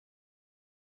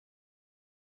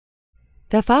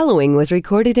The following was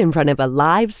recorded in front of a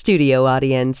live studio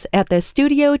audience at the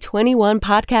Studio 21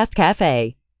 Podcast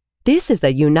Cafe. This is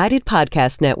the United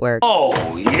Podcast Network.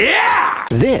 Oh, yeah!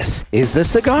 This is the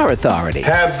Cigar Authority.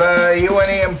 Have you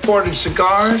any imported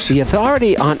cigars? The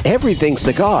authority on everything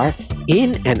cigar,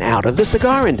 in and out of the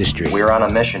cigar industry. We're on a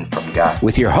mission from God.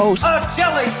 With your host, a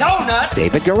jelly donut?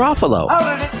 David Garofalo.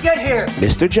 How did it get here?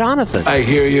 Mr. Jonathan. I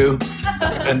hear you,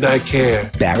 and I care.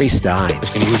 Barry Stein. I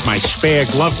can use my spare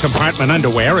glove compartment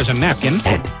underwear as a napkin.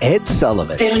 And Ed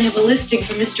Sullivan. They don't have a listing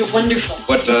for Mr. Wonderful.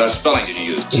 What spelling did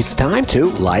you use? It's time to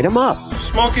light 'em up.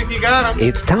 Smoke if you got 'em.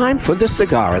 It's time for the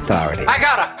Cigar Authority. I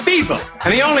got a fever,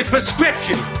 and the only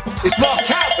prescription is more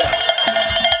cowbell.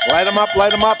 Light 'em up,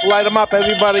 light 'em up, light 'em up,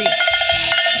 everybody.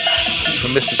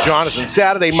 From Mr. Jonathan,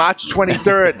 Saturday, March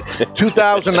 23rd,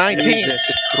 2019.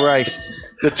 Jesus Christ.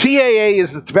 The TAA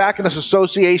is the Tobacconist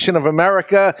Association of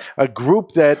America, a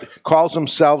group that calls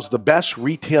themselves the best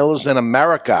retailers in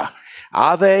America.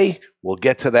 Are they? We'll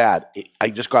get to that. I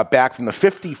just got back from the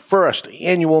 51st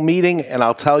annual meeting, and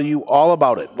I'll tell you all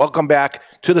about it. Welcome back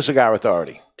to the Cigar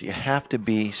Authority. Do you have to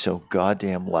be so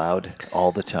goddamn loud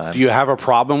all the time? Do you have a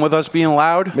problem with us being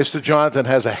loud? Mr. Jonathan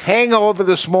has a hangover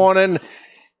this morning.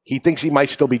 He thinks he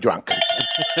might still be drunk.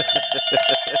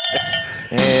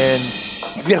 And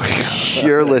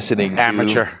you're listening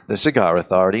Amateur. to the Cigar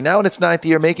Authority, now in its 9th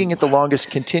year, making it the longest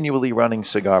continually running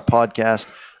cigar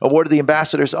podcast. Awarded the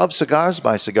Ambassadors of Cigars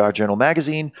by Cigar Journal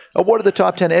Magazine. Awarded the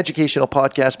Top 10 Educational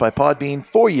Podcast by Podbean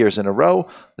 4 years in a row.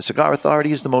 The Cigar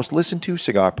Authority is the most listened to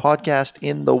cigar podcast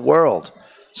in the world.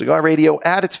 Cigar radio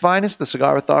at its finest, the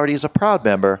Cigar Authority is a proud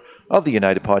member of the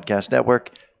United Podcast Network.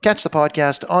 Catch the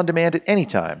podcast on demand at any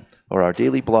time or our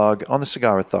daily blog on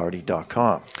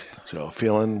thecigarauthority.com. So,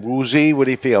 feeling woozy? What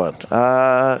are you feeling?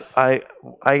 I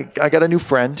got a new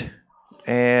friend,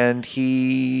 and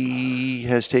he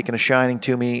has taken a shining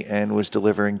to me and was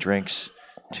delivering drinks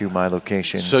to my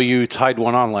location. So you tied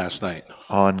one on last night.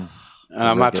 And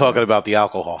I'm not talking about the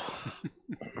alcohol.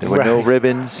 There were no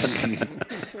ribbons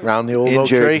around the old oak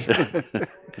tree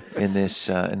in this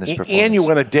performance. And you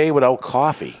went a day without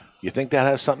coffee. You think that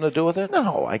has something to do with it?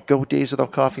 No, I go days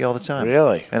without coffee all the time.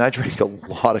 Really? And I drink a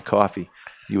lot of coffee.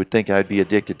 You would think I'd be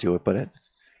addicted to it, but I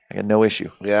got no issue.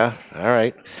 Yeah, all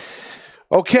right.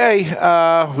 Okay,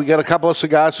 we got a couple of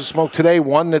cigars to smoke today.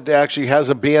 One that actually has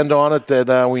a band on it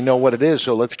that we know what it is,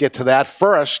 so let's get to that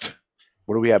first.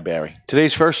 What do we have, Barry?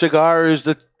 Today's first cigar is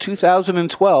the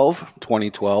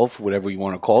 2012, whatever you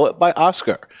want to call it, by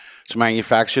Oscar. It's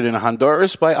manufactured in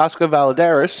Honduras by Oscar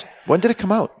Valadares. When did it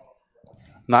come out?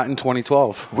 Not in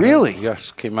 2012. Really?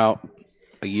 Yes, came out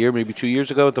a year, maybe 2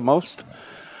 years ago at the most.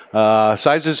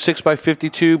 Size is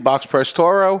 6x52 box press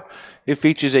Toro. It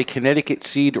features a Connecticut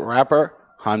seed wrapper,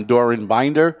 Honduran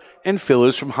binder, and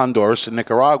fillers from Honduras and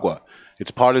Nicaragua.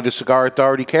 It's part of the Cigar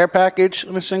Authority care package,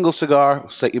 and a single cigar will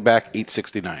set you back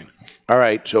 $8.69. All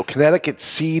right, so Connecticut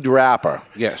seed wrapper.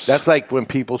 Yes. That's like when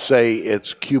people say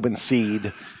it's Cuban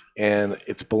seed and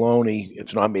it's baloney,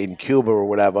 it's not made in Cuba or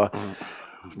whatever.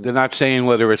 They're not saying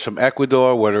whether it's from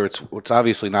Ecuador, whether it's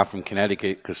obviously not from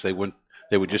Connecticut, because they would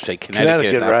just say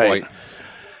Connecticut at that right. point.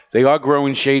 They are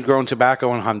growing shade-grown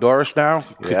tobacco in Honduras now.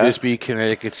 Could Yeah. this be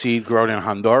Connecticut seed grown in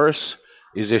Honduras?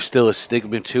 Is there still a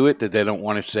stigma to it that they don't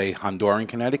want to say Honduran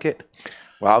Connecticut?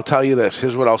 Well, I'll tell you this.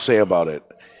 Here's what I'll say about it.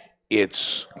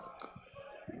 It's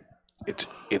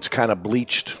kind of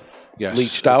bleached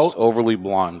out. Overly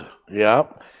blonde. Yeah.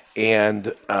 And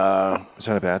is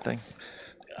that a bad thing?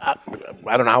 I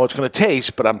don't know how it's going to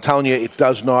taste, but I'm telling you, it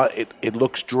does not. It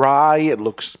looks dry. It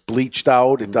looks bleached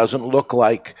out. It doesn't look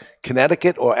like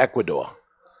Connecticut or Ecuador.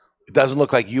 It doesn't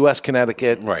look like U.S.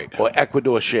 Connecticut or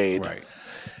Ecuador shade. Right.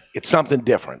 It's something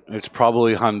different. It's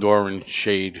probably Honduran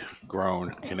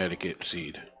shade-grown Connecticut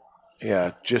seed.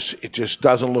 Yeah, it just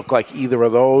doesn't look like either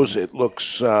of those. It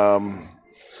looks, I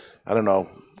don't know.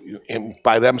 And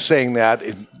by them saying that,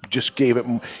 it just gave it,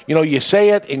 you say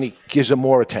it and it gives it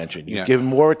more attention. You give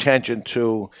more attention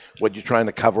to what you're trying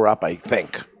to cover up, I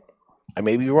think. I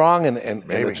may be wrong and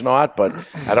it's not, but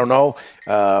I don't know.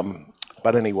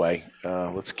 But anyway,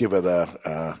 let's give it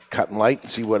a cut and light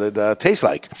and see what it tastes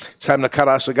like. It's time to cut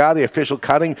our cigar. The official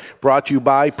cutting brought to you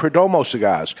by Perdomo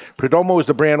Cigars. Perdomo is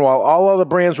the brand. While all other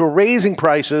brands were raising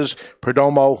prices,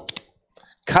 Perdomo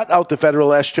cut out the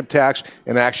federal S-chip tax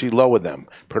and actually lowered them.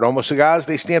 Perdomo Cigars,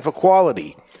 they stand for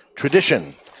quality,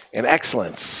 tradition, and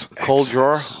excellence. Cold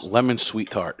drawer, lemon sweet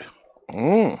tart.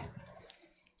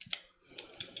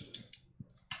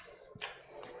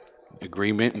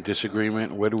 Agreement and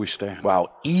disagreement, where do we stand?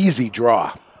 Wow, easy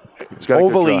draw. It's got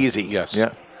overly a good draw. easy. Yes.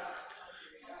 Yeah.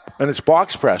 And it's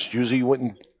box pressed. Usually you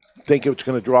wouldn't think it's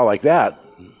going to draw like that.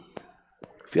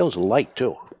 Feels light,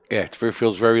 too. Yeah, it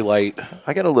feels very light.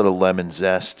 I got a little lemon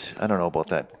zest. I don't know about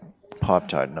that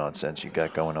Pop-Tart nonsense you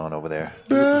got going on over there.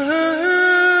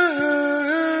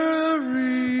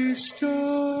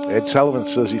 Ed Sullivan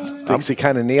says he thinks he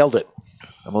kind of nailed it.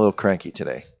 I'm a little cranky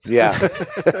today. Yeah.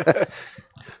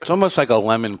 It's almost like a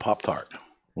lemon Pop-Tart.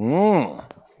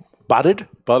 Buttered?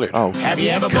 Buttered. Oh, Have you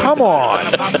ever come on.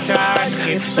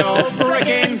 It's so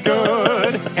freaking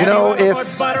good. You know,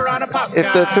 if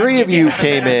the three of you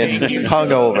came in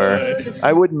hungover,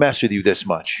 I wouldn't mess with you this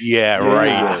much. Yeah,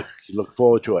 right. You look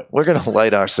forward to it. We're going to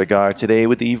light our cigar today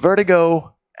with the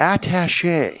Vertigo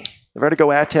Attaché. The Vertigo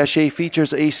Attaché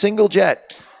features a single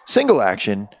jet, single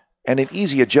action, and an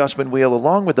easy adjustment wheel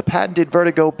along with the patented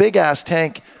Vertigo Big Ass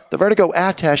Tank. The Vertigo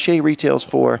Attaché retails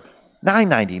for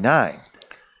 $9.99.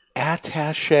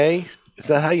 Attaché? Is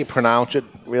that how you pronounce it,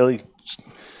 really?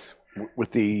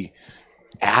 With the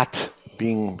at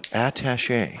being...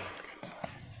 Attaché.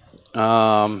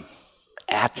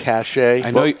 Attaché?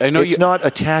 I know it's not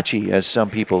attaché, as some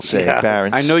people say,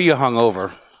 Barons. I know you're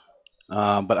hungover,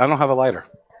 but I don't have a lighter.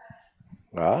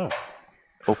 Ah.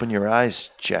 Open your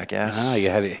eyes, jackass. Ah, you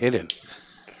had it hidden.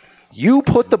 You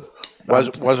put the...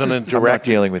 Wasn't in direct... I'm not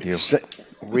dealing with you.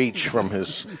 Reach from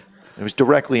his... It was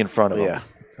directly in front of him. Yeah.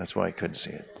 That's why I couldn't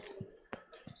see it.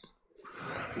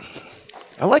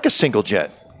 I like a single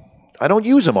jet. I don't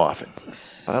use them often,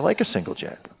 but I like a single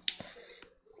jet.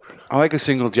 I like a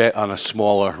single jet on a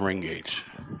smaller ring gauge.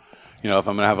 You know, if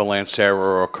I'm going to have a Lancero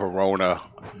or a Corona.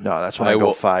 No, that's when I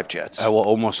go 5 jets. I will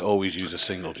almost always use a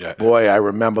single jet. Boy, I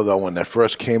remember, though, when that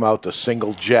first came out, the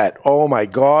single jet. Oh, my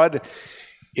God.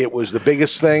 It was the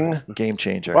biggest thing. Game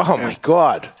changer. Oh, my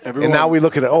God. And now we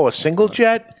look at it. Oh, a single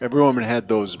jet? Everyone had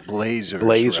those Blazers.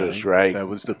 Blazers, right. That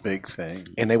was the big thing.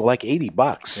 And they were like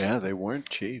 $80. Yeah, they weren't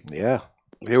cheap. Yeah.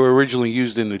 They were originally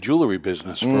used in the jewelry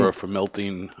business for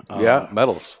melting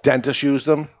metals. Dentists used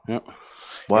them. Yep.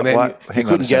 Hang you on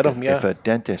couldn't a get second. them, yeah. If a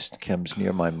dentist comes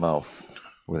near my mouth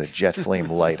with a jet flame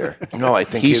lighter, no, I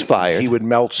think he's fired. He would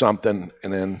melt something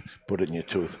and then put it in your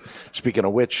tooth. Speaking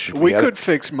of which, we could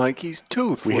fix Mikey's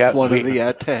tooth with one of the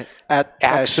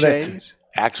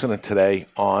accident today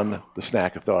on the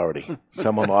Snack Authority.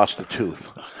 Someone lost a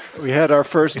tooth. We had our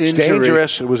first It's injury.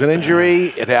 dangerous. It was an injury.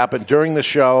 It happened during the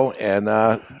show. And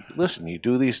listen, you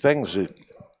do these things,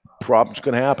 problem's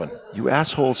going to happen. You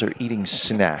assholes are eating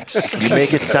snacks. You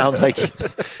make it sound like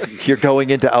you're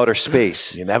going into outer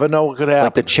space. You never know what could happen.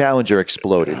 Like the Challenger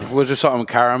exploded. Was there something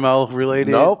caramel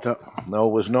related? Nope. No,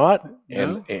 it was not.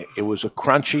 And it was a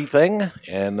crunchy thing.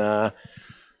 And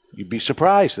you'd be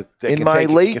surprised. That in my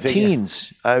late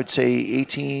teens, I would say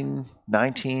 18,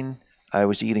 19, I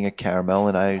was eating a caramel,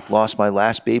 and I lost my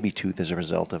last baby tooth as a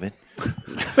result of it.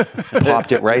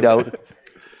 Popped it right out.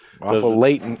 Awful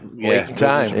late in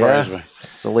time. Yeah.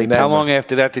 So late. How long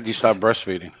after that did you stop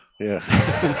breastfeeding? Yeah.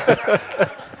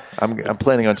 I'm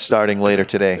planning on starting later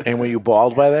today. And were you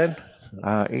bald by then?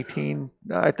 18.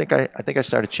 No, I think I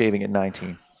started shaving at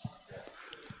 19.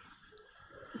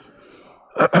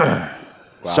 Wow.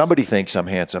 Somebody thinks I'm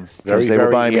handsome because they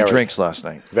were buying me drinks last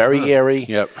night. Very airy.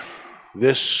 Yep.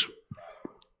 This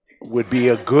would be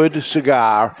a good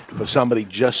cigar for somebody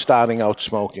just starting out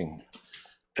smoking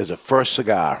as a first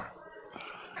cigar.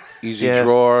 Easy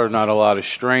drawer, not a lot of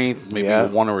strength, maybe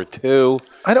one or two.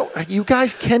 You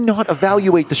guys cannot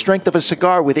evaluate the strength of a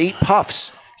cigar with 8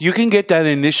 puffs. You can get that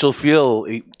initial feel,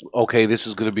 okay, this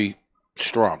is going to be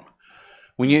strong.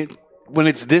 When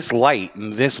it's this light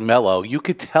and this mellow, you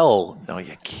could tell. No,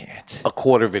 you can't. A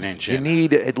quarter of an inch in. You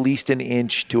need at least an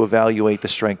inch to evaluate the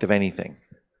strength of anything.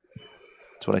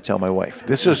 That's what I tell my wife.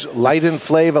 This is light in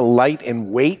flavor, light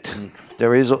in weight.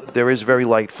 There is very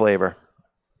light flavor.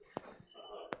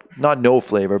 Not no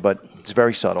flavor, but it's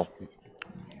very subtle.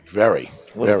 Very.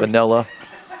 A little vanilla.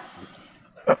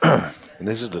 And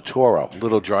this is the Toro.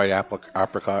 Little dried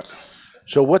apricot.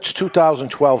 So what's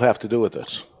 2012 have to do with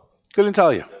this? Couldn't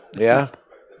tell you. Yeah?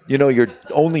 You know, your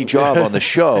only job on the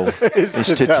show is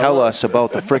to tell us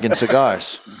about the friggin'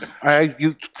 cigars.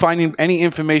 Finding any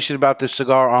information about this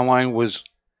cigar online was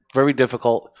very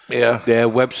difficult. Yeah. Their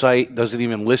website doesn't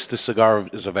even list the cigar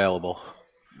is available.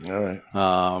 All right.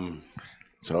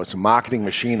 So it's a marketing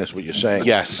machine, is what you're saying.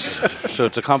 Yes. So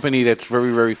it's a company that's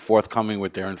very, very forthcoming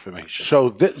with their information.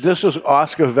 So this is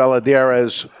Oscar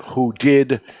Valadares, who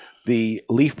did the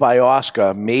Leaf by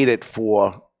Oscar, made it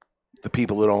for the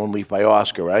people that own Leaf by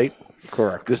Oscar, right?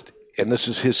 Correct. This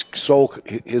is his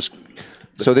company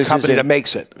that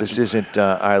makes it. This isn't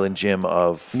Island Jim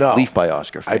of Leaf by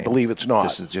Oscar fame. I believe it's not.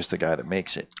 This is just the guy that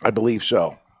makes it. I believe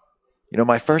so. You know,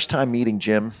 my first time meeting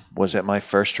Jim was at my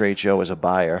first trade show as a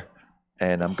buyer,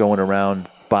 and I'm going around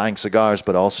buying cigars,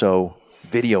 but also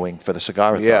videoing for the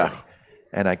Cigar Authority. Yeah.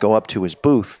 And I go up to his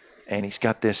booth, and he's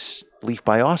got this leaf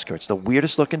by Oscar. It's the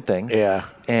weirdest looking thing. Yeah.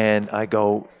 And I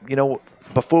go,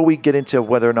 before we get into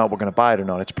whether or not we're going to buy it or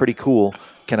not, it's pretty cool.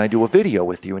 Can I do a video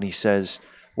with you? And he says,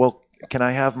 well, can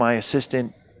I have my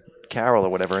assistant, Carol, or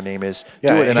whatever her name is,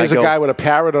 Yeah, do it? And here's I go, a guy with a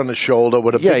parrot on his shoulder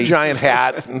with a big giant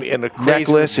hat and a crazy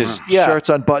necklace, his shirt's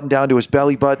unbuttoned down to his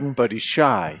belly button. But he's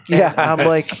shy. Yeah. And I'm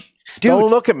like, dude, don't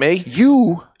look at me.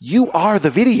 You are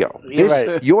the video.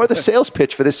 You're the sales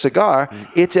pitch for this cigar.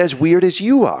 It's as weird as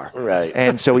you are. Right.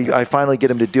 And so I finally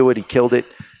get him to do it. He killed it.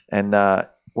 And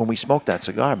when we smoked that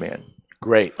cigar, man,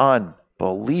 great.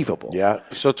 Unbelievable. Yeah.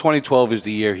 So 2012 is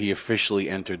the year he officially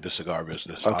entered the cigar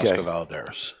business, Oscar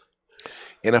Valdez.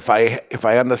 And if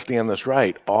I understand this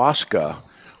right, Oscar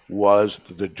was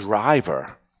the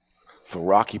driver for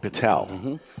Rocky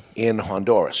Patel in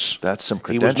Honduras. That's some He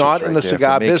credentials. was not right in the there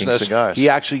cigar for making business. Cigars. He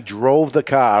actually drove the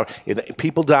car. And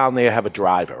people down there have a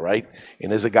driver, right?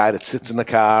 And there's a guy that sits in the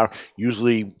car,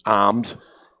 usually armed,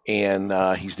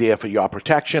 and he's there for your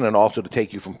protection and also to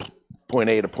take you from point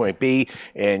A to point B.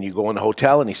 And you go in the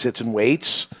hotel, and he sits and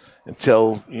waits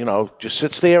until, just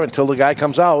sits there until the guy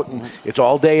comes out. And it's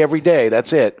all day, every day.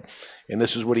 That's it. And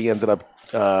this is what he ended up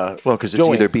because it's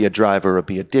either be a driver or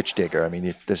be a ditch digger. I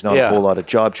mean, there's not a whole lot of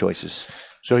job choices.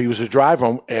 So he was a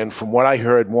driver, and from what I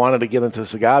heard, wanted to get into the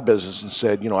cigar business and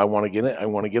said, I want to get in. I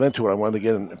want to get into it. I want to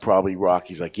get in. And probably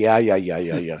Rocky's like, yeah,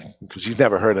 because he's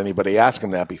never heard anybody ask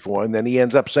him that before. And then he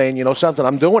ends up saying, something,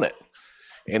 I'm doing it.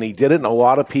 And he did it, and a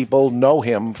lot of people know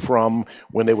him from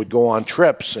when they would go on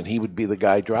trips, and he would be the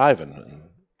guy driving. And,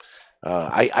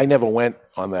 I never went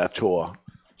on that tour.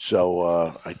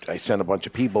 So I sent a bunch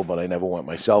of people, but I never went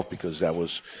myself because that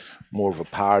was more of a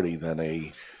party than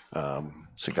a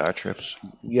cigar trips.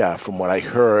 Yeah, from what I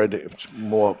heard, it's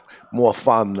more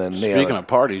fun than. Speaking of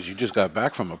parties, you just got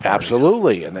back from a party.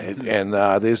 Absolutely, and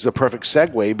there's the perfect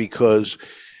segue because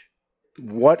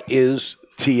what is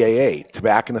TAA,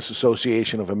 Tobacconist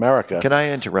Association of America? Can I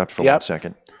interrupt for 1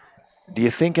 second? Do you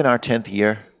think in our 10th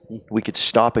year we could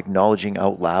stop acknowledging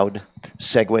out loud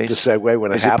segues? The segue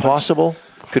when it happens. Is it possible?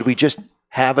 Could we just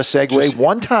have a segue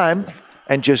one time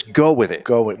and just go with it?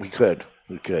 We could.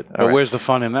 But where's the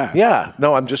fun in that? Yeah.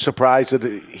 No, I'm just surprised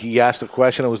that he asked a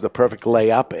question. It was the perfect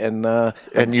layup.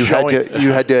 And you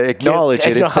had to acknowledge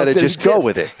it instead of just go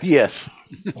with it. Yes.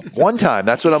 One time.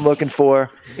 That's what I'm looking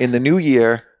for in the new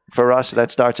year. For us,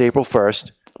 that starts April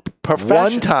 1st.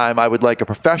 One time, I would like a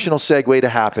professional segue to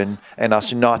happen and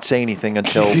us not say anything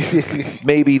until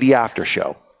maybe the after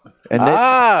show. And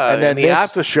then the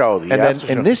after show.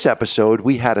 In this episode,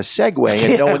 we had a segue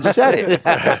and no one said it.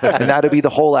 And that'll be the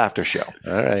whole after show.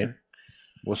 All right.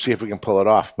 We'll see if we can pull it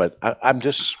off. But I'm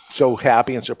just so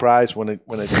happy and surprised when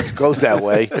it goes that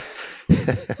way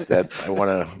that I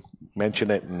want to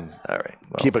mention it and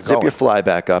keep it going. Zip your fly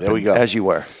back up there we go. As you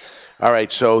were. All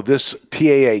right, so this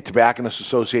TAA, Tobacconist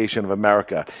Association of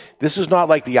America, this is not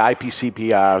like the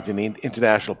IPCPR, the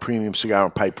International Premium Cigar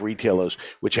and Pipe Retailers,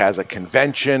 which has a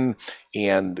convention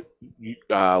and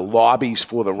lobbies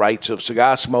for the rights of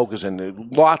cigar smokers,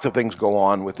 and lots of things go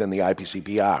on within the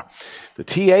IPCPR. The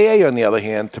TAA, on the other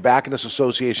hand, Tobacconist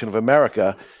Association of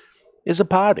America, is a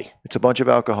party. It's a bunch of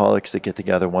alcoholics that get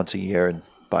together once a year and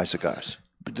buy cigars.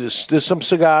 There's some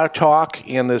cigar talk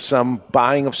and there's some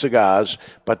buying of cigars,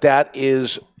 but that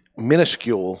is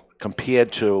minuscule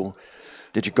compared to.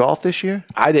 Did you golf this year?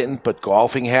 I didn't, but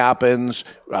golfing happens.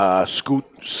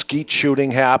 Skeet shooting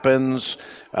happens.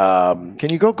 Can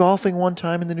you go golfing one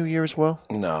time in the new year as well?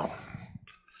 No.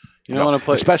 You don't want to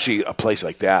play, especially a place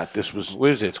like that. This was. What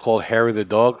is it? It's called Hair of the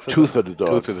Dog. Tooth of the Dog.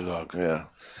 Tooth of the Dog. Yeah,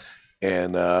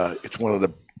 and it's one of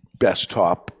the best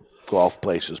top golf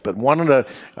places. But one of the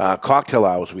cocktail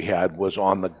hours we had was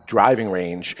on the driving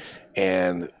range,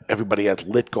 and everybody has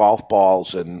lit golf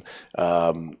balls, and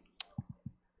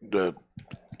the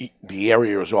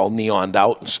area is all neoned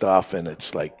out and stuff, and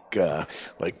it's like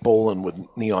bowling with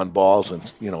neon balls, and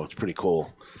it's pretty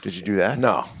cool. Did you do that?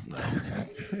 No.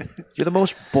 You're the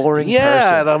most boring person.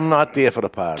 Yeah, I'm not there for the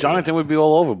party. Jonathan would be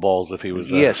all over balls if he was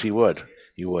there. Yes, he would.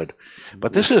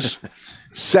 But this is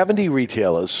 70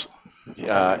 retailers.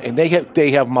 And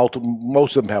they have multiple.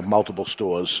 Most of them have multiple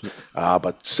stores,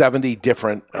 but 70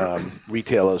 different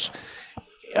retailers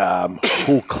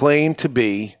who claim to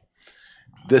be.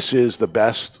 This is the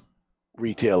best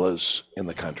retailers in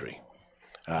the country.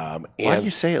 Why do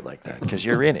you say it like that? Because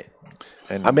you're in it.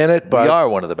 And I'm in it, but we are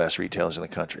one of the best retailers in the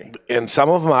country. And some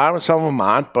of them are, and some of them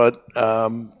aren't. But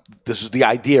this is the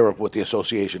idea of what the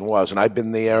association was, and I've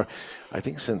been there, I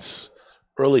think, since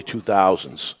early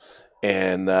 2000s.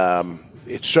 And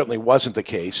it certainly wasn't the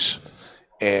case.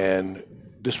 And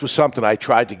this was something I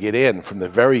tried to get in from the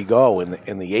very go. In the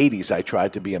 80s, I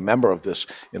tried to be a member of this,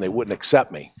 and they wouldn't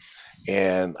accept me.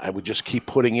 And I would just keep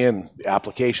putting in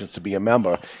applications to be a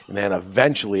member. And then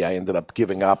eventually I ended up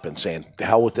giving up and saying, the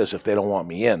hell with this. If they don't want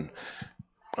me in,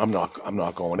 I'm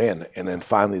not going in. And then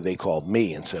finally they called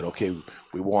me and said, okay,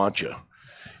 we want you.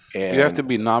 And you have to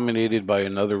be nominated by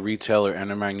another retailer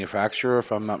and a manufacturer,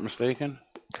 if I'm not mistaken?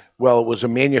 Well, it was a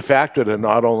manufacturer that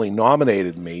not only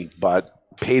nominated me, but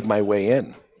paid my way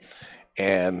in.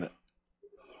 And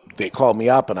they called me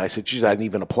up and I said, geez, I didn't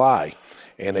even apply.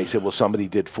 And they said, well, somebody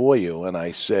did for you. And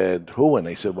I said, who? And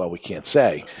they said, well, we can't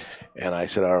say. And I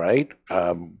said, all right,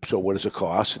 so what does it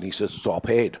cost? And he says, it's all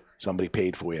paid. Somebody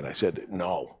paid for you. And I said,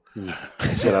 no. I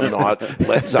said, I'm not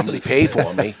letting somebody pay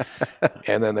for me.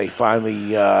 And then they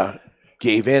finally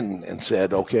gave in and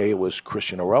said, okay, it was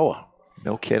Christian Aroa.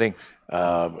 No kidding.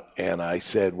 And I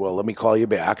said, well, let me call you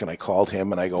back. And I called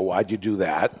him and I go, why'd you do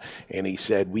that? And he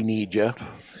said, we need you.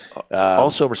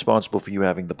 Also responsible for you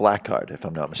having the black card, if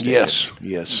I'm not mistaken.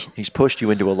 Yes. He's pushed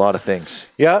you into a lot of things.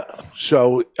 Yeah.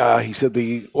 So he said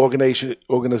the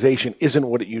organization isn't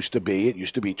what it used to be. It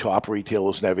used to be top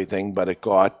retailers and everything, but it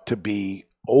got to be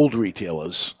old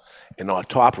retailers and not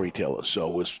top retailers. So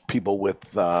it was people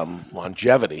with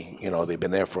longevity. You know, they've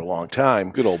been there for a long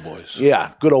time. Good old boys.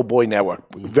 Yeah, good old boy network,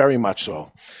 very much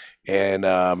so. And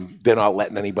they're not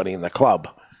letting anybody in the club.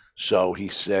 So he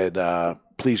said,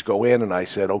 please go in. And I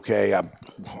said, okay,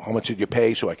 how much did you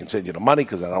pay so I can send you the money?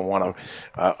 Because I don't want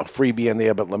a freebie in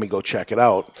there, but let me go check it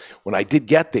out. When I did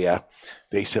get there,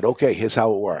 they said, okay, here's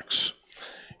how it works.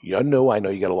 You're new. I know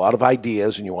you got a lot of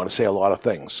ideas and you want to say a lot of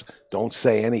things. Don't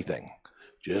say anything.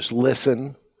 Just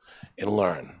listen and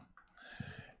learn.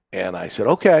 And I said,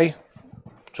 okay.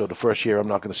 So the first year, I'm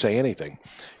not going to say anything.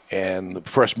 And the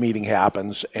first meeting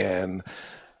happens, and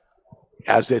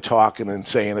as they're talking and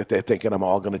saying it, they're thinking I'm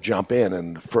all going to jump in.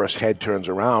 And the first head turns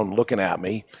around looking at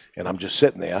me, and I'm just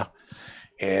sitting there.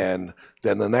 And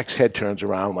then the next head turns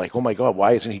around like, oh, my God,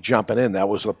 why isn't he jumping in? That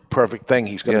was the perfect thing.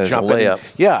 He's going to jump in.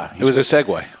 Yeah. It was a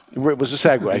segue. It was a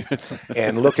segue.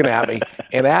 And looking at me.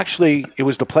 And actually, it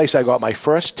was the place I got my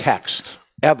first text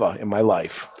ever in my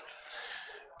life.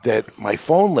 That my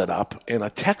phone lit up, and a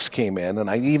text came in, and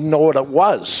I didn't even know what it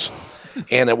was.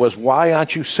 And it was, why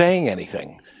aren't you saying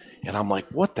anything? And I'm like,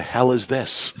 what the hell is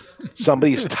this?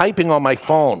 Somebody's typing on my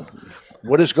phone.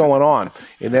 What is going on?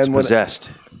 And then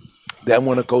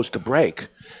when it goes to break,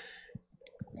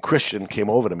 Christian came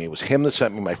over to me. It was him that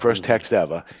sent me my first text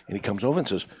ever. And he comes over and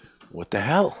says, what the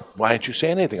hell? Why aren't you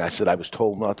saying anything? I said, I was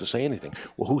told not to say anything.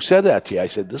 Well, who said that to you? I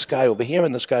said, this guy over here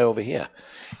and this guy over here.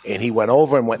 And he went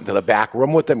over and went into the back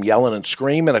room with them, yelling and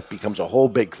screaming. It becomes a whole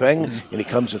big thing. And he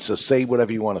comes and says, say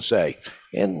whatever you want to say.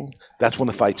 And that's when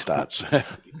the fight starts.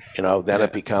 Then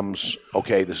it becomes,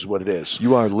 okay, this is what it is.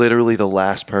 You are literally the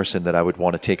last person that I would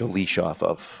want to take a leash off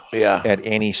of at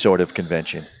any sort of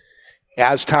convention.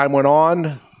 As time went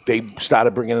on, they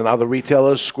started bringing in other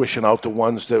retailers, squishing out the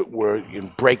ones that were,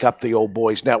 break up the old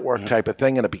boys network type of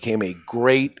thing, and it became a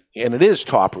great, and it is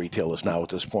top retailers now at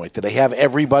this point. Do they have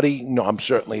everybody? No,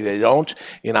 certainly they don't.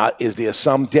 Is there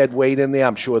some dead weight in there?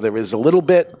 I'm sure there is a little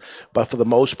bit, but for the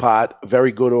most part,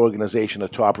 very good organization of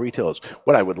top retailers.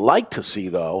 What I would like to see,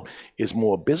 though, is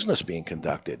more business being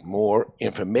conducted, more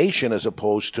information as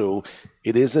opposed to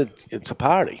it's a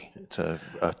party. It's a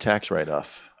tax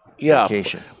write-off. Yeah,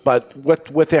 vacation. But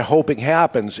what they're hoping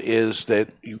happens is that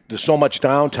there's so much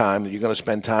downtime that you're going to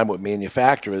spend time with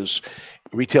manufacturers.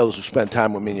 Retailers will spend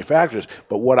time with manufacturers.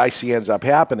 But what I see ends up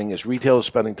happening is retailers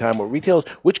spending time with retailers,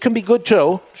 which can be good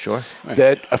too. Sure.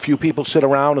 That a few people sit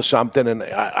around or something. And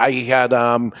I had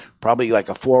probably like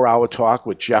a 4-hour talk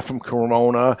with Jeff from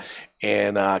Corona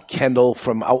and Kendall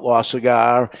from Outlaw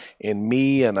Cigar and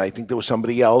me, and I think there was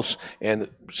somebody else, and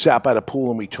sat by the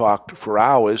pool and we talked for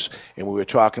hours, and we were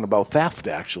talking about theft,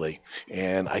 actually.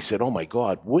 And I said, oh, my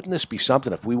God, wouldn't this be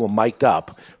something if we were mic'd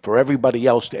up for everybody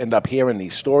else to end up hearing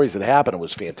these stories that happened? It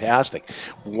was fantastic.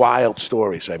 Wild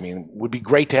stories. I mean, it would be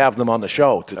great to have them on the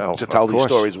show to tell these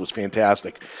stories. It was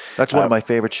fantastic. That's one of my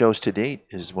favorite shows to date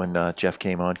is when Jeff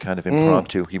came on kind of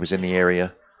impromptu. He was in the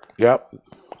area. Yep.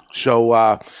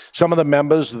 So some of the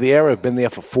members there have been there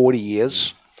for 40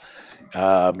 years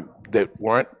that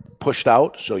weren't pushed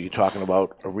out. So you're talking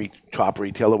about a top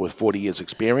retailer with 40 years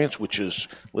experience, which is,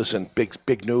 listen,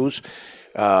 big news.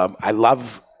 I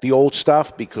love the old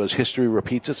stuff because history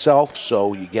repeats itself.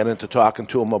 So you get into talking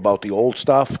to them about the old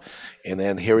stuff, and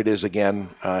then here it is again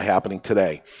happening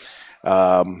today.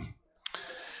 There's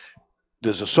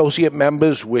associate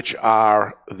members, which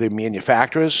are the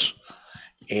manufacturers.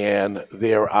 And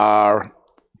there are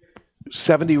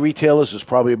 70 retailers. There's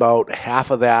probably about half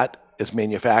of that as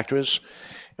manufacturers.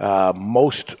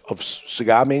 Most of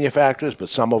cigar manufacturers, but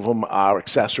some of them are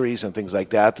accessories and things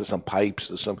like that. There's some pipes,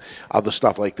 there's some other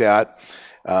stuff like that.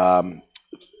 30,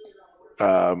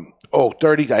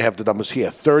 I have the numbers here.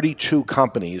 32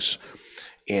 companies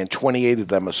and 28 of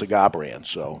them are cigar brands.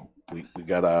 So we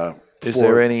got a... Is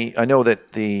there any... I know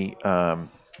that the...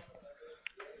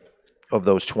 of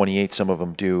those 28, some of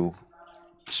them do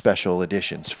special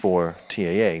editions for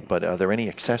TAA, but are there any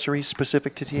accessories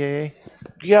specific to TAA?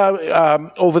 Yeah,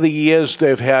 over the years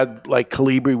they've had, like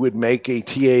Calibri would make a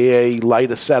TAA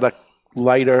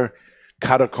lighter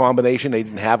cutter combination. They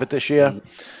didn't have it this year.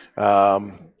 I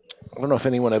don't know if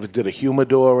anyone ever did a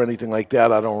humidor or anything like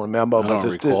that. I don't remember. I don't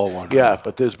recall one. Yeah,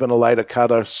 but there's been a lighter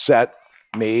cutter set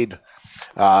made.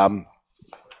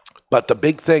 But the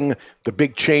big thing, the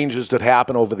big changes that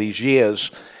happen over these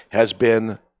years has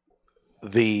been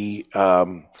the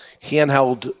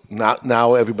handheld. Not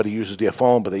now everybody uses their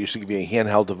phone, but they used to give you a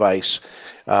handheld device,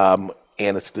 and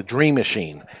it's the Dream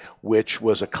Machine, which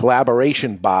was a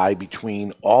collaboration buy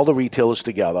between all the retailers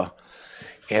together,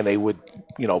 and they would,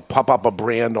 pop up a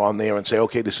brand on there and say,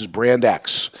 okay, this is brand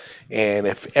X, and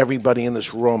if everybody in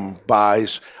this room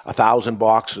buys 1,000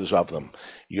 boxes of them,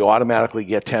 you automatically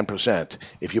get 10%.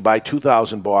 If you buy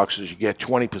 2,000 boxes, you get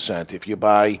 20%. If you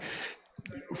buy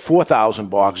 4,000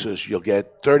 boxes, you'll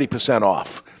get 30%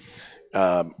 off.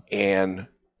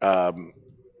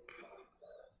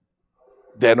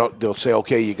 Then they'll say,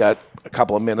 okay, you got a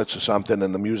couple of minutes or something,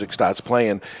 and the music starts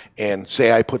playing, and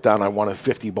say I put down I wanted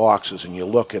 50 boxes, and you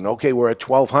look, and okay, we're at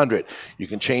 1,200. You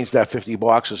can change that 50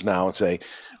 boxes now and say,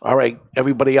 all right,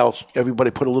 everybody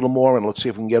put a little more in. Let's see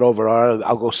if we can get over.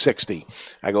 I'll go 60.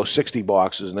 I go 60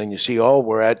 boxes, and then you see,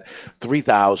 we're at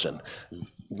 3,000.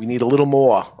 We need a little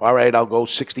more. All right, I'll go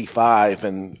 65,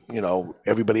 and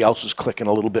everybody else is clicking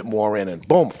a little bit more in, and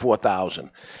boom, 4,000,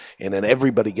 and then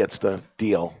everybody gets the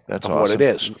deal. That's of awesome. What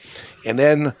it is, and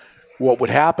then what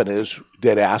would happen is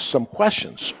they'd ask some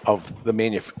questions of the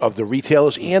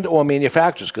retailers and or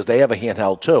manufacturers, because they have a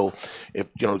handheld too.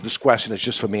 If this question is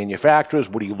just for manufacturers,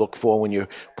 what do you look for when you're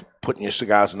putting your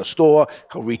cigars in the store?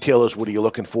 Retailers, what are you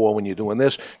looking for when you're doing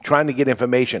this? Trying to get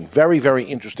information. Very, very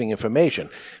interesting information.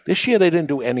 This year they didn't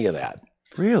do any of that.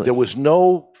 Really? There was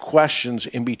no questions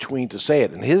in between to say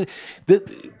it. And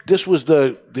this was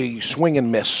the swing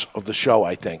and miss of the show,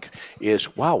 I think,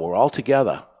 is, wow, we're all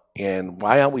together. And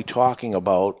why aren't we talking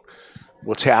about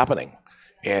what's happening?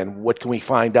 And what can we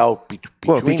find out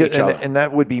between each other? And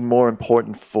that would be more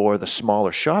important for the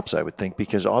smaller shops, I would think,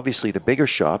 because obviously the bigger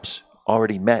shops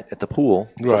already met at the pool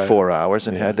for 4 hours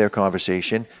and had their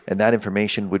conversation, and that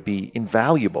information would be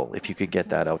invaluable if you could get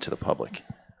that out to the public.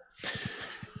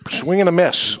 Swing and a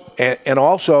miss. And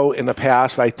also in the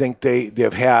past, I think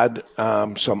they've had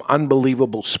some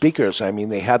unbelievable speakers. I mean,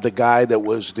 they had the guy that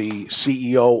was the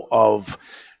CEO of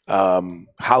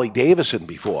Harley Davidson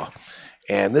before.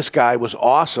 And this guy was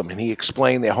awesome, and he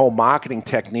explained their whole marketing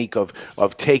technique of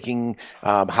taking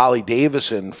Harley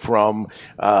Davidson from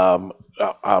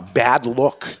a bad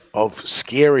look of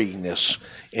scariness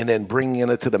and then bringing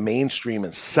it to the mainstream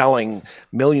and selling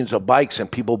millions of bikes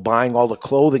and people buying all the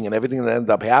clothing and everything that ended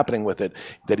up happening with it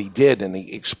that he did. And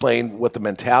he explained what the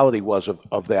mentality was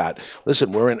of that.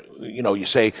 Listen, we're in, you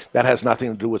say that has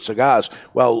nothing to do with cigars.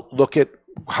 Well, look at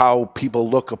how people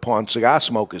look upon cigar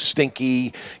smokers.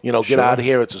 Stinky, get out of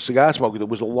here, it's a cigar smoker. There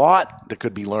was a lot that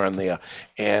could be learned there.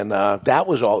 And that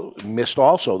was all missed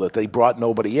also, that they brought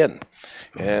nobody in.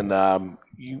 And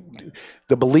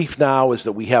the belief now is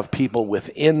that we have people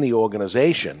within the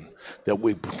organization that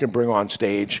we can bring on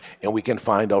stage and we can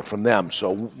find out from them.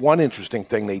 So one interesting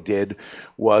thing they did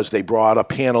was they brought a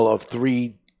panel of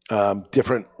 3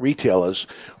 different retailers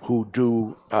who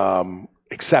do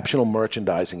exceptional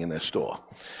merchandising in their store.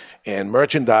 And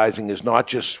merchandising is not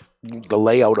just the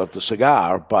layout of the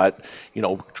cigar, but,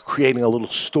 creating a little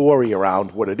story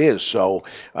around what it is. So,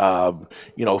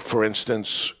 for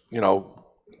instance,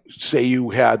 say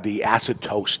you had the acid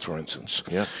toast, for instance.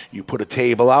 Yeah. You put a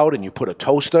table out and you put a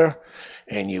toaster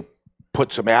and you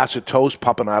put some acid toast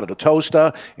popping out of the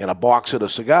toaster and a box of the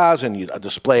cigars and a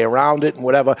display around it and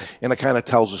whatever, and it kind of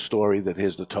tells a story that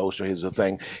here's the toaster, here's the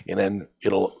thing, and then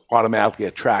it'll automatically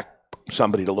attract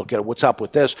somebody to look at it. What's up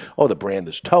with this? Oh, the brand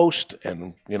is Toast,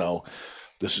 and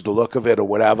this is the look of it or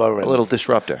whatever. And a little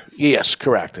disruptor. Yes,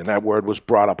 correct. And that word was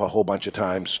brought up a whole bunch of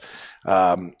times.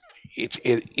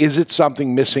 Is it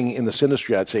something missing in this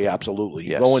industry? I'd say absolutely.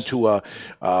 You go into a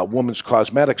woman's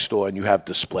cosmetic store and you have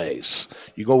displays.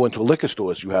 You go into liquor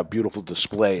stores, you have beautiful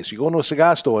displays. You go into a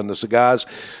cigar store and the cigars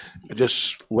are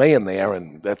just laying there,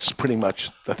 and that's pretty much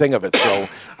the thing of it. So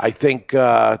I think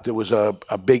there was a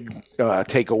big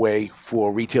takeaway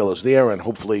for retailers there, and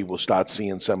hopefully we'll start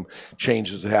seeing some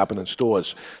changes that happen in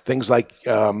stores. Things like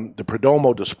the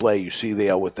Perdomo display you see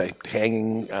there with the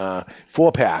hanging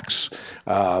 4-packs.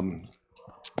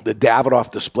 The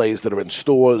Davidoff displays that are in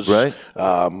stores, right?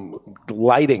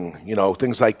 Lighting,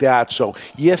 things like that. So,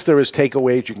 yes, there is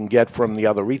takeaways you can get from the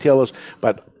other retailers,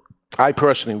 but I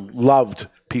personally loved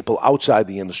people outside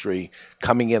the industry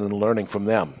coming in and learning from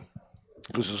them.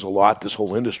 Because there's a lot this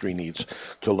whole industry needs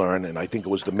to learn, and I think it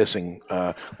was the missing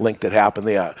link that happened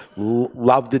there.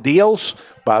 Loved the deals,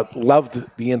 but loved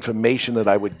the information that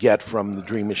I would get from the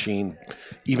Dream Machine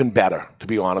even better, to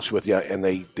be honest with you. And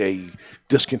they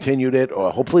discontinued it,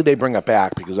 or hopefully they bring it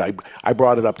back, because I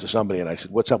brought it up to somebody and I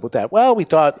said, what's up with that? Well, we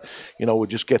thought, we'd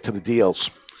just get to the deals.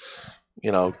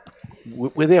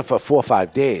 We're there for 4 or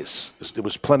 5 days. There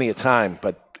was plenty of time,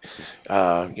 but,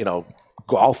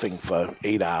 golfing for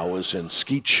 8 hours and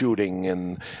skeet shooting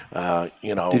and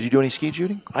Did you do any skeet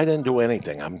shooting? I didn't do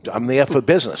anything. I'm there for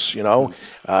business.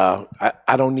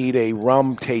 I don't need a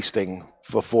rum tasting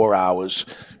for 4 hours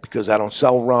because I don't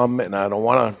sell rum and I don't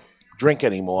want to drink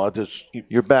anymore.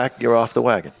 You're back. You're off the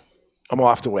wagon. I'm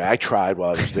off the wagon. I tried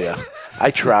while I was there.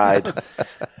 I tried.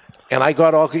 And I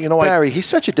got all, Barry, he's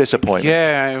such a disappointment.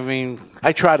 Yeah, I mean,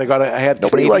 I tried. I had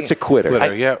nobody likes a quitter.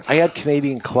 I had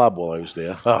Canadian Club while I was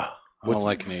there. Oh, I don't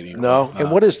like Canadian. No? And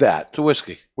what is that? It's a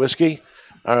whiskey. Whiskey?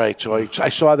 All right. So I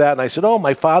saw that and I said,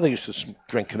 my father used to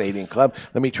drink Canadian Club.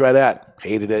 Let me try that.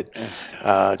 Hated it.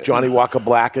 Johnny Walker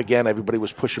Black again. Everybody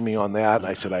was pushing me on that. And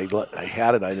I said, I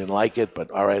had it. I didn't like it.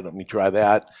 But all right, let me try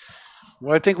that.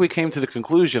 Well, I think we came to the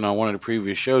conclusion on one of the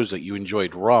previous shows that you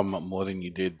enjoyed rum more than you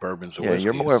did bourbons or whiskeys.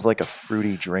 You're more of like a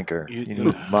fruity drinker. You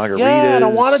need margaritas. Yeah, I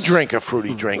don't want to drink a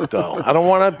fruity drink, though. I don't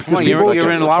want to. Because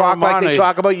you're in talk like they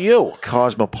talk about you.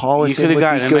 Cosmopolitan. You could have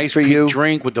gotten a nice pink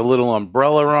drink with the little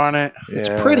umbrella on it. It's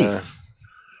pretty.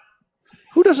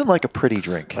 Who doesn't like a pretty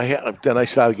drink? Then I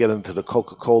started getting into the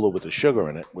Coca-Cola with the sugar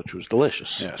in it, which was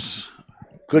delicious. Yes.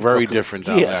 Good. Very different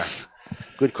down there.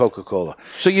 Good Coca-Cola.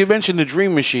 So you mentioned the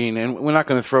Dream Machine, and we're not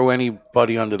going to throw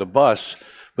anybody under the bus,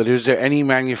 but is there any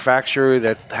manufacturer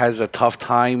that has a tough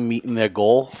time meeting their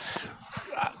goal?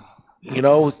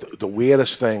 The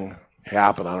weirdest thing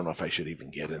happened. I don't know if I should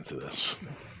even get into this.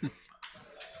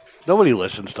 Nobody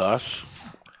listens to us.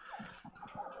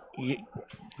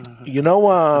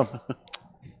 Nah.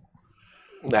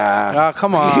 Oh,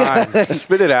 come on.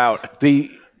 Spit it out.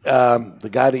 The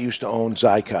guy that used to own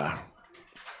Zycar.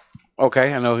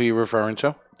 Okay, I know who you're referring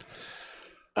to.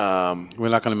 We're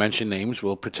not going to mention names.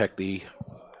 We'll protect the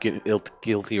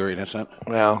guilty or innocent.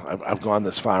 Well, I've gone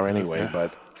this far anyway,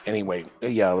 but anyway,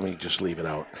 let me just leave it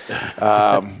out.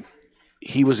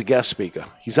 He was a guest speaker.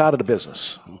 He's out of the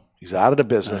business.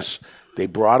 Right. They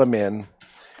brought him in,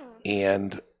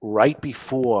 and right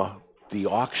before the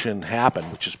auction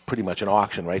happened, which is pretty much an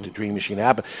auction, right? The Dream Machine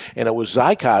happened, and it was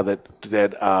Zycar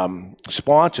that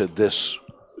sponsored this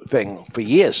thing for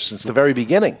years, since the very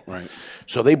beginning. Right.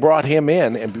 So they brought him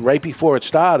in, and right before it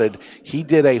started, he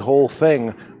did a whole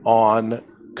thing on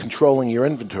controlling your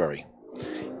inventory,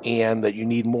 and that you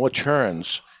need more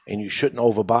churns, and you shouldn't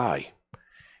overbuy.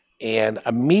 And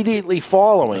immediately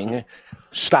following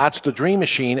starts the Dream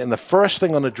Machine, and the first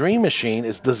thing on the Dream Machine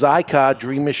is the Zycar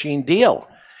Dream Machine deal,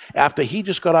 after he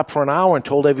just got up for an hour and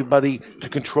told everybody to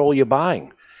control your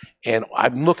buying. And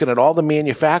I'm looking at all the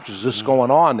manufacturers, this is going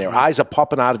on. Their eyes are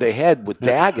popping out of their head with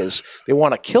daggers. They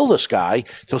want to kill this guy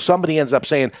till somebody ends up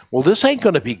saying, well, this ain't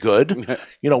going to be good.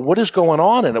 What is going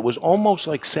on? And it was almost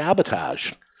like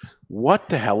sabotage. What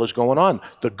the hell is going on?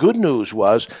 The good news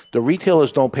was the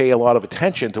retailers don't pay a lot of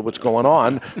attention to what's going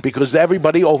on because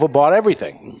everybody overbought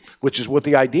everything, which is what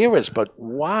the idea is. But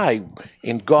why,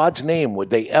 in God's name, would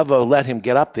they ever let him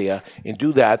get up there and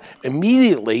do that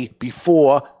immediately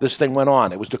before this thing went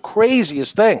on? It was the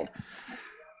craziest thing.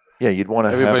 Yeah, you'd want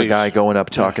to have a guy going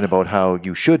up talking about how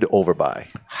you should overbuy.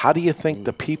 How do you think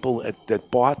the people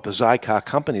that bought the Zycar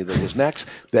company that was next,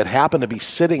 that happened to be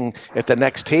sitting at the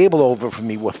next table over from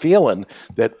me, were feeling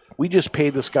that we just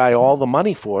paid this guy all the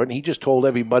money for it, and he just told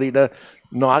everybody to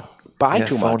not buy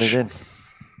too much. Phone it in.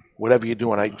 Whatever you're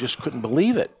doing, I just couldn't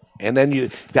believe it. And then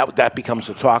that becomes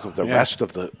the talk of the rest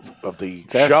of the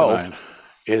show.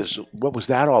 Is what was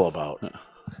that all about?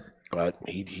 But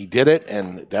he did it,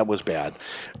 and that was bad.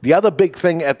 The other big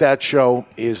thing at that show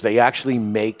is they actually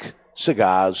make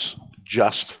cigars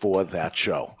just for that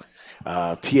show.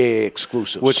 TAA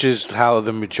exclusives. Which is how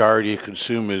the majority of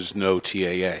consumers know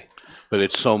TAA. But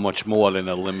it's so much more than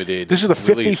a limited This is the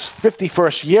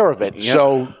 51st year of it. Yep.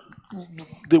 So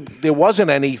there wasn't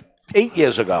any 8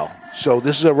 years ago. So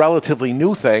this is a relatively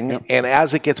new thing. Yep. And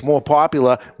as it gets more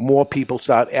popular, more people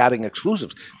start adding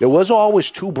exclusives. There was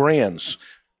always two brands.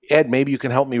 Ed, maybe you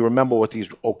can help me remember what these...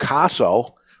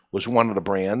 Ocaso was one of the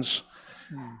brands.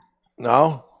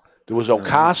 No? There was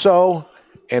Ocaso,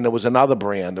 and there was another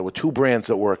brand. There were two brands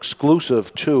that were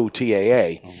exclusive to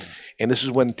TAA. And this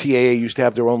is when TAA used to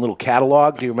have their own little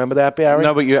catalog. Do you remember that, Barry?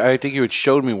 No, but I think you had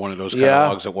showed me one of those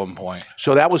catalogs at one point.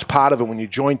 So that was part of it when you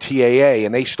joined TAA,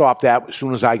 and they stopped that as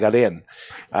soon as I got in,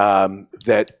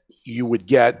 that you would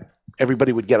get...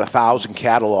 Everybody would get 1,000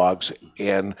 catalogs,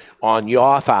 and on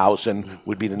your 1,000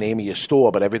 would be the name of your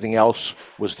store, but everything else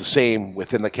was the same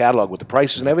within the catalog with the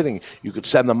prices and everything. You could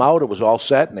send them out. It was all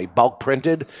set, and they bulk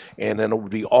printed, and then it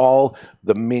would be all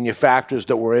the manufacturers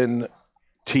that were in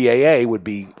TAA would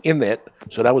be in it,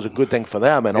 so that was a good thing for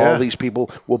them, and all these people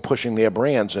were pushing their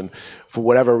brands, and for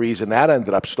whatever reason, that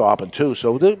ended up stopping too.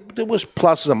 So there was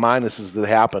pluses and minuses that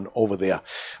happened over there.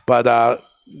 But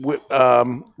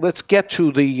let's get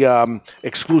to the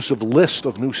exclusive list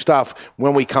of new stuff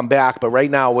when we come back. But right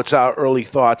now, what's our early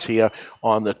thoughts here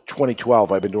on the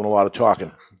 2012? I've been doing a lot of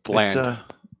talking. Bland.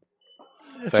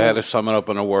 If I had to sum it up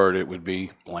in a word, it would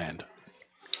be bland.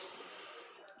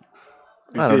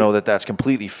 I don't know that that's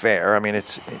completely fair. I mean,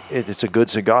 it's a good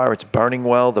cigar. It's burning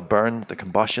well. The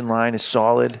combustion line is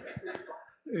solid.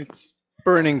 It's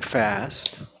burning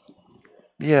fast.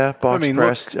 Yeah, box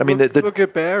pressed. Look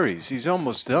at Barry's. He's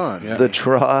almost done. The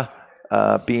draw,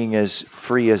 being as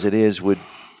free as it is, would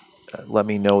let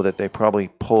me know that they probably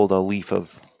pulled a leaf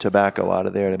of tobacco out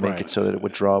of there to make it so that it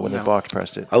would draw when they box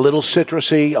pressed it. A little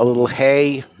citrusy, a little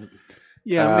hay.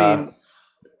 Yeah, I mean,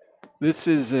 this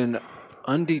is an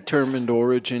undetermined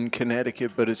origin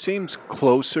Connecticut, but it seems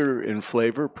closer in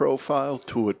flavor profile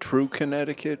to a true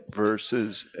Connecticut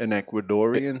versus an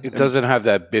Ecuadorian. It doesn't have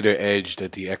that bitter edge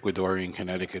that the Ecuadorian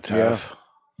Connecticut's have.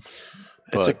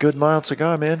 It's a good mild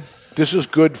cigar, man. This is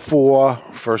good for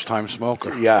first-time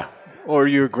smoker. Yeah. Or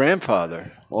your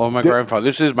grandfather. Or my grandfather.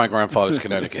 This is my grandfather's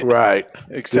Connecticut. Right.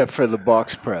 Except for the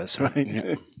box press, right?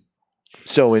 Yeah.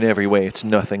 So in every way, it's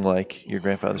nothing like your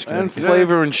grandfather's Connecticut. And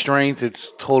flavor and strength,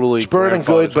 it's totally burning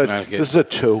good, but this is a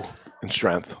 2 in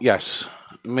strength. Yes.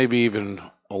 Maybe even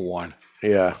a 1.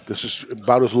 Yeah, this is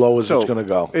about as low as it's going to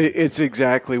go. It's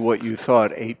exactly what you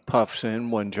thought 8 puffs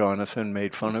in when Jonathan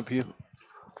made fun of you?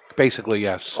 Basically,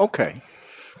 yes. Okay.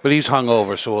 But he's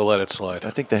hungover, so we'll let it slide.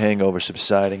 I think the hangover's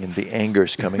subsiding and the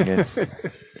anger's coming in.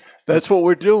 That's what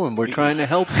we're doing. We're trying to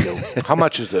help you. How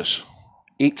much is this?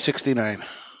 $8.69.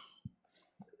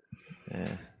 Yeah.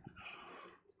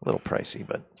 A little pricey,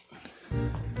 but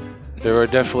there are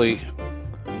definitely...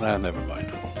 never mind.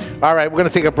 All right, we're going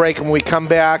to take a break. And when we come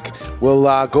back,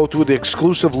 we'll go through the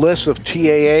exclusive list of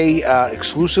TAA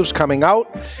exclusives coming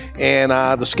out and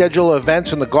the schedule of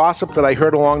events and the gossip that I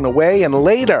heard along the way. And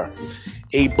later,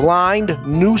 a blind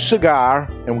new cigar.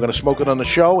 And we're going to smoke it on the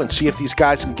show and see if these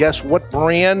guys can guess what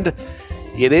brand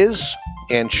it is.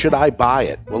 And should I buy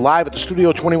it? We're live at the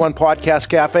Studio 21 Podcast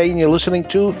Cafe, and you're listening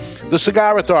to The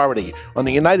Cigar Authority on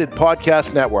the United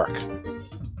Podcast Network.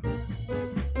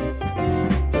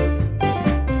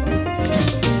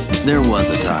 There was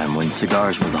a time when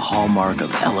cigars were the hallmark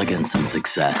of elegance and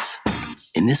success.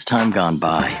 In this time gone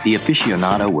by, the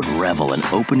aficionado would revel in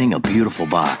opening a beautiful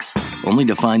box, only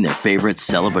to find their favorite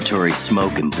celebratory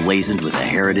smoke emblazoned with a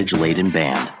heritage-laden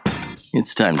band.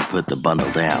 It's time to put the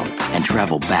bundle down and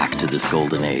travel back to this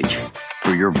golden age.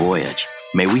 For your voyage,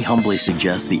 may we humbly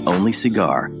suggest the only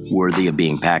cigar worthy of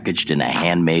being packaged in a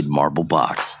handmade marble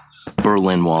box.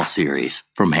 Berlin Wall Series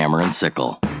from Hammer and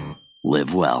Sickle.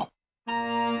 Live well.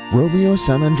 Romeo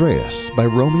San Andreas by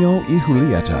Romeo y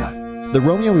Julieta. The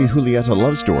Romeo y Julieta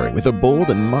love story with a bold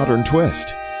and modern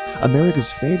twist.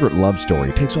 America's favorite love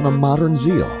story takes on a modern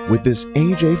zeal with this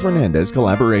A.J. Fernandez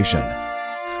collaboration.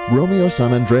 Romeo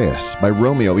San Andreas by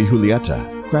Romeo y Julieta,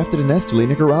 crafted in Esteli,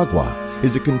 Nicaragua,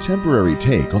 is a contemporary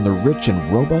take on the rich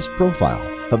and robust profile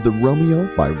of the Romeo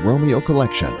by Romeo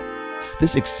collection.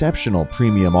 This exceptional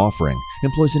premium offering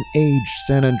employs an aged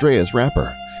San Andreas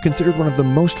wrapper, considered one of the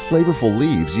most flavorful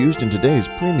leaves used in today's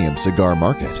premium cigar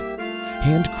market.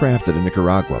 Handcrafted in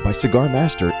Nicaragua by cigar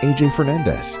master A.J.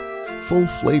 Fernandez,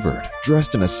 full-flavored,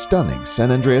 dressed in a stunning San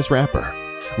Andreas wrapper.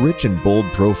 Rich and bold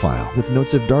profile with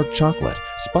notes of dark chocolate,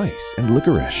 spice, and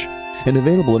licorice. And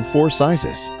available in 4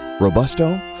 sizes: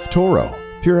 Robusto, Toro,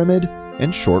 Pyramid,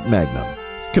 and Short Magnum.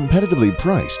 Competitively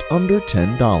priced under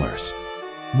 $10.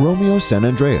 Romeo San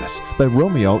Andreas by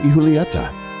Romeo y Julieta.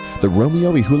 The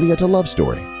Romeo y Julieta love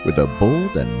story with a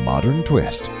bold and modern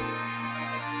twist.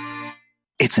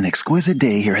 It's an exquisite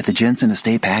day here at the Jensen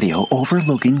Estate patio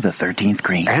overlooking the 13th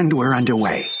green. And we're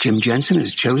underway. Jim Jensen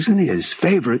has chosen his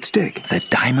favorite stick. The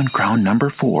Diamond Crown No.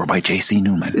 4 by J.C.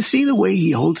 Newman. See the way he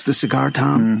holds the cigar,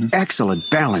 Tom? Excellent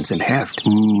balance and heft.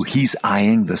 Ooh, he's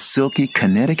eyeing the silky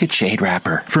Connecticut shade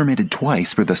wrapper, fermented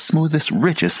twice for the smoothest,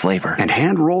 richest flavor. And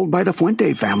hand-rolled by the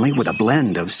Fuente family with a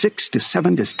blend of 6 to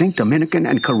 7 distinct Dominican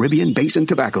and Caribbean basin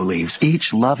tobacco leaves.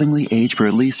 Each lovingly aged for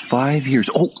at least 5 years.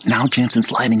 Oh, now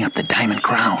Jensen's lighting up the Diamond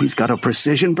Crown. He's got a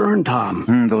precision burn,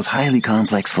 Tom. Those highly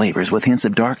complex flavors with hints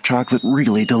of dark chocolate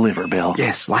really deliver, Bill.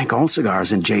 Yes, like all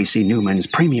cigars in J.C. Newman's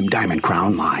premium Diamond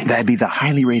Crown line. That'd be the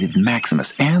highly rated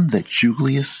Maximus and the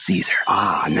Julius Caesar.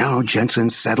 Ah, now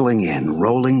Jensen's settling in,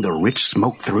 rolling the rich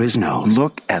smoke through his nose.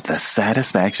 Look at the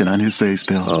satisfaction on his face,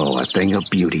 Bill. Oh, a thing of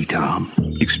beauty, Tom.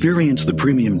 Experience the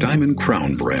premium Diamond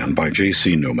Crown brand by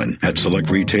J.C. Newman at select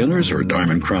retailers or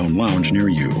Diamond Crown Lounge near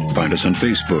you. Find us on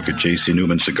Facebook at J.C.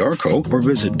 Newman Cigar Co. or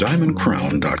visit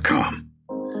diamondcrown.com.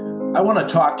 I want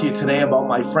to talk to you today about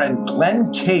my friend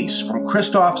Glenn Case from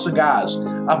Christoph Cigars.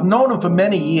 I've known him for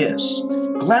many years.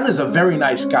 Glenn is a very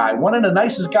nice guy, one of the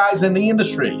nicest guys in the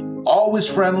industry. Always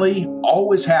friendly,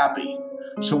 always happy.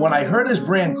 So when I heard his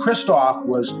brand Christoph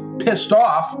was pissed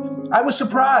off, I was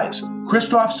surprised.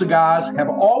 Christoph cigars have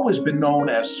always been known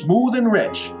as smooth and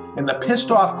rich, and the pissed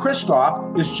off Christoph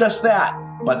is just that.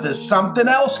 But there's something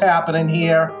else happening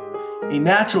here. A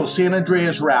natural San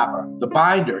Andreas wrapper, the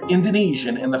binder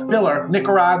Indonesian, and the filler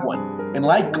Nicaraguan. And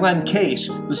like Glenn Case,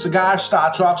 the cigar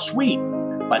starts off sweet,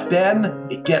 but then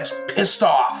it gets pissed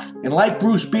off. And like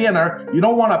Bruce Banner, you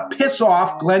don't want to piss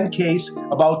off Glenn Case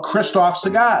about Christoph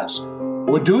cigars.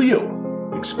 Or do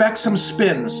you? Expect some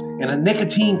spins and a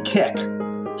nicotine kick.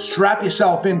 Strap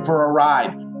yourself in for a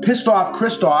ride. Pissed off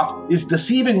Christoph is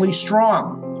deceivingly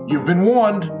strong. You've been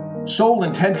warned. Sold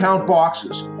in 10-count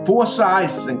boxes, 4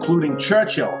 sizes including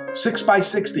Churchill,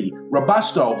 6x60,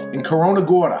 Robusto, and Corona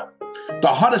Gorda. The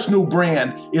hottest new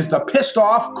brand is the Pissed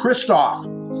Off Christoph.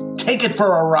 Take it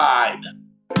for a ride.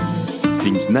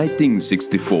 Since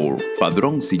 1964,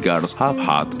 Padron Cigars have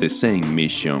had the same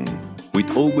mission.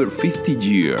 With over 50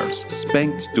 years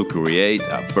spent to create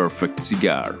a perfect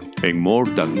cigar, and more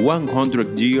than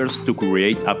 100 years to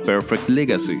create a perfect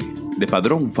legacy, the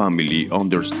Padron family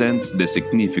understands the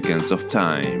significance of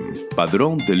time.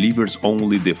 Padron delivers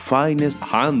only the finest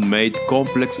handmade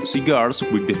complex cigars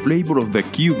with the flavor of the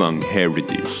Cuban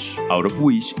heritage, out of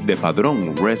which the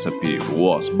Padron recipe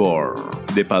was born.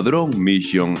 The Padron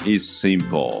mission is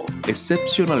simple: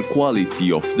 exceptional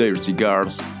quality of their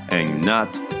cigars and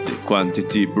not the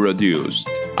quantity produced.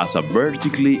 As a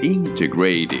vertically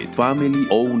integrated,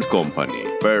 family-owned company,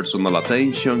 personal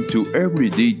attention to every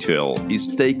detail is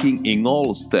taken in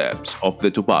all steps of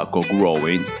the tobacco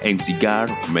growing and cigar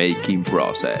making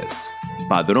process.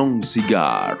 Padron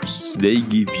Cigars. They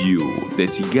give you, the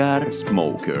cigar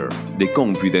smoker, the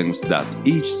confidence that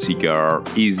each cigar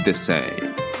is the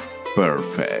same.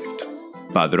 Perfect.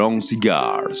 Padron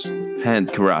Cigars.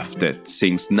 Handcrafted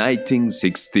since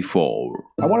 1964.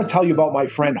 I want to tell you about my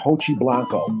friend Hochi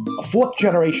Blanco, a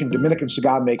 4th-generation Dominican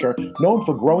cigar maker known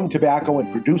for growing tobacco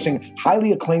and producing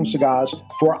highly acclaimed cigars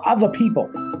for other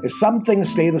people. As some things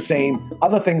stay the same,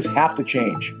 other things have to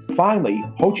change. Finally,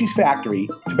 Hochi's factory,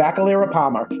 Tabacalera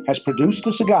Palma, has produced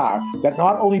a cigar that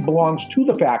not only belongs to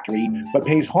the factory, but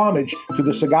pays homage to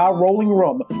the cigar rolling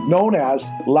room known as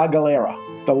La Galera.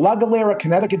 The La Galera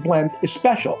Connecticut blend is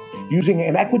special, using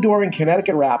an Ecuadorian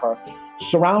Connecticut wrapper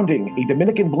surrounding a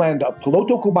Dominican blend of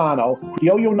Piloto Cubano,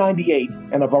 Criollo 98,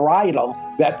 and a varietal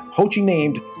that Hochi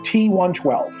named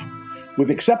T112. With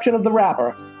the exception of the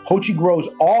wrapper, Hochi grows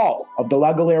all of the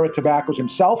La Galera tobaccos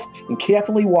himself and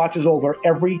carefully watches over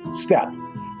every step.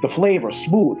 The flavor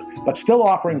smooth, but still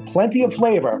offering plenty of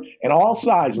flavor in all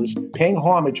sizes, paying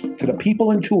homage to the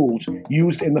people and tools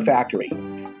used in the factory.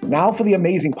 Now for the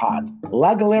amazing part.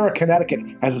 La Galera, Connecticut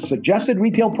has a suggested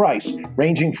retail price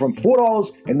ranging from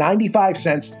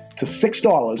 $4.95 to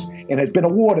 $6 and has been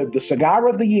awarded the Cigar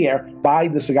of the Year by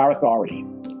the Cigar Authority.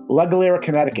 La Galera,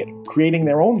 Connecticut, creating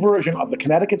their own version of the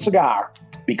Connecticut cigar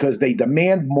because they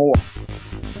demand more.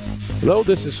 Hello,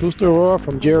 this is Justo Aurora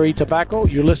from Jerry Tobacco.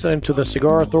 You're listening to the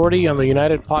Cigar Authority on the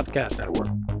United Podcast Network.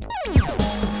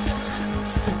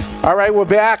 All right, we're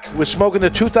back. We're smoking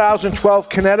the 2012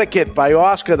 Connecticut by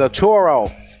Oscar the Toro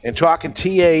and talking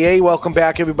TAA. Welcome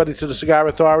back, everybody, to the Cigar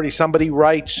Authority. Somebody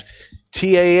writes,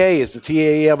 TAA, is the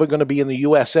TAA ever going to be in the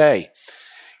USA?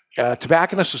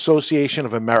 Tobacconist Association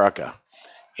of America.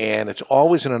 And it's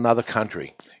always in another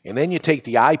country. And then you take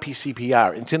the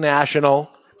IPCPR, International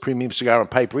premium cigar and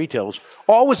pipe retailers,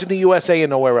 all was in the USA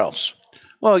and nowhere else.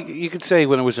 Well, you could say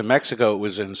when it was in Mexico, it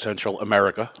was in Central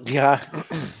America. Yeah.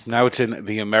 Now it's in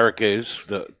the Americas.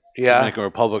 The Dominican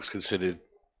Republic's considered,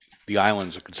 the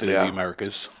islands are considered the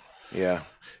Americas. Yeah.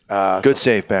 Good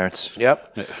save, Barretts.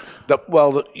 Yep.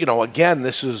 Again,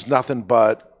 this is not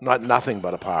nothing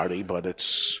but a party, but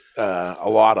it's a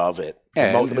lot of it.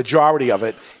 And the majority of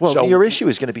it. Well, So, your issue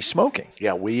is going to be smoking.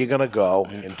 yeah, where you're going to go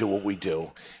and do what we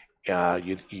do. You're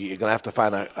going to have to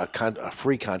find a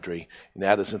free country, and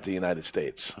that isn't the United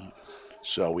States.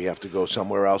 So we have to go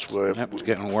somewhere else where it's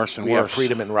getting worse and we worse. have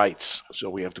freedom and rights. So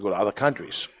we have to go to other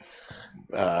countries.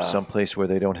 Someplace where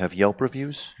they don't have Yelp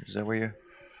reviews? Is that where you're...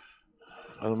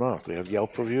 I don't know if they have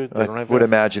Yelp reviews. I would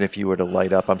imagine if you were to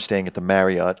light up, I'm staying at the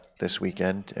Marriott this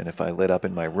weekend, and if I lit up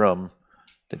in my room,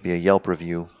 there'd be a Yelp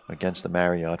review against the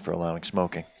Marriott for allowing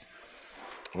smoking.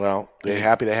 Well, they're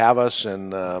happy to have us,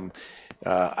 and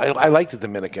I like the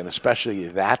Dominican, especially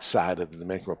that side of the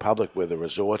Dominican Republic where the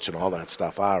resorts and all that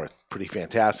stuff are. It's pretty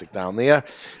fantastic down there.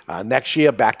 Next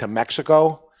year, back to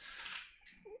Mexico.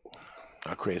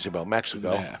 Not crazy about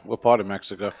Mexico. Yeah. What part of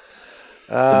Mexico?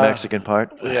 The Mexican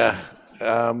part? Yeah.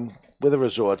 Where the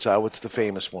resorts are. What's the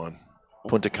famous one?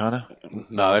 Punta Cana?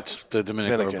 No, that's the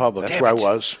Dominican Republic. That's where I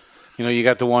was. You know, you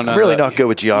got the one. I'm really not good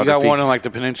with geography. You got one on like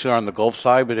the peninsula on the Gulf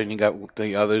side, but then you got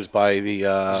the others by the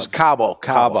Cabo.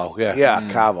 Cabo, yeah. Yeah,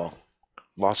 Cabo.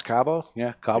 Los Cabo?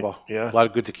 Yeah, Cabo. Yeah. A lot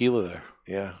of good tequila there.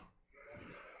 Yeah.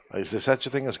 Is there such a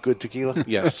thing as good tequila?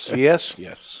 Yes. Yes?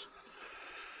 Yes.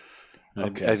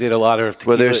 Okay. I did a lot of tequila.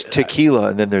 Well, there's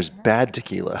tequila, and then there's bad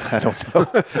tequila. I don't know.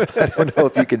 I don't know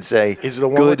if you can say Is it a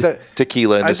one good with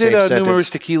tequila in the same I did sentence. numerous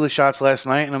tequila shots last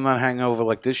night, and I'm not hangover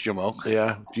like this, Jamal.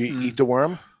 Yeah. Do you eat the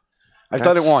worm? I've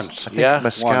done it once. I think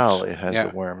mezcal it has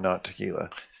a worm, not tequila.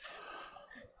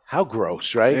 How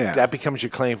gross, right? Yeah. That becomes your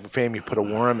claim for fame. You put a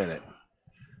worm in it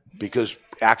because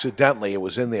accidentally it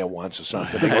was in there once or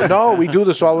something. They go, no, we do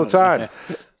this all the time.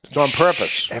 It's on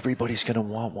purpose. Everybody's going to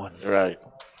want one. Right.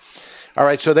 All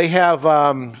right, so they have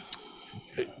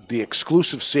the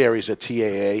exclusive series at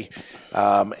TAA,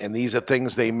 and these are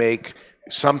things they make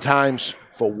sometimes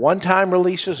for one-time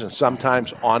releases and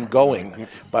sometimes ongoing,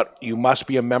 but you must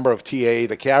be a member of TAA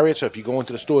to carry it. So if you go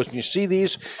into the stores and you see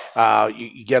these,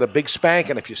 you get a big spank,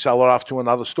 and if you sell it off to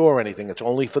another store or anything, it's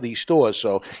only for these stores.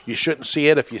 So you shouldn't see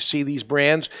it. If you see these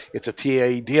brands, it's a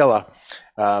TAA dealer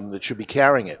that should be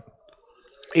carrying it.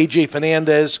 AJ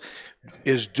Fernandez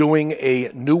is doing a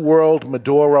New World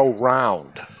Maduro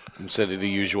round. Instead of the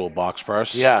usual box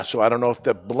press? Yeah, so I don't know if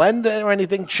the blend or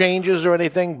anything changes or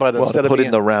anything, but instead to put of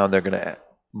in the round, they're going to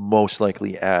most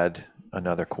likely add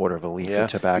another quarter of a leaf of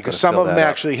tobacco. because to some fill of them that up.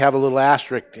 actually have a little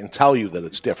asterisk and tell you that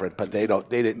it's different, but they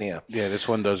didn't hear. Yeah, this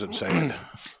one doesn't say it.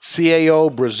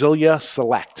 CAO Brasilia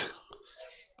Select.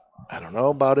 I don't know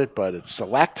about it, but it's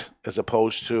Select as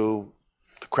opposed to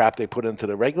the crap they put into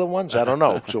the regular ones. I don't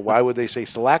know. So why would they say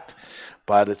Select?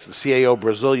 But it's the CAO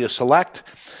Brasilia Select.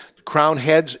 Crown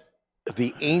Heads,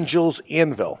 the Angel's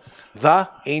Anvil. The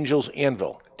Angel's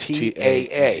Anvil.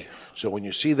 TAA. So when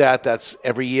you see that, that's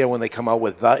every year when they come out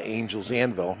with the Angel's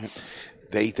Anvil,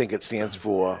 they think it stands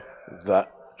for the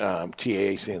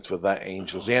TAA stands for the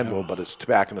Angel's Anvil, but it's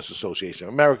Tobacconist Association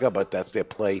of America, but that's their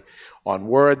play on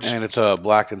words. And it's a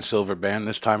black and silver band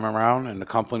this time around, and the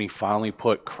company finally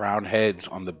put Crown Heads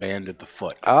on the band at the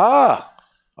foot. Ah,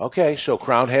 okay. So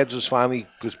Crown Heads is finally,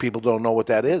 because people don't know what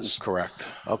that is. Correct.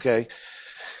 Okay.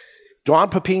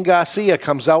 Don Pepin Garcia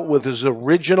comes out with his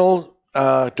original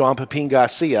Don Pepin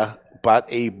Garcia, but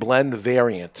a blend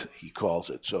variant, he calls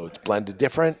it. So it's blended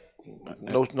different.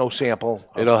 No sample.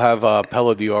 It'll have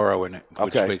Pella d'Oro in it,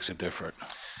 which Okay. makes it different.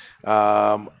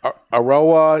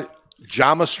 Aroa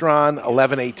Jamastron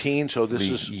 1118. So this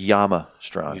is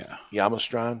Yamastron. Yeah.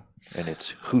 Yamastron. And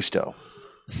it's Justo.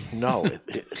 No.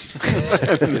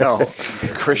 No.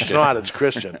 Christian. It's not. It's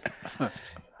Christian.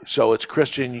 So it's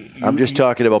Christian. I'm just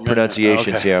talking about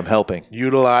pronunciations Okay. here. I'm helping.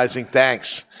 Utilizing.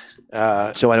 Thanks.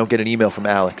 So I don't get an email from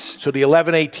Alex. So the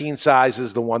 1118 size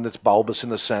is the one that's bulbous in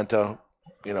the center,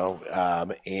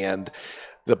 and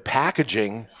the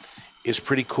packaging is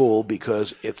pretty cool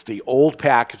because it's the old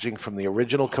packaging from the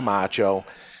original Camacho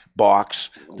box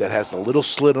that has the little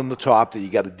slit on the top that you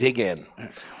got to dig in.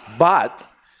 But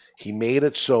he made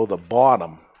it so the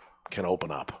bottom can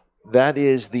open up. That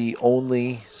is the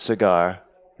only cigar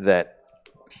that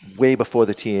way before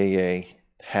the TAA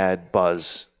had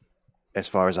buzz, as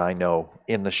far as I know,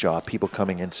 in the shop. People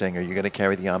coming in saying, are you going to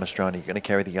carry the Yamastron? Are you going to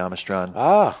carry the Yamastron?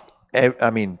 Ah.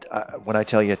 I mean, when I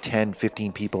tell you 10,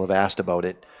 15 people have asked about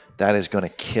it, that is going to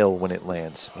kill when it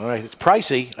lands. All right. It's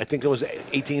pricey. I think it was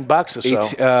 $18 or so.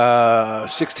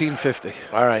 $16.50.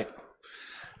 All right.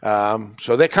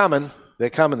 So they're coming. They're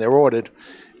coming. They're ordered.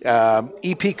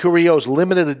 E.P. Carrillo's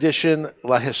limited edition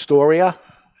La Historia.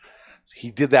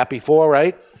 He did that before,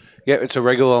 right? Yeah, it's a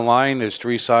regular line. There's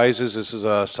 3 sizes. This is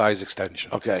a size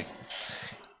extension. Okay.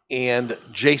 And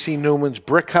J.C. Newman's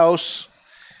Brick House,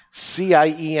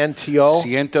 Ciento.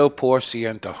 Ciento por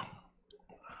ciento.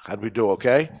 How'd we do,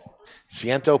 okay?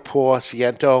 Ciento por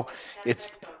ciento.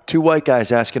 It's 2 white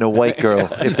guys asking a white girl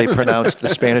if they pronounced the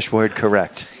Spanish word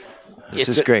correct. This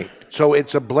is great. So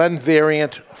it's a blend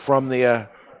variant from the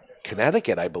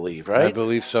Connecticut, I believe, right? I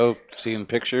believe so. Seeing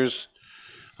pictures.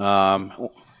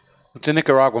 It's a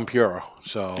Nicaraguan Puro.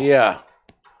 So yeah.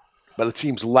 But it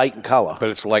seems light in color. But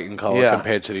it's light in color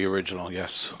compared to the original,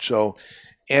 yes.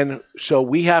 So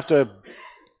we have to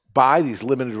buy these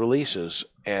limited releases,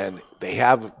 and they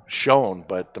have shown,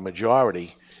 but the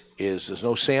majority is there's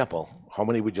no sample. How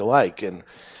many would you like? And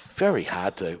very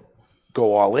hard to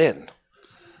go all in.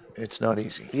 It's not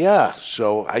easy. Yeah,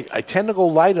 so I tend to go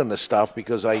light on this stuff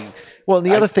because Well, and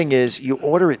the other thing is you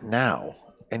order it now,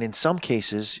 and in some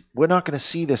cases, we're not going to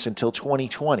see this until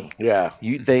 2020. Yeah.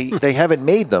 They haven't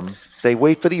made them. They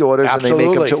wait for the orders and they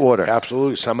make them to order.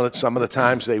 Absolutely. Some of the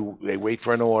times they wait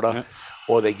for an order,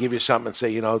 or they give you something and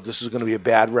say, this is going to be a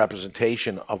bad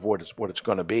representation of what it's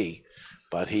going to be.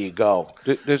 But here you go.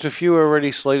 There's a few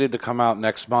already slated to come out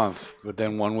next month, but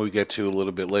then one we get to a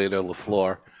little bit later,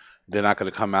 LaFleur, they're not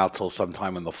going to come out till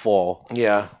sometime in the fall.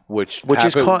 Yeah. Which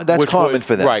is common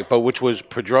for them. Right, but which was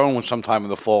Padron was sometime in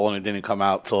the fall, and it didn't come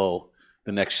out till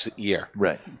the next year.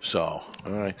 Right. So.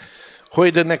 All right.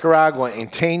 Hoy de Nicaragua,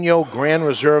 Ingenio, Gran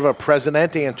Reserva,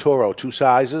 Presidente, and Toro, 2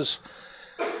 sizes.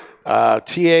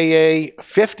 TAA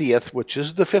 50th, which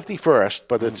is the 51st,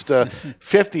 but it's the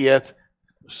 50th.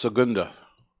 Segunda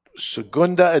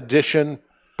edition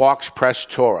box press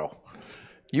Toro.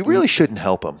 You really shouldn't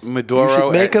help them. Maduro. You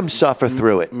should make them suffer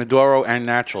through it. Maduro and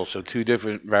natural, so 2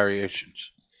 different variants.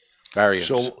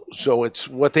 So it's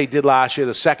what they did last year,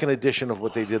 the second edition of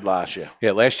what they did last year.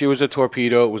 Yeah, last year was a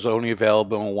torpedo. It was only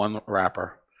available in 1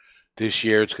 wrapper. This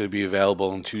year it's going to be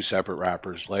available in 2 separate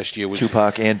wrappers. Last year was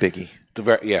Tupac and Biggie.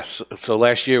 Yes. So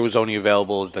last year was only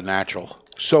available as the natural.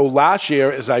 So last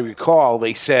year, as I recall,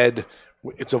 they said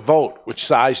it's a vote. Which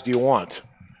size do you want?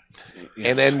 Yes.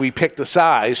 And then we picked the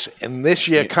size. And this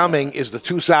year coming is the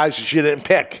 2 sizes you didn't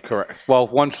pick. Correct. Well,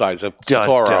 1 size,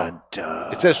 Toro. Dun,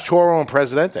 dun. It says Toro and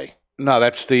Presidente. No,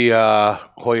 that's the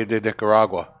Hoya de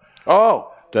Nicaragua.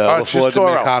 Oh. It's just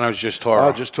Toro. Dominicano is just Toro.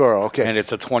 Oh, just Toro. Okay. And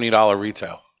it's a $20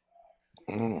 retail.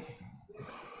 I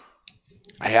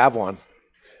have one.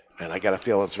 And I got a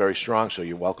feeling it's very strong, so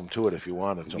you're welcome to it if you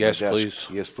want it. Yes, please.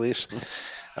 Yes, please.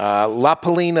 La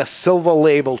Palina Silva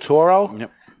Label Toro.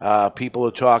 Yep. People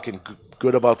are talking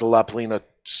good about the La Palina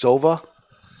Silva.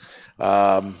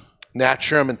 Nat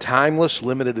Sherman Timeless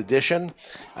Limited Edition.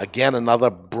 Again, another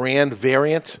brand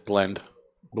variant. Blend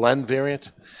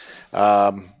variant.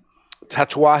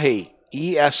 Tatuaje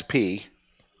ESP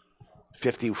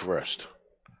 51st.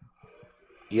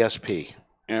 ESP.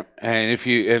 Yep.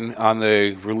 And on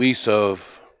the release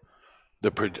of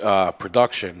the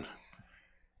production,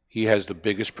 he has the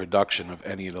biggest production of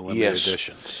any of the limited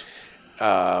editions.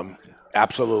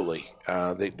 Absolutely.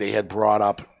 They had brought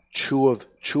up two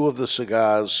of the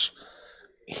cigars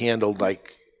handled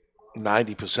like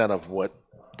 90% of what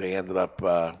they ended up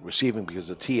receiving, because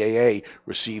the TAA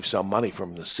received some money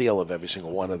from the sale of every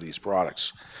single one of these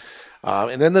products.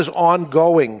 And then there's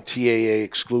ongoing TAA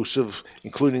exclusive,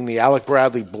 including the Alec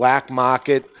Bradley Black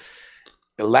Market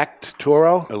Illicit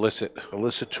Toro,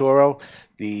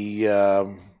 the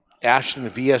Ashton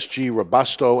VSG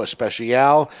Robusto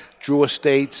Especial, Drew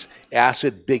Estates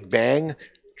Acid Big Bang,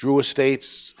 Drew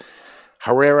Estates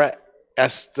Herrera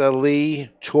Esteli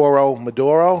Toro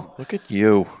Maduro. Look at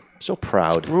you. So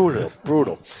proud. It's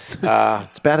brutal.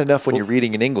 It's bad enough when you're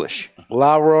reading in English.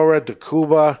 La Aurora de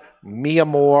Cuba, Mi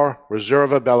Amor,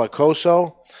 Reserva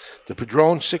Bellicoso, the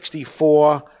Padron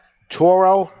 64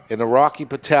 Toro, and the Rocky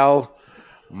Patel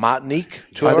Martinique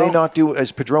Toro. Are they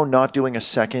is Padron not doing a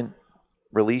second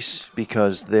release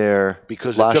because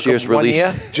last year's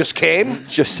release just came?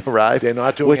 Just arrived? They're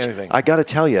not doing anything. I got to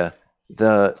tell you,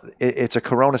 it's a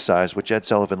Corona size, which Ed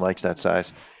Sullivan likes that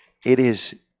size. It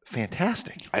is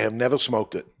fantastic. I have never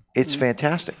smoked it. It's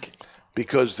fantastic.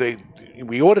 Because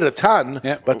we ordered a ton,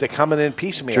 but they're coming in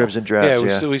piecemeal. Dribs and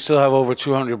drabs, we still have over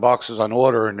 200 boxes on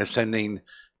order, and they're sending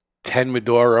 10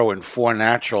 Maduro and 4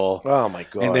 natural. Oh, my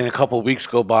God. And then a couple of weeks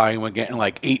go by, and we're getting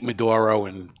like 8 Maduro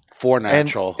and 4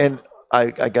 natural. And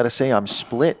I got to say, I'm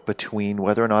split between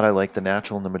whether or not I like the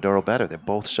natural and the Maduro better. They're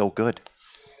both so good.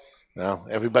 Well,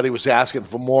 everybody was asking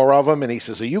for more of them, and he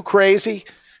says, are you crazy?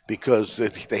 Because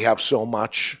they have so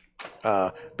much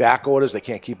back orders. They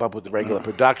can't keep up with the regular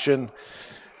production.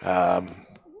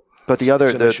 But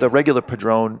the regular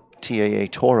Padron TAA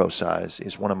Toro size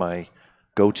is one of my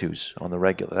go-tos on the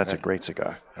regular. That's a great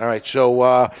cigar. All right,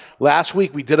 so last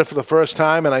week we did it for the first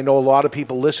time, and I know a lot of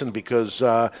people listened because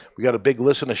we got a big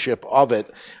listenership of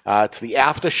it. It's the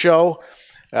after show,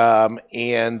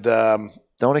 and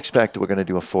don't expect we're going to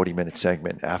do a 40-minute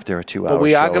segment after a 2-hour show. But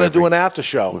we are going to do an after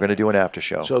show. We're going to do an after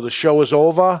show. So the show is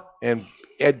over, and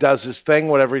Ed does his thing,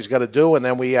 whatever he's got to do, and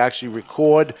then we actually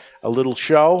record a little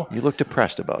show. You look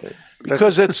depressed about it.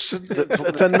 Because it's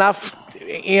enough.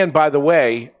 And by the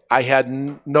way, I had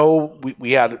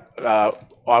we had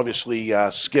obviously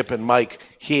Skip and Mike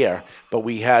here, but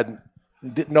we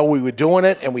didn't know we were doing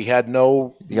it, and we had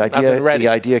nothing ready. The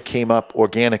idea came up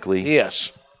organically.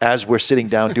 Yes. As we're sitting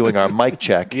down doing our mic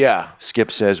check,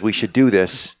 Skip says we should do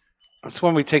this. That's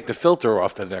when we take the filter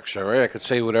off the next show, right? I could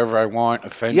say whatever I want,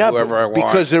 offend whoever I want.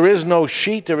 Because there is no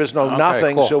sheet, there is no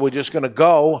nothing, cool. So we're just going to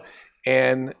go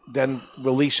and then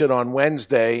release it on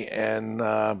Wednesday. And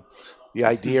the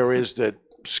idea is that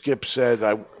Skip said,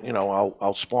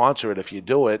 I'll sponsor it if you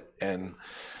do it. And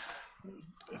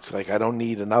it's like, I don't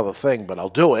need another thing, but I'll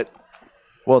do it.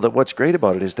 Well, what's great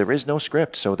about it is there is no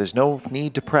script, so there's no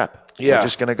need to prep. Yeah. We're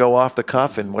just going to go off the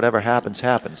cuff, and whatever happens,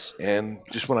 happens. And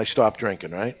just when I stop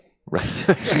drinking, right? Right.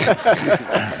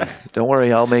 Don't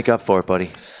worry, I'll make up for it,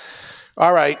 buddy.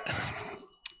 All right.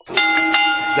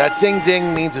 That ding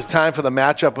ding means it's time for the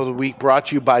matchup of the week, brought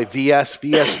to you by VS.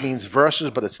 VS means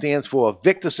versus, but it stands for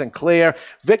Victor Sinclair.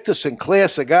 Victor Sinclair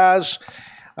Cigars.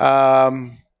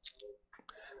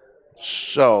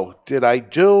 So, did I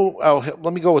do... Oh,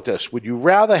 let me go with this. Would you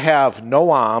rather have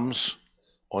no arms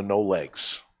or no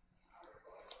legs?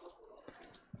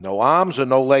 No arms or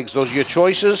no legs? Those are your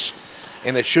choices.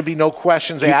 And there should be no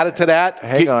questions added to that.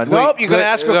 Hang on. Nope, you're going to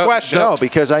ask a question. No,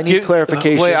 because I need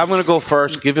clarification. Wait, I'm going to go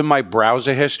first. Given my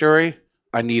browser history,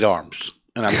 I need arms.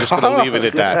 And I'm just going to leave it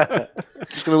at that.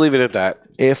 Just going to leave it at that.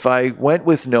 If I went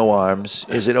with no arms,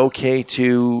 is it okay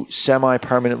to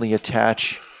semi-permanently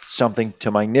attach something to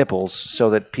my nipples so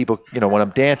that people, when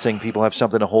I'm dancing, people have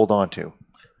something to hold on to?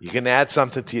 You can add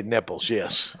something to your nipples,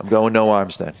 yes. I'm going no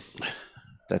arms then.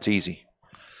 That's easy.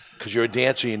 Because you're a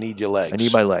dancer, you need your legs. I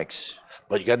need my legs.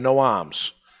 But you got no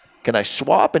arms. Can I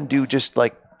swap and do just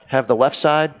have the left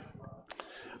side?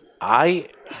 I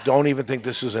don't even think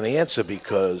this is an answer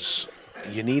because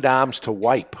you need arms to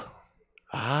wipe.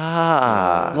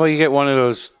 Well, you get one of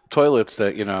those toilets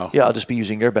that, Yeah, I'll just be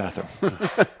using your bathroom.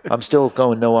 I'm still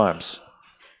going no arms.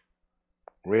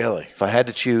 Really? If I had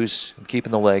to choose, I'm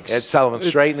keeping the legs. Ed Sullivan,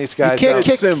 straighten these guys up.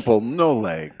 It's simple. No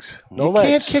legs. You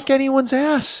can't kick anyone's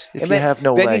ass if you have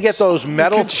no legs. Then you get those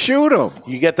metal... You can shoot them.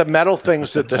 You get the metal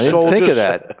things that the I didn't soldiers... think of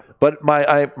that. But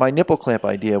my nipple clamp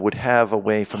idea would have a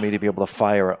way for me to be able to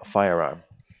fire a firearm.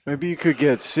 Maybe you could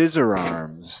get scissor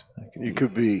arms. You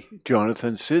could be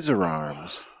Jonathan Scissor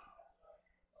Arms.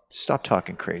 Stop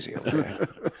talking crazy over there.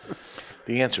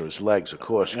 The answer is legs, of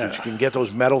course, because you can get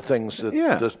those metal things that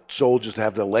the soldiers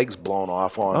have their legs blown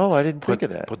off on. Oh, I didn't think of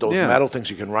that. But those metal things,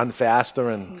 you can run faster.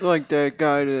 And like that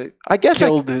guy that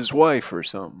killed his wife or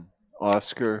something.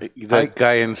 Oscar. That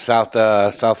guy in South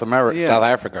America, South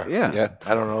Africa. Yeah.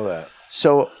 I don't know that.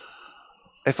 So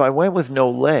if I went with no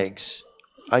legs,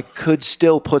 I could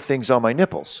still put things on my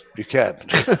nipples. You can.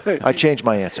 I changed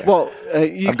my answer. Well,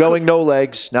 I'm going no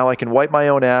legs. Now I can wipe my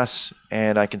own ass,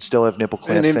 and I can still have nipple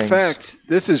clamp things. And in fact,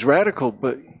 this is radical,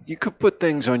 but you could put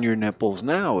things on your nipples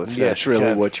now if that's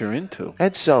really what you're into.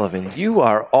 Ed Sullivan, you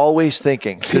are always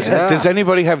thinking. Does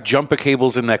anybody have jumper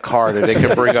cables in their car that they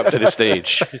can bring up to the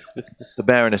stage? The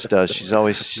Baroness does. She's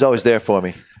always there for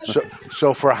me.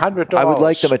 So for $100, I would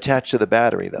like them attached to the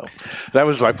battery, though. That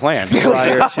was my plan.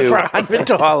 Prior to for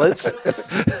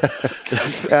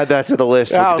 $100. Add that to the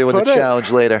list. We're doing the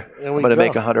challenge later. I'm going to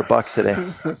make $100 today.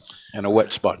 And a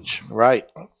wet sponge. Right.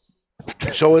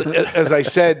 So as I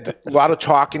said, a lot of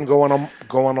talking going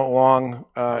along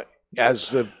as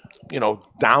the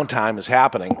downtime is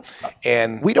happening,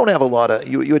 and we don't have a lot of.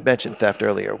 You had mentioned theft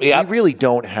earlier. We really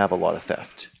don't have a lot of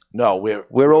theft. No, we're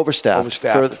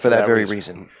overstaffed for that very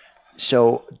reason.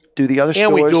 So do the other stores?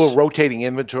 And we do a rotating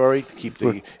inventory to keep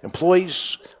the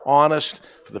employees honest,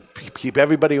 keep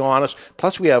everybody honest.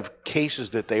 Plus, we have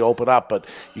cases that they open up. But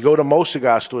you go to most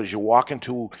cigar stores, you walk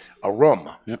into a room,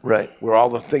 right, where all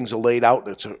the things are laid out.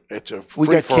 It's a we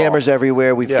got cameras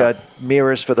everywhere. We've got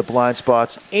mirrors for the blind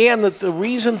spots. And the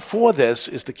reason for this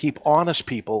is to keep honest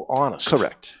people honest.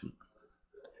 Correct.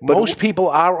 Most people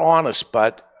are honest,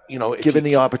 but given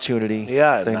the opportunity,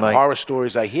 they might. Horror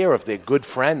stories I hear of their good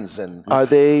friends and are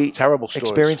they terrible stories.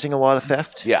 Experiencing a lot of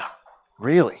theft? Yeah.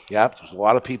 Really? Yep. There's a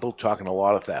lot of people talking a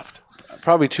lot of theft.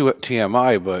 Probably too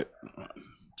TMI, but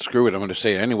screw it. I'm going to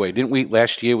say it anyway. Didn't we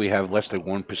last year we have less than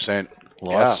 1%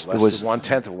 loss? Yeah, less than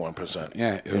 1/10 of 1%.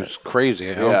 Yeah, it was crazy.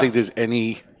 I don't think there's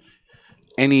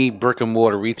any brick and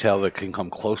mortar retail that can come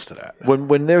close to that.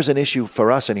 When there's an issue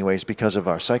for us, anyways, because of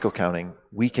our cycle counting,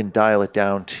 we can dial it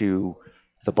down to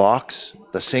the box,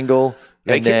 the single,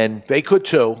 They could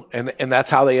too, and that's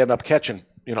how they end up catching.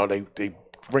 You know, they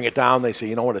bring it down. They say,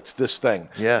 you know what, it's this thing.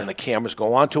 Yeah. And the cameras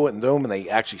go onto it and do them, and they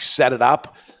actually set it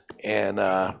up. And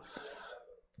I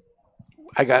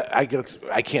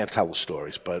can't tell the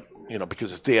stories, but you know,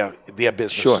 because it's their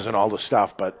businesses and all the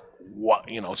stuff. But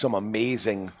some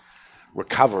amazing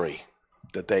recovery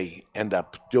that they end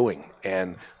up doing.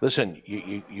 And listen,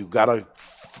 you got to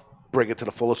bring it to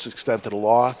the fullest extent of the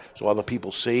law so other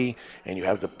people see, and you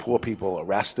have the poor people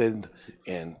arrested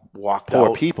and walked out.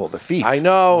 Poor people, the thief. I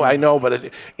know,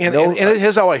 but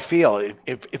here's how I feel.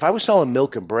 If I was selling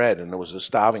milk and bread and there was a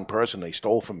starving person they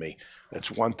stole from me,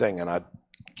 that's one thing, and I'd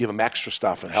give them extra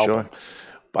stuff and help them.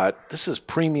 But this is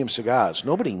premium cigars.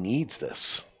 Nobody needs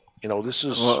this. You know, this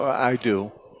is... Well, I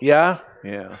do. Yeah?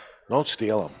 Yeah. Don't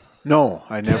steal them. No,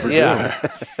 I never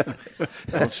do.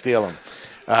 Don't steal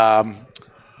them.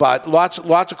 But lots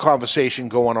of conversation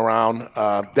going around.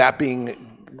 That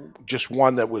being just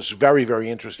one that was very, very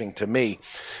interesting to me.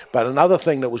 But another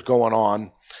thing that was going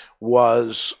on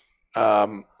was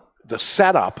the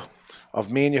setup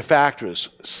of manufacturers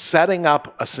setting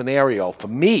up a scenario for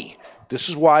me. This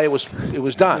is why it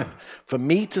was done. For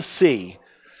me to see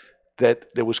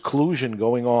that there was collusion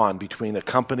going on between a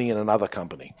company and another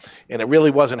company. And it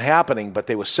really wasn't happening, but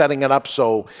they were setting it up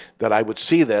so that I would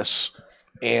see this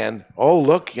and, oh,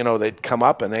 look, they'd come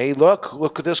up and, hey,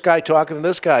 look at this guy talking to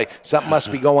this guy. Something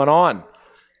must be going on.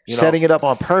 Setting it up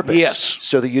on purpose. Yes.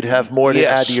 So that you'd have more to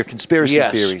add to your conspiracy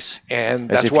theories. And as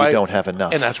that's if why you don't have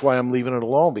enough. And that's why I'm leaving it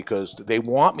alone, because they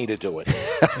want me to do it.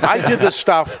 I did this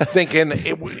stuff thinking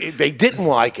they didn't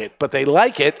like it, but they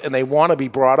like it and they want to be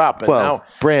brought up. And now,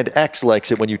 brand X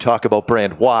likes it when you talk about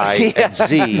brand Y and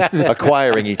Z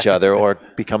acquiring each other or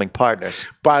becoming partners.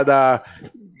 But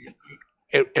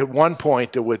at one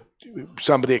point,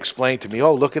 somebody explained to me,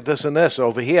 oh, look at this and this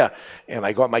over here. And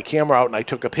I got my camera out and I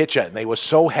took a picture, and they were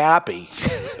so happy.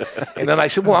 And then I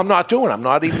said, well, I'm not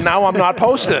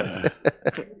posting it.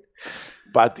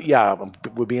 But yeah,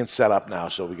 we're being set up now,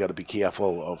 so we got to be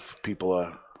careful of people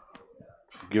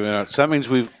giving out. So that means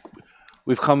we've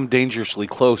come dangerously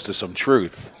close to some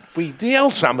truth. We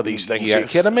deal some of these things. Yes. Are you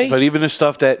kidding me? But even the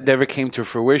stuff that never came to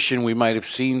fruition, we might have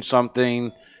seen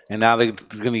something. And now they're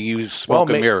going to use smoke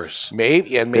and mirrors.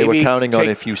 Maybe they were counting on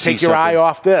if you see take your eye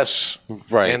off this,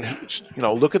 right? And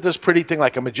look at this pretty thing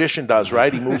like a magician does,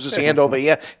 right? He moves his hand over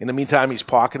here. In the meantime, he's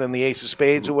pocketing the ace of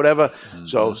spades or whatever. Mm-hmm.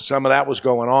 So some of that was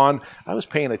going on. I was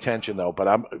paying attention though,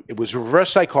 but it was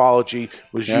reverse psychology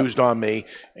was used on me,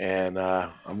 and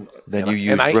you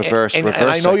used reverse. And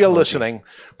I know you're listening,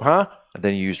 huh? And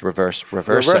then you used reverse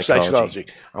psychology.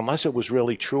 Unless it was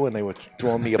really true and they were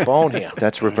throwing me a bone here.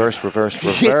 That's reverse.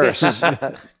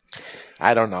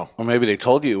 I don't know. Or maybe they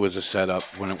told you it was a setup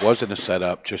when it wasn't a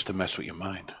setup, just to mess with your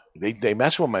mind. They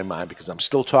mess with my mind because I'm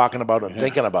still talking about it and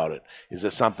thinking about it. Is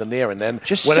there something there? And then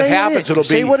just when it happens, it'll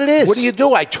say be, what it is. What do you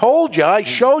do? I told you. I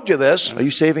showed you this. Are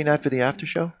you saving that for the after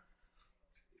show?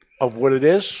 Of what it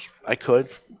is? I could.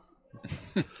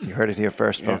 You heard it here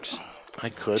first, folks. I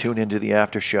could. Tune into the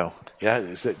after show.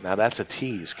 Yeah, now that's a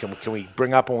tease. Can we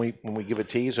bring up when we give a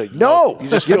tease? Or no,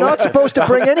 you're not supposed to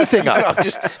bring anything up.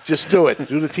 No, just do it.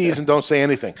 Do the tease and don't say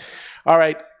anything. All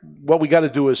right, what we got to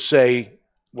do is say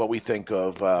what we think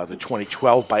of the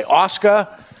 2012 by Oscar.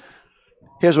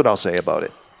 Here's what I'll say about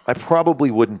it. I probably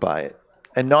wouldn't buy it,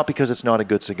 and not because it's not a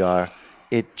good cigar.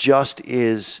 It just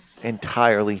is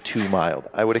entirely too mild.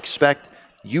 I would expect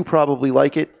you probably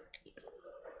like it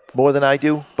more than I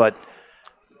do, but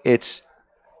it's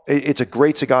a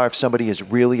great cigar if somebody is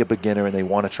really a beginner and they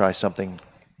want to try something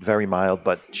very mild.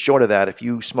 But short of that, if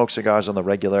you smoke cigars on the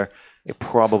regular, it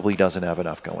probably doesn't have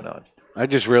enough going on. I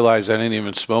just realized I didn't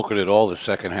even smoke it at all the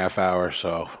second half hour,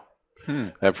 so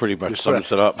that pretty much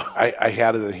sums it up. I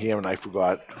had it in here and I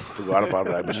forgot about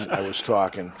it. I was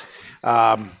talking.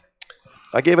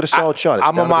 I gave it a solid shot.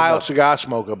 I'm a mild cigar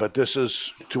smoker, but this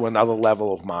is to another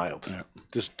level of mild.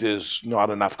 Yeah. There's not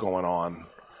enough going on.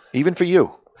 Even for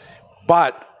you.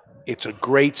 But it's a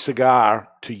great cigar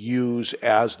to use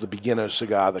as the beginner's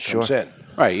cigar that comes in.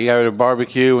 Right, you have a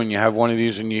barbecue and you have one of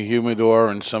these in your humidor,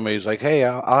 and somebody's like, "Hey,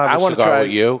 I'll have a cigar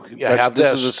with you." Yeah,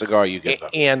 this is a cigar you get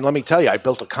them. And let me tell you, I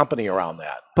built a company around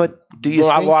that. But do you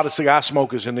think... a lot of cigar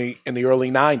smokers in the early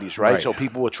 '90s, right? So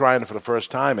people were trying it for the first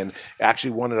time and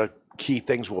actually wanted to key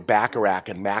things were Baccarat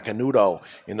and Macanudo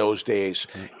in those days,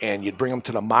 and you'd bring them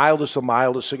to the mildest of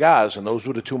mildest cigars, and those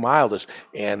were the two mildest,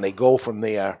 and they go from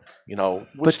there. You know,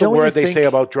 what's the word they say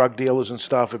about drug dealers and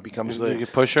stuff? It becomes the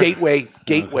pusher?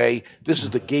 Gateway. This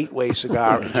is the gateway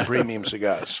cigar into premium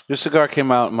cigars. This cigar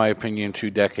came out, in my opinion,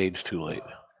 2 decades too late.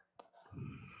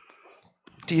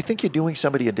 Do you think you're doing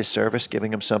somebody a disservice giving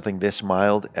them something this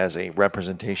mild as a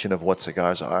representation of what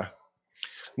cigars are?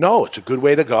 No, it's a good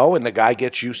way to go, and the guy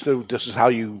gets used to this is how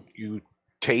you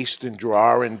taste and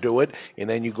draw and do it, and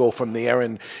then you go from there.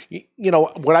 And you know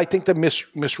what I think the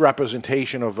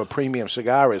misrepresentation of a premium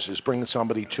cigar is bringing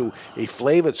somebody to a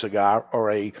flavored cigar or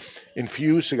a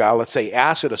infused cigar, let's say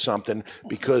acid or something,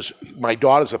 because my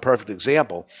daughter's a perfect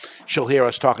example. She'll hear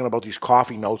us talking about these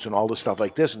coffee notes and all this stuff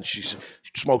like this, and she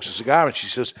smokes a cigar and she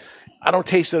says, I don't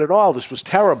taste it at all. This was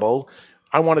terrible.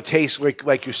 I want to taste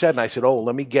like you said. And I said, oh,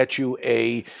 let me get you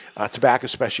a Tobacco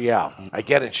Special. I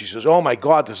get it. She says, oh, my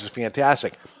God, this is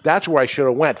fantastic. That's where I should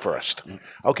have went first.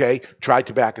 Okay, try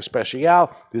Tobacco Special.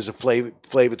 There's a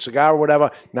flavored cigar or whatever.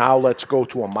 Now let's go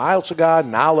to a mild cigar.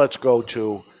 Now let's go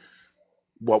to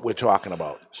what we're talking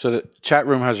about. So the chat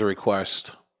room has a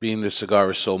request. Being the cigar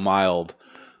is so mild,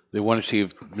 they want to see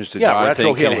if Mr.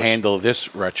 Jonathan can handle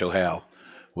this Retro Hale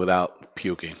without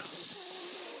puking.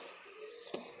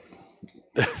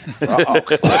 The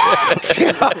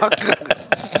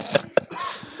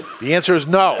answer is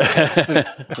no.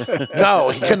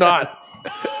 No, he cannot.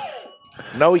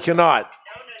 No, he cannot.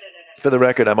 For the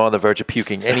record, I'm on the verge of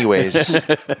puking anyways.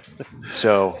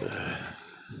 So,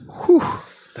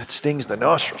 that stings the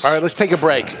nostrils. All right, let's take a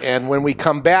break. And when we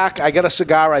come back, I got a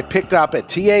cigar I picked up at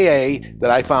TAA that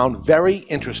I found very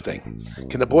interesting.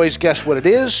 Can the boys guess what it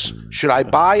is? Should I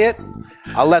buy it?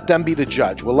 I'll let them be the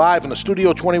judge. We're live in the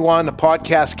Studio 21, the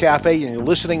Podcast Cafe, and you're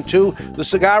listening to the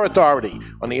Cigar Authority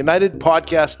on the United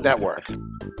Podcast Network.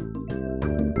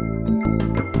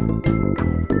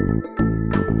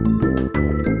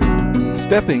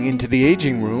 Stepping into the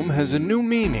aging room has a new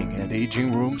meaning at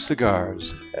Aging Room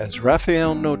Cigars, as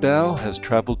Rafael Nodal has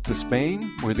traveled to Spain,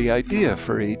 where the idea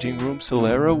for Aging Room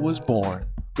Solera was born.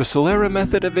 The Solera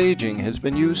method of aging has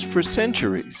been used for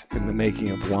centuries in the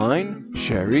making of wine,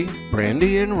 sherry,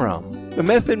 brandy, and rum. The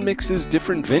method mixes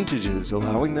different vintages,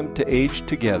 allowing them to age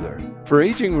together. For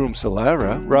Aging Room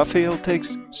Solera, Rafael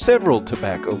takes several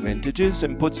tobacco vintages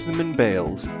and puts them in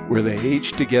bales, where they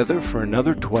age together for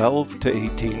another 12 to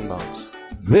 18 months.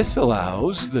 This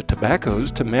allows the tobaccos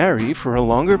to marry for a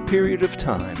longer period of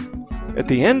time. At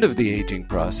the end of the aging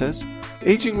process,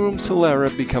 Aging Room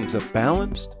Solera becomes a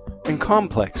balanced and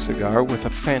complex cigar with a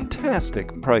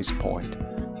fantastic price point.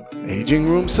 Aging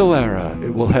Room Solera,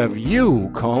 it will have you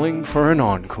calling for an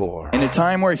encore. In a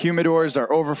time where humidors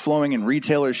are overflowing and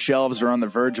retailers' shelves are on the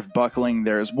verge of buckling,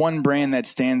 there is one brand that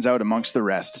stands out amongst the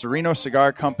rest. Sereno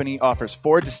Cigar Company offers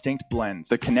 4 distinct blends: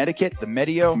 the Connecticut, the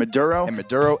Medio, Maduro, and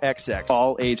Maduro XX,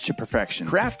 all aged to perfection.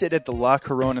 Crafted at the La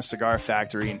Corona Cigar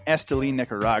Factory in Esteli,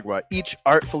 Nicaragua, each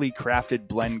artfully crafted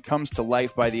blend comes to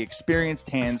life by the experienced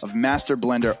hands of master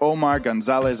blender Omar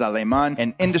Gonzalez Aleman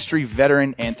and industry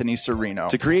veteran Anthony Sereno.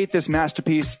 To create this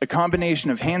masterpiece, a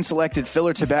combination of hand-selected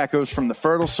filler tobaccos from the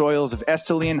fertile soils of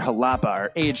Esteli and Jalapa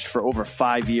are aged for over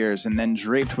 5 years and then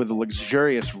draped with a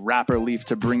luxurious wrapper leaf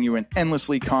to bring you an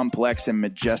endlessly complex and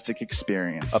majestic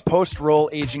experience. A post-roll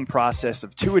aging process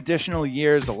of 2 additional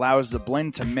years allows the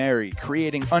blend to marry,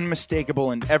 creating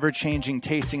unmistakable and ever-changing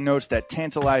tasting notes that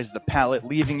tantalize the palate,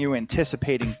 leaving you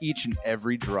anticipating each and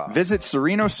every drop. Visit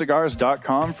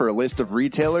SerenoCigars.com for a list of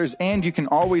retailers, and you can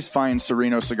always find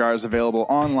Sereno cigars available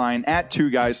online at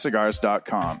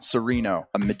twoguyscigars.com. Sereno,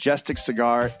 a majestic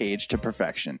cigar aged to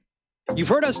perfection. You've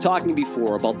heard us talking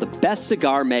before about the best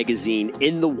cigar magazine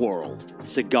in the world,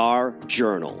 Cigar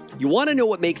Journal. You want to know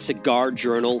what makes Cigar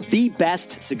Journal the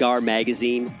best cigar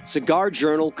magazine? Cigar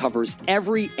Journal covers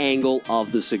every angle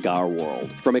of the cigar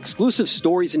world. From exclusive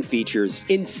stories and features,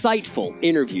 insightful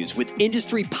interviews with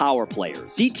industry power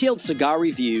players, detailed cigar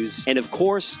reviews, and of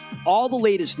course, all the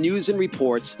latest news and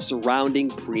reports surrounding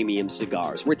premium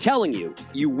cigars. We're telling you,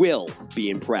 you will be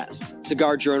impressed.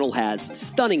 Cigar Journal has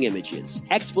stunning images,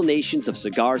 explanations of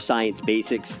cigar science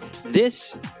basics.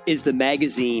 This is the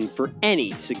magazine for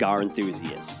any cigar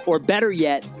enthusiast, or better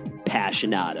yet,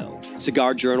 passionado.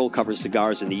 Cigar Journal covers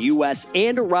cigars in the U.S.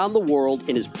 and around the world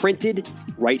and is printed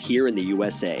right here in the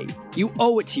USA. You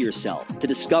owe it to yourself to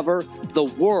discover the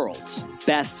world's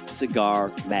best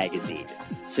cigar magazine,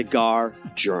 Cigar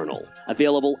Journal.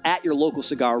 Available at your local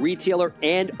cigar retailer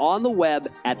and on the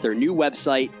web at their new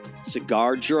website,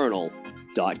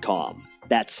 cigarjournal.com.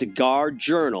 That's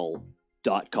cigarjournal.com.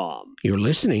 You're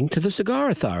listening to the Cigar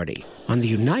Authority on the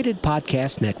United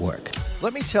Podcast Network.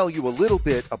 Let me tell you a little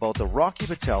bit about the Rocky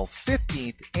Patel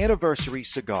 15th Anniversary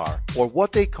Cigar, or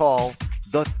what they call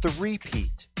the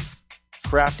Three-Peat.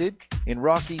 Crafted in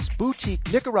Rocky's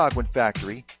boutique Nicaraguan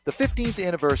factory, the 15th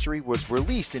anniversary was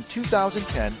released in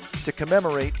 2010 to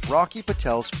commemorate Rocky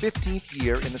Patel's 15th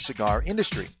year in the cigar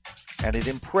industry, and it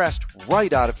impressed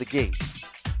right out of the gate.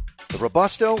 The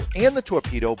Robusto and the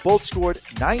Torpedo both scored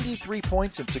 93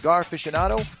 points in Cigar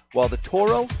Aficionado, while the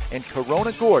Toro and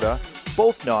Corona Gorda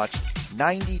both notched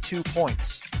 92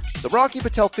 points. The Rocky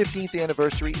Patel 15th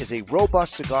Anniversary is a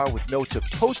robust cigar with notes of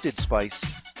toasted spice,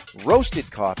 roasted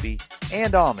coffee,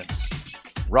 and almonds.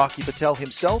 Rocky Patel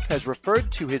himself has referred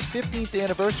to his 15th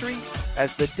anniversary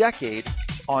as the decade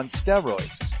on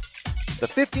steroids. The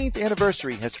 15th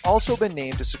anniversary has also been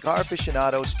named to Cigar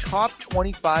Aficionado's top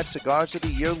 25 cigars of the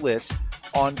year list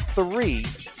on 3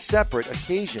 separate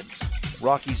occasions.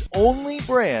 Rocky's only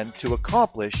brand to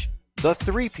accomplish the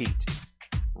three-peat.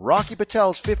 Rocky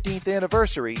Patel's 15th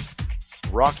anniversary,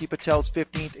 Rocky Patel's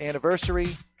 15th anniversary,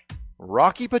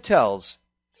 Rocky Patel's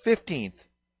 15th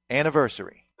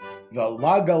anniversary. The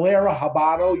La Galera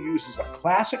Habano uses a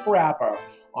classic wrapper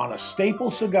on a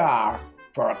staple cigar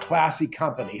for a classy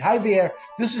company. Hi there,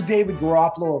 this is David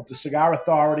Garofalo of the Cigar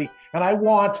Authority, and I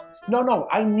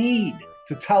need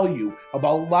to tell you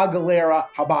about La Galera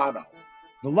Habano.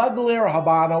 The La Galera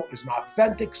Habano is an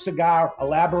authentic cigar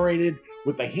elaborated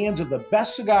with the hands of the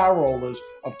best cigar rollers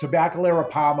of Tabacalera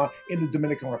Palma in the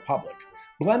Dominican Republic.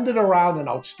 Blended around an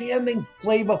outstanding,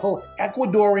 flavorful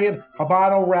Ecuadorian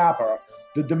Habano wrapper,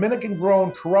 the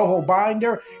Dominican-grown Corojo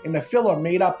binder, and the filler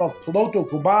made up of Piloto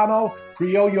Cubano,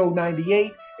 Criollo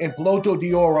 98, and Piloto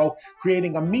de Oro,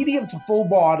 creating a medium to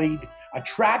full-bodied,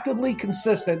 attractively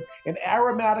consistent, and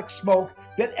aromatic smoke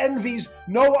that envies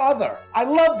no other. I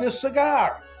love this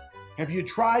cigar. Have you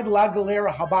tried La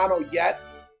Galera Habano yet?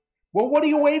 Well, what are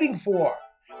you waiting for?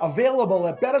 Available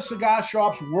at better cigar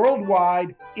shops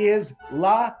worldwide is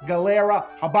La Galera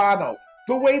Habano.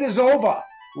 The wait is over.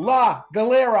 La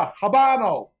Galera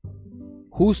Habano.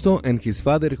 Justo and his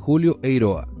father Julio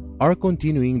Eiroa are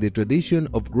continuing the tradition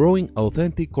of growing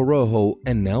authentic Corojo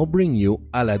and now bring you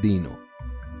Aladino.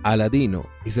 Aladino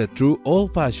is a true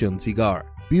old-fashioned cigar,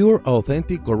 pure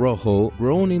authentic Corojo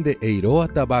grown in the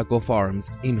Eiroa tobacco farms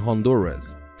in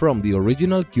Honduras, from the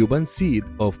original Cuban seed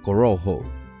of Corojo.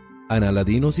 An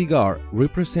Aladino cigar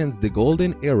represents the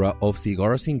golden era of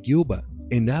cigars in Cuba,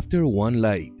 and after one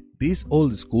light, this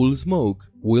old-school smoke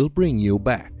will bring you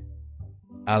back.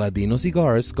 Aladino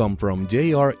cigars come from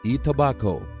J.R.E.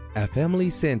 Tobacco, a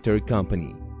family-centered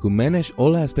company who manage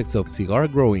all aspects of cigar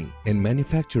growing and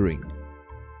manufacturing.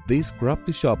 This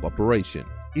crop-to-shop operation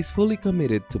is fully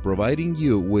committed to providing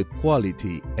you with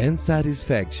quality and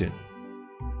satisfaction.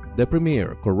 The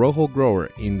premier Corojo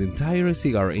grower in the entire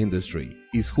cigar industry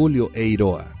is Julio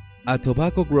Eiroa, a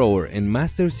tobacco grower and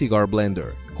master cigar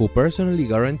blender who personally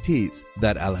guarantees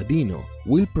that Aladino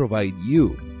will provide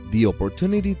you the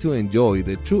opportunity to enjoy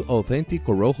the true authentic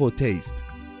Corojo taste.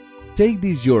 Take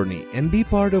this journey and be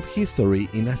part of history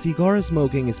in a cigar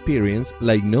smoking experience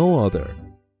like no other.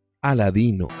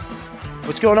 Aladino.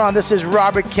 What's going on? This is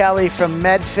Robert Kelly from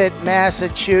Medford,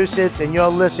 Massachusetts, and you're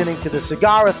listening to the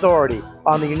Cigar Authority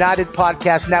on the United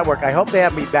Podcast Network. I hope they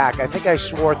have me back. I think I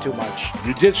swore too much.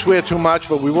 You did swear too much,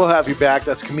 but we will have you back.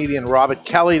 That's comedian Robert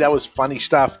Kelly. That was funny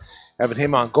stuff, having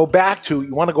him on. You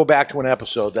want to go back to an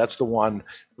episode. That's the one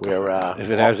where...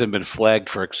 if it hasn't been flagged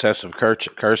for excessive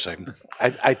cursing.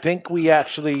 I think we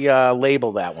actually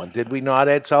labeled that one. Did we not,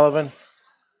 Ed Sullivan?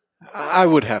 I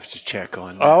would have to check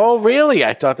on that. Oh, really?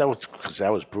 I thought that was because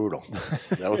that was brutal.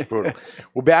 That was brutal.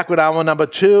 We're back with hour number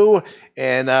 2,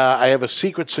 and I have a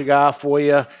secret cigar for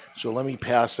you. So let me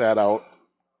pass that out.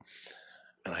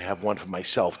 And I have one for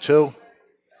myself, too.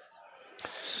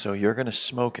 So you're going to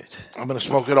smoke it. I'm going to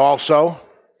smoke it also.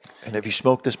 And have you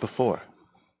smoked this before?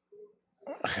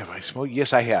 Have I smoked?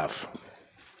 Yes, I have.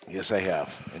 Yes, I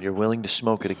have. And you're willing to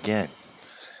smoke it again?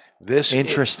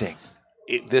 Interesting.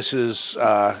 This is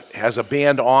has a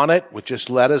band on it with just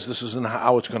letters. This isn't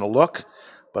how it's going to look,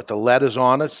 but the letters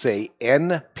on it say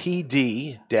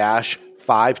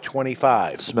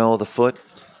NPD-525. Smell of the foot,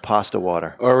 pasta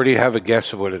water. Already have a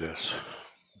guess of what it is.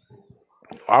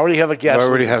 Already have a guess. I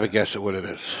already have a guess at what it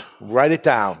is. Write it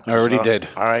down. I already did.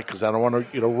 All right, because I don't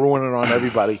want to ruin it on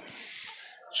everybody.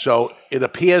 So it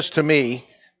appears to me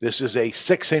this is a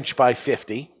 6-inch by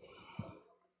 50.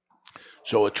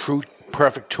 So a true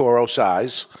perfect Toro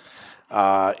size.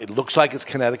 It looks like it's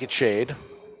Connecticut shade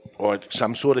or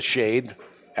some sort of shade,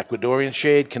 Ecuadorian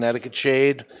shade, Connecticut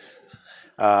shade.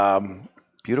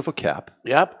 Beautiful cap.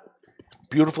 Yep.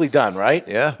 beautifully done, right?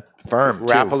 Yeah, firm.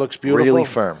 Wrapper too. looks beautiful. Really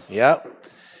firm. Yep.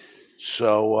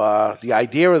 So the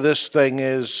idea of this thing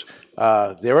is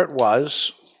there it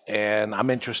was, and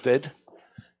I'm interested,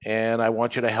 and I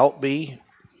want you to help me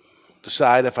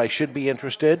decide if I should be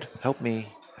interested. Help me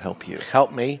help you.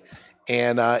 Help me.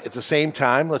 And at the same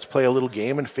time, let's play a little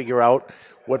game and figure out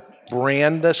what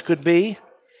brand this could be.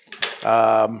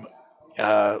 So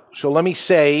let me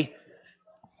say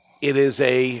it is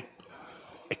a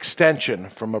extension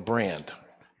from a brand.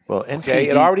 Well, NPD okay,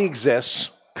 it already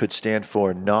exists. Could stand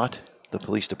for not the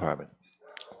police department.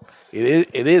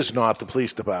 It is not the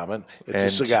police department.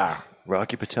 It's a cigar.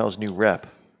 Rocky Patel's new rep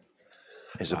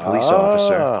is a police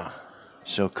officer.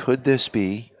 So could this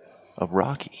be a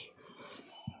Rocky?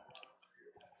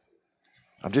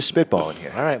 I'm just spitballing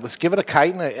here. All right, let's give it a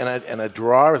kite and a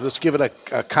draw. Let's give it a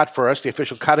cut first. The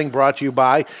official cutting brought to you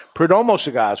by Perdomo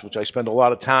Cigars, which I spend a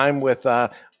lot of time with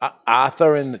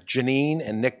Arthur and Janine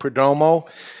and Nick Perdomo.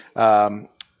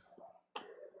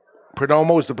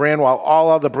 Perdomo is the brand. While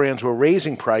all other brands were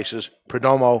raising prices,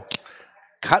 Perdomo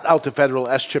cut out the federal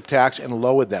S-chip tax and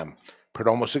lowered them.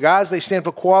 Perdomo Cigars, they stand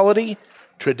for quality,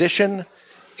 tradition,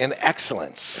 and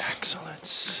excellence.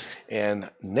 Excellence. And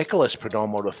Nicholas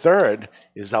Perdomo III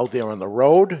is out there on the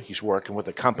road. He's working with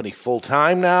the company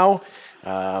full-time now.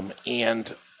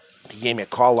 And he gave me a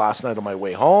call last night on my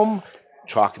way home,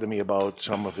 talking to me about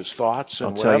some of his thoughts and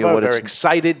I'll tell you whatever. what, They're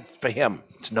excited for him.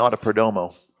 It's not a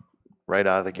Perdomo right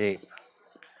out of the gate.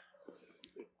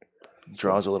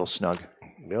 Draws a little snug.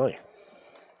 Really?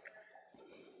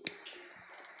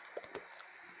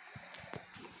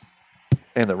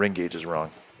 And the ring gauge is wrong.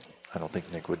 I don't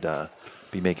think Nick would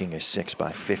be making a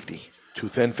 6x50. Too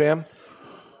thin, fam?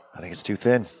 I think it's too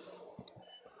thin.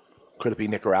 Could it be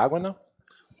Nicaraguan, though?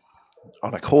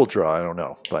 On a cold draw, I don't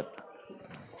know. But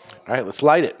all right, let's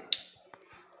light it.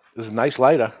 This is a nice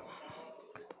lighter.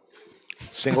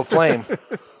 Single flame.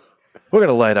 We're going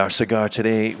to light our cigar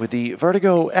today with the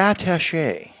Vertigo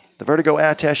Attaché. The Vertigo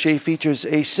Attaché features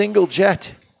a single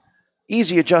jet,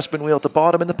 easy adjustment wheel at the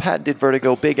bottom, and the patented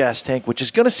Vertigo big-ass tank, which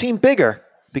is going to seem bigger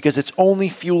because it's only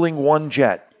fueling one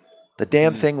jet. The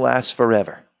damn thing lasts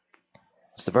forever.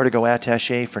 It's the Vertigo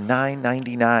Attaché for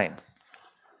 $9.99.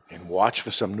 And watch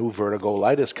for some new Vertigo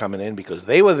lighters coming in because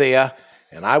they were there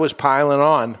and I was piling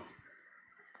on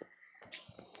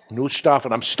new stuff.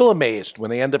 And I'm still amazed when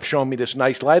they end up showing me this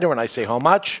nice lighter and I say, how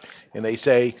much? And they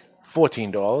say,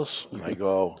 $14. And I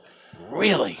go,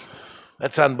 really?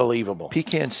 That's unbelievable.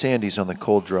 Pecan Sandy's on the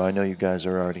cold draw. I know you guys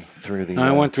are already through the...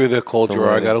 I went through the cold draw.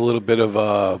 I loading. got a little bit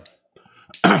of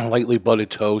lightly buttered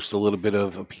toast, a little bit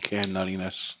of a pecan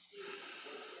nuttiness.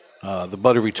 The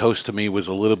buttery toast to me was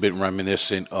a little bit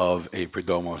reminiscent of a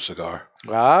Perdomo cigar.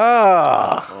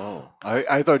 Oh,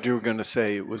 I thought you were going to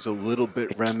say it was a little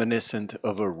bit reminiscent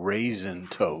of a raisin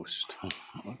toast.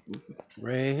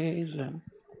 Raisin.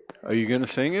 Are you going to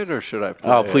sing it or should I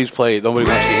play it? Oh, please play it. Nobody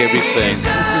wants to hear me sing.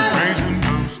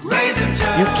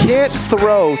 You can't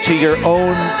throw to your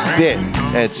own bit,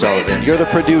 Ed Sullivan. You're the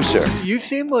producer. You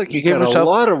seem like you got a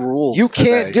lot of rules. You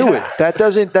can't do it.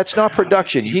 That's not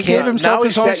production. You He can't. gave himself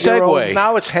his own segue.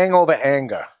 Now it's hangover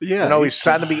anger. Yeah, You know, he's he's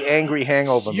trying to just- be angry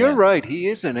hangover You're man. right. He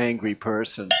is an angry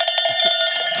person.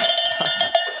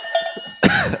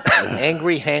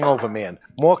 Angry hangover man.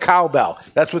 More cowbell.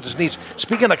 That's what this needs.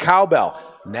 Speaking of cowbell,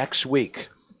 next week,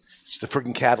 it's the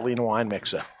freaking Catalina wine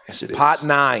mixer. Yes, it is. Pot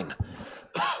 9.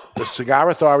 The Cigar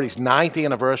Authority's 9th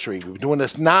anniversary. We've been doing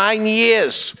this 9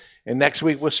 years. And next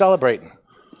week we're celebrating.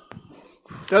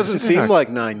 Doesn't seem like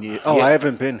 9 years. Oh, Yeah. I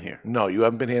haven't been here. No, you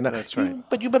haven't been here. That's right.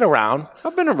 But you've been around.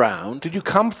 I've been around. Did you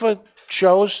come for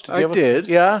shows? I did.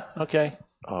 Yeah? Okay.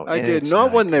 Oh, I and did. it's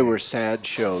Not when they were sad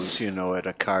shows, at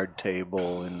a card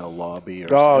table in the lobby or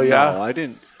something. Oh, yeah? No, I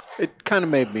didn't. It kind of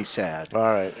made me sad. All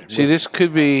right. See, this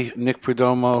could be Nick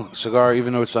Perdomo cigar,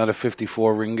 even though it's not a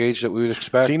 54 ring gauge that we would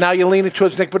expect. See, now you're leaning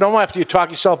towards Nick Perdomo after you talk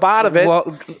yourself out of it.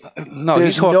 Well, no,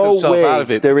 There's he talked no himself way. out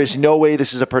of it. There is no way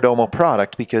this is a Perdomo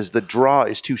product because the draw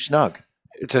is too snug.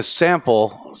 It's a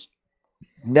sample.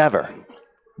 Never.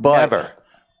 But, Never.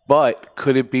 But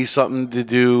could it be something to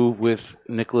do with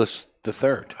Nicholas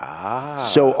III?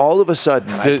 So all of a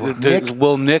sudden,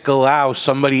 Will Nick allow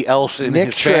somebody else in Nick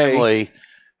his Trey family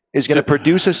is going to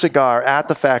produce a cigar at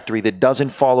the factory that doesn't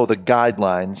follow the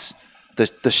guidelines,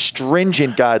 the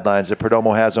stringent guidelines that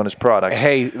Perdomo has on his products?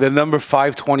 Hey, the number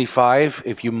 525,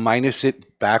 if you minus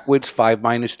it backwards, 5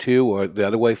 minus 2, or the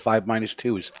other way, 5 minus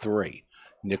 2 is 3.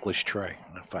 Nicholas Trey.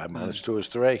 5 minus 2 is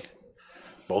 3.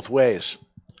 Both ways.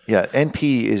 Yeah,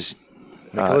 NP is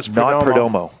Nicholas not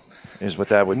Perdomo, is what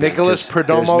that would Nicholas be. 'Cause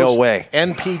Perdomo's There's no way.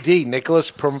 NPD,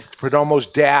 Nicholas Perdomo's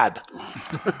dad.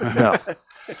 No.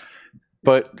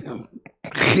 But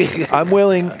I'm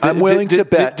willing to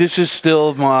bet. This is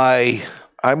still my.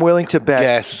 I'm willing to bet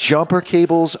Yes. jumper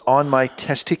cables on my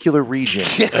testicular region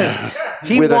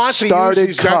He with a wants to use started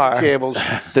these jumper car cables.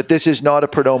 that this is not a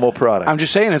Perdomo product. I'm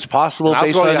just saying it's possible I'll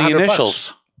based throw on you the $100.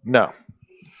 initials. No.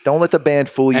 Don't let the band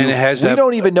fool you. And it has we that-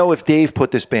 don't even know if Dave put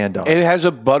this band on. It has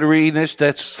a butteriness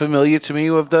that's familiar to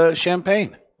me with the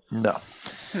champagne. No.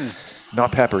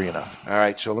 Not peppery enough. All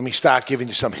right, so let me start giving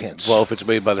you some hints. Well, if it's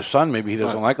made by the sun, maybe he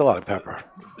doesn't like a lot of pepper.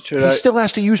 He still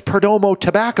has to use Perdomo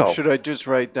tobacco. Should I just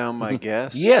write down my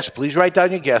guess? Yes, please write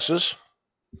down your guesses.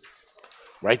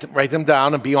 Write them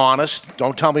down and be honest.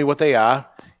 Don't tell me what they are,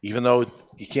 even though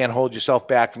you can't hold yourself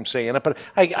back from saying it. But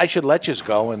I should let you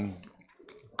go and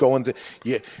go into.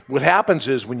 What happens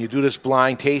is when you do this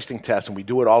blind tasting test, and we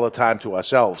do it all the time to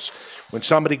ourselves, when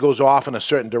somebody goes off in a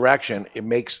certain direction, it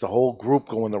makes the whole group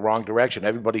go in the wrong direction.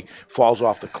 Everybody falls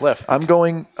off the cliff. I'm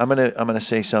gonna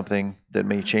say something that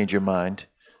may change your mind.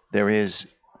 There is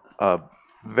a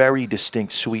very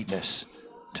distinct sweetness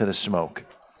to the smoke.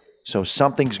 So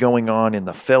something's going on in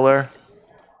the filler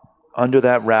under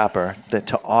that wrapper that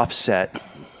to offset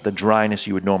the dryness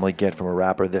you would normally get from a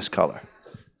wrapper this color.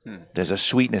 There's a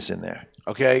sweetness in there.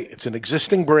 Okay, it's an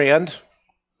existing brand,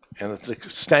 and it's an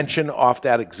extension off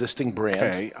that existing brand.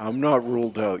 Okay, I'm not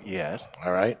ruled out yet.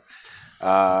 All right.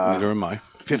 Neither am I.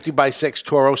 50 by 6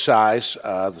 Toro size.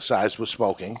 The size was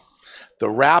smoking. The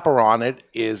wrapper on it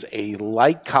is a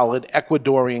light-colored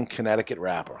Ecuadorian Connecticut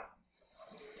wrapper.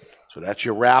 So that's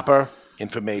your wrapper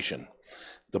information.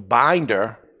 The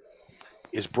binder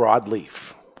is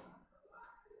broadleaf.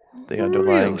 The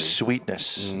underlying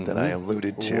sweetness that I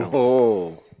alluded to.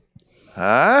 Oh,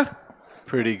 Huh?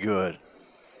 pretty good.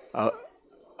 I'll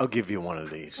give you one of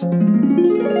these.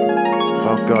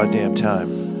 About goddamn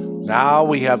time. Now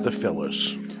we have the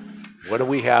fillers. What do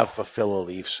we have for filler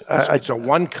leaves? It's a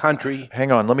one country.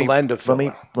 Hang on, blend of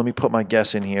filler. let me put my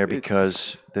guess in here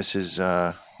because this is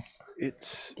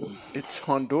It's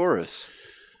Honduras.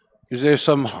 Is there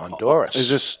some Honduras? Is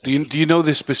this? Do you know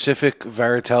the specific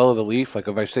varietal of the leaf? Like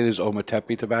if I say there's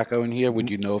Ometepe tobacco in here, would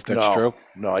you know if that's true?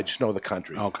 No, I just know the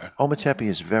country. Okay. Ometepe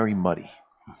is very muddy.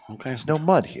 Okay. There's no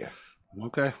mud here.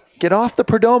 Okay. Get off the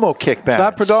Perdomo kickback. It's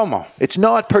not Perdomo. It's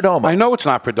not Perdomo. I know it's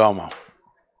not Perdomo.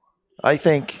 I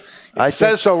think. It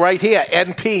says so right here.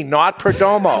 NP, not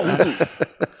Perdomo.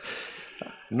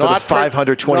 Not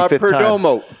 525th Not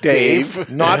Perdomo, time. Dave.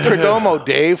 Not Perdomo,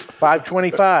 Dave.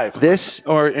 525. This,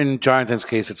 or in Jonathan's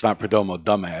case, it's not Perdomo,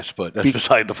 dumbass. But that's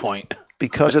beside the point.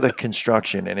 Because of the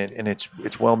construction and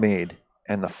it's well made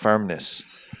and the firmness.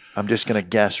 I'm just going to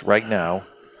guess right now.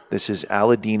 This is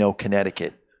Aladino,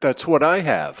 Connecticut. That's what I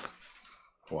have.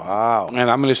 Wow. And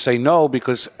I'm going to say no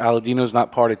because Aladino's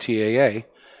not part of TAA.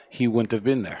 He wouldn't have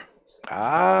been there.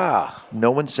 Ah.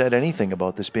 No one said anything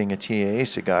about this being a TAA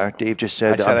cigar. Dave just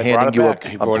said, I I'm handing you a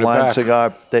blind back. cigar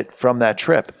from that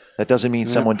trip. That doesn't mean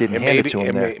someone didn't hand it to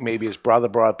him there. Maybe his brother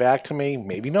brought it back to me.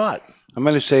 Maybe not. I'm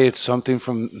going to say it's something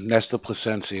from Nesta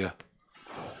Plasencia.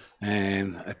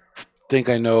 And I think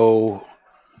I know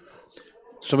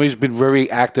somebody's been very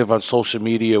active on social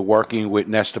media working with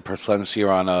Nesta Plasencia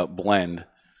on a blend.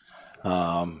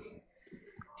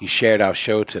 He shared our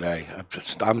show today.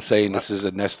 I'm saying this is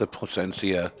a Nesta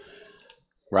Plasencia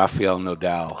Rafael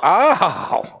Nodal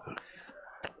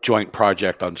joint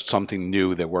project on something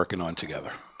new they're working on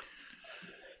together.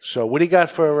 So what do you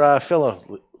got for filler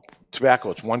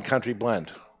tobacco? It's one country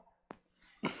blend.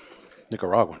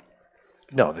 Nicaraguan.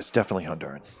 No, that's definitely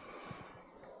Honduran.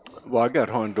 Well, I got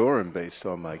Honduran based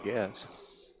on my guess.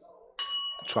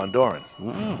 It's Honduran.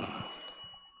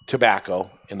 Tobacco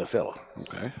in the filler.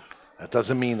 Okay. That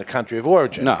doesn't mean the country of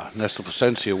origin. No, Nesta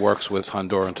Plasencia works with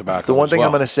Honduran tobacco. The one thing as well.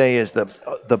 I'm going to say is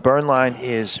the burn line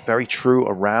is very true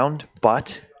around,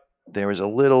 but there is a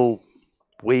little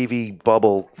wavy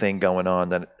bubble thing going on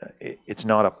that it's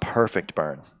not a perfect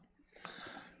burn.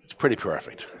 It's pretty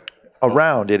perfect.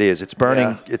 Around it is. It's burning.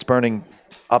 Yeah. It's burning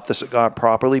up the cigar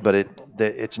properly, but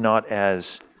it's not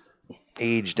as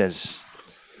aged as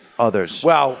others.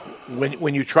 Well,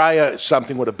 when you try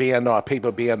something with a band on, a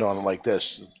paper band on it like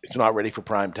this, it's not ready for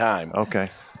prime time. Okay.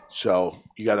 So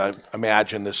you got to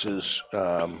imagine this is,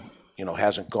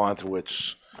 hasn't gone through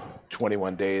its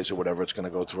 21 days or whatever it's going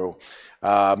to go through.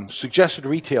 Suggested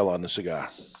retail on the cigar.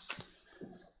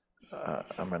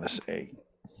 I'm going to say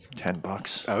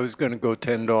 $10. I was going to go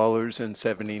 $10.79.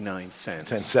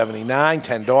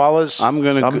 $10.79,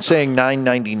 $10. I'm saying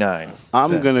 $9.99.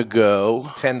 I'm going to go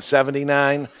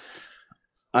 $10.79.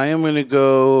 I am going to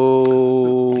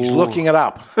go. He's looking it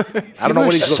up. I don't know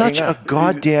what he's looking such up. a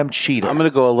goddamn cheater. I'm going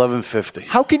to go 11.50.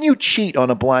 How can you cheat on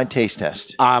a blind taste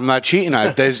test? I'm not cheating.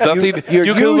 There's nothing. You're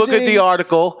You can look at the using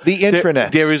article. the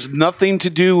intranet. There is nothing to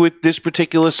do with this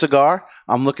particular cigar.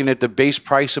 I'm looking at the base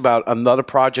price about another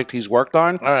project he's worked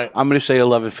on. All right. I'm going to say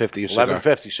 11.50 a cigar.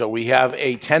 $11.50. So we have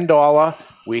a $10.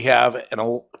 We have an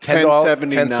 $10,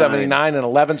 $10.79 and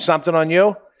 11 something on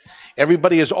you.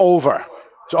 Everybody is over.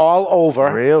 It's all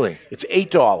over. Really? It's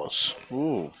 $8.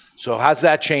 Ooh. So how's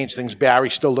that change things?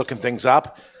 Barry's still looking things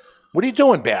up. What are you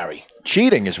doing, Barry?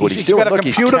 Cheating is what he's He's doing. got a Look,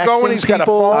 computer he's going. He's got a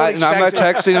phone. I'm not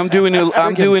texting. I'm doing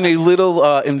a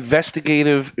little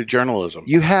investigative journalism.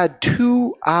 You had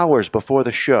 2 hours before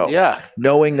the show. Yeah.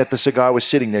 Knowing that the cigar was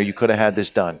sitting there, you could have had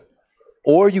this done.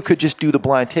 Or you could just do the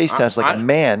blind taste test like a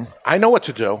man. I know what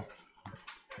to do.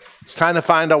 It's time to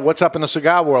find out what's up in the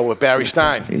cigar world with Barry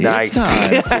Stein. Nice.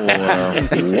 It's time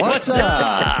for What's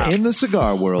Up in the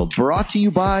Cigar World, brought to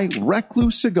you by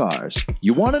Recluse Cigars.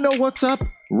 You want to know what's up?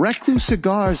 Recluse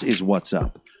Cigars is what's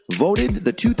up. Voted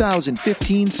the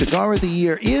 2015 Cigar of the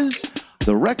Year is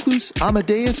the Recluse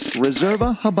Amadeus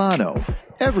Reserva Habano.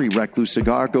 Every Recluse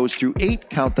cigar goes through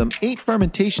 8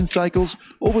 fermentation cycles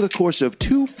over the course of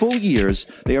 2 full years.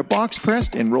 They are box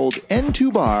pressed and rolled end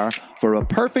to bar for a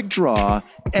perfect draw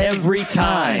every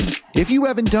time. If you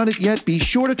haven't done it yet, be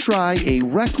sure to try a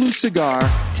Recluse cigar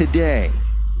today.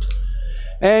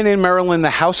 And in Maryland,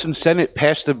 the House and Senate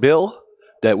passed a bill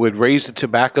that would raise the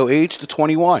tobacco age to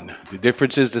 21. The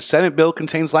difference is the Senate bill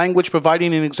contains language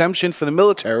providing an exemption for the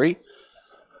military,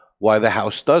 why the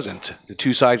House doesn't. The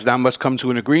two sides now must come to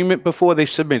an agreement before they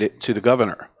submit it to the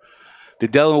governor. The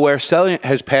Delaware Senate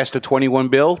has passed a 21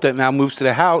 bill that now moves to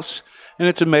the House, and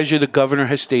it's a measure the governor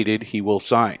has stated he will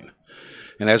sign.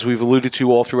 And as we've alluded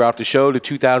to all throughout the show, the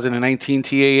 2019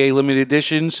 TAA limited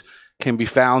editions can be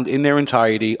found in their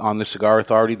entirety on the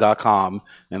cigarauthority.com,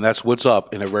 and that's what's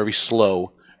up in a very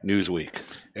slow news week.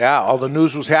 Yeah, all the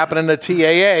news was happening at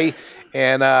TAA,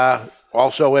 and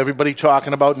also everybody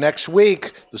talking about next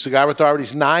week, the Cigar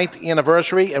Authority's 9th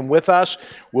anniversary, and with us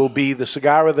will be the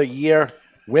Cigar of the Year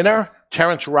winner,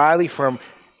 Terrence Riley from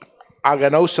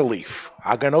Aganorsa Leaf.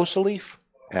 Aganorsa Leaf?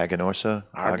 Aganorsa?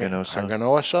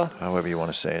 Aganorsa? However you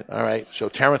want to say it. All right, so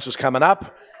Terrence is coming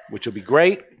up, which will be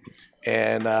great,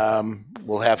 and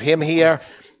we'll have him here,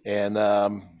 and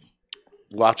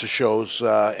lots of shows,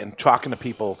 and talking to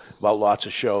people about lots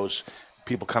of shows.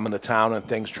 People coming to town and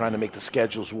things, trying to make the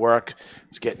schedules work.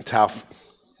 It's getting tough.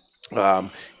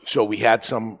 So we had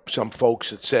some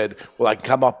folks that said, well, I can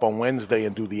come up on Wednesday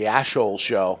and do the Ashhole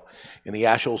show. And the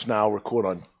Ashholes now record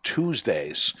on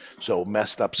Tuesdays. So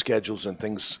messed up schedules and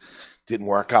things didn't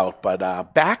work out.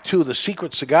 But back to the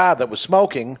secret cigar that was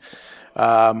smoking.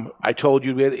 I told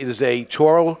you it is a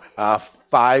Toro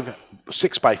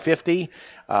 6x50,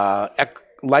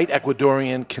 light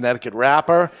Ecuadorian Connecticut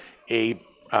wrapper, a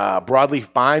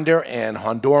broadleaf binder and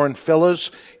Honduran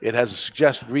fillers. It has a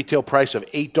suggested retail price of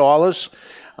 $8.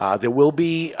 There will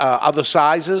be other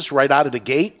sizes right out of the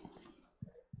gate.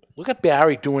 Look at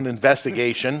Barry doing an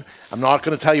investigation. I'm not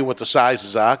going to tell you what the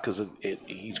sizes are because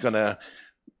he's going to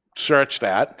search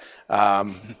that.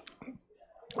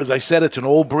 As I said, it's an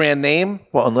old brand name.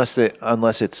 Well, unless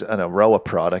it's an Aroa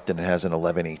product and it has an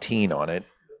 1118 on it,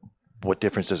 what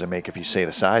difference does it make if you say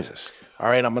the sizes? All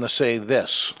right, I'm going to say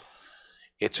this.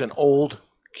 It's an old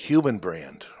Cuban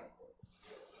brand.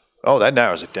 Oh, that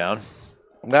narrows it down.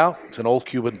 Well, it's an old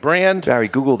Cuban brand. Barry,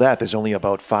 Google that. There's only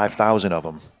about 5,000 of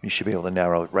them. You should be able to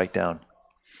narrow it right down.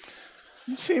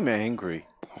 You seem angry.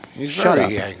 He's Shut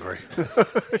very up. angry.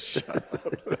 Shut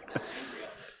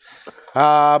up.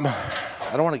 I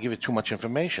don't want to give you too much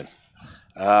information.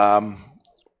 I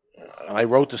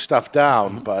wrote the stuff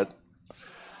down, but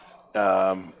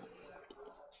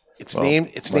it's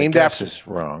named. It's named after. Is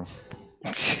wrong.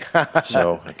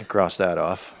 So I can cross that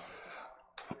off.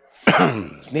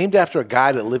 It's named after a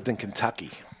guy that lived in Kentucky.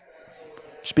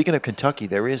 Speaking of Kentucky,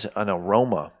 there is an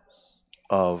aroma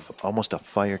of almost a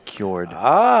fire-cured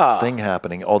thing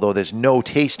happening, although there's no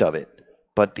taste of it.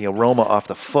 But the aroma off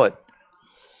the foot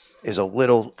is a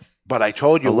little. But I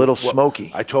told you a little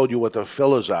smoky. I told you what the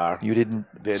fillers are. You didn't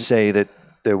say that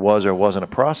there was or wasn't a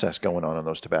process going on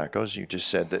those tobaccos. You just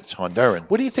said that it's Honduran.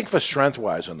 What do you think for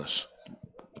strength-wise on this?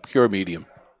 Pure medium.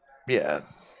 Yeah,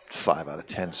 5 out of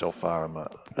 10 so far. I'm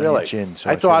really? Inch in,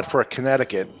 so I thought for a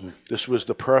Connecticut, this was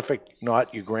the perfect,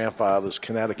 not your grandfather's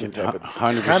Connecticut type of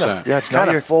 100%. Yeah, it's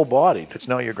kind of full-bodied. It's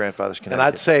not your grandfather's Connecticut.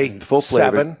 And I'd say full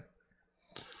 7.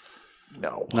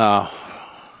 No.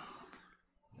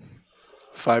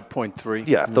 5.3.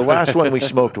 Yeah, the last one we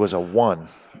smoked was a 1.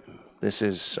 This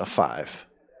is a 5.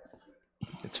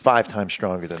 It's 5 times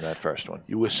stronger than that first one.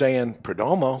 You were saying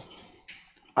Perdomo.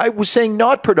 I was saying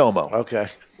not Perdomo. Okay.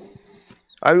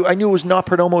 I knew it was not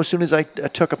Perdomo as soon as I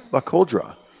took a cold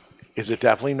draw. Is it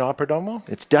definitely not Perdomo?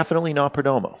 It's definitely not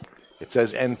Perdomo. It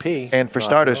says NP. And for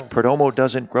starters, Perdomo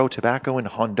doesn't grow tobacco in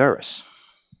Honduras.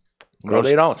 No,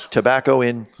 they don't. Tobacco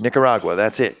in Nicaragua.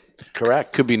 That's it.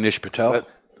 Correct. Could be Nish Patel.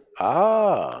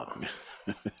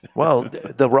 Well,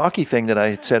 the Rocky thing that I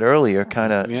had said earlier,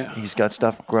 kind of, he's got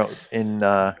stuff grown in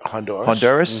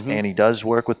Honduras, and he does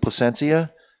work with Placencia,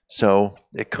 so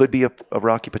it could be a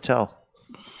Rocky Patel.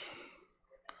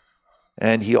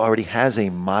 And he already has a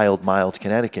mild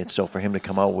Connecticut, so for him to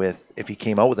come out with, if he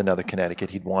came out with another Connecticut,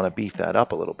 he'd want to beef that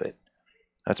up a little bit.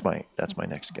 That's my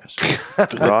next guess.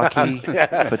 Rocky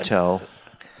Patel,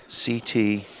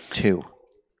 CT2.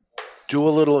 Do a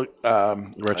little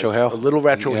retro hail. A little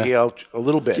retro hail, a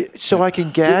little bit. So I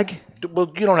can gag?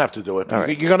 Well, you don't have to do it. All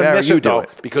right. You're going to Barry, miss you it, do though, it.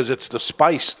 because it's the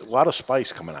spice, a lot of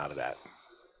spice coming out of that.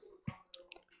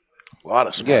 A lot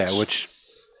of spice. Yeah, which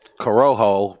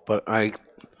Corojo, but I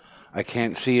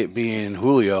can't see it being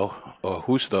Julio or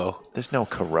Justo. There's no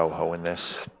Corojo in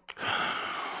this.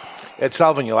 Ed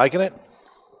Sullivan, you liking it?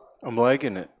 I'm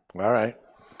liking it. All right.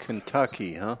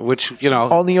 Kentucky, huh? Which, you know.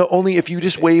 Only if you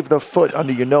just wave the foot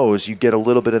under your nose, you get a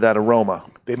little bit of that aroma.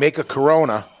 They make a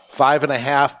Corona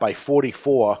 5.5 by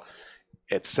 44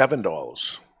 at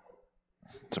 $7.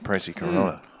 It's a pricey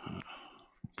Corona.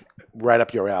 Right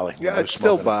up your alley. Yeah, I'd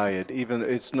still buy it. Even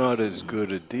it's not as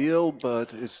good a deal,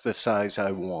 but it's the size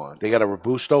I want. They got a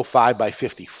Robusto 5 by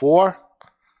 54,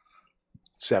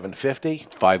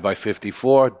 $7.50. 5 by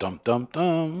 54,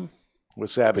 dum.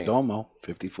 What's that mean? Perdomo,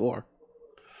 54.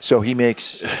 So he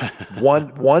makes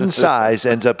one size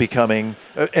ends up becoming,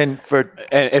 and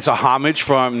it's a homage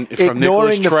from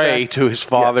Nicholas Trey to his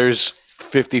father's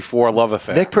 54 love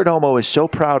affair. Nick Perdomo is so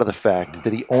proud of the fact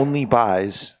that he only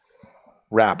buys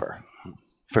wrapper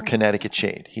for Connecticut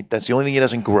shade. That's the only thing he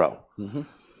doesn't grow. Mm-hmm.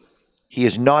 He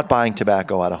is not buying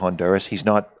tobacco out of Honduras. He's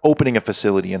not opening a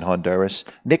facility in Honduras.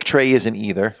 Nick Trey isn't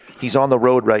either. He's on the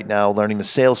road right now learning the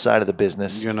sales side of the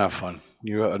business. You're not fun.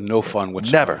 You're no fun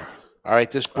whatsoever. Never. All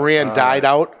right, this brand died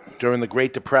out during the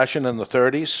Great Depression in the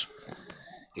 30s.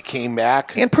 It came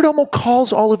back. And Perdomo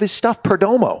calls all of his stuff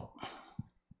Perdomo.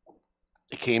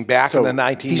 It came back in the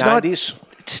 1990s. He's not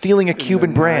stealing a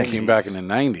Cuban brand. Came back in the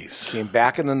 90s. Came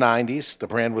back in the 90s. The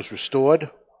brand was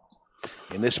restored.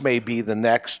 And this may be the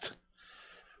next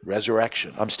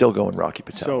resurrection. I'm still going Rocky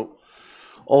Patel. So,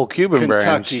 old Cuban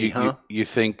Kentucky, brands, you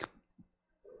think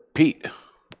Pete.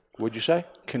 What'd you say?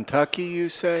 Kentucky, you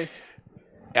say?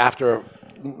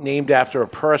 Named after a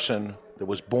person that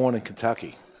was born in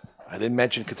Kentucky. I didn't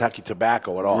mention Kentucky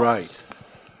tobacco at all. Right.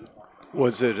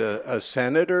 Was it a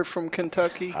senator from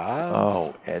Kentucky?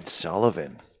 Oh, Ed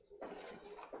Sullivan.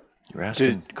 You're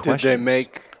asking questions. Did they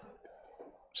make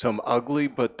some ugly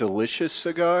but delicious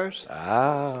cigars?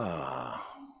 Ah.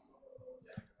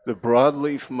 The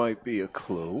broadleaf might be a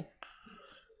clue.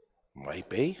 Might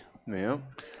be. Yeah.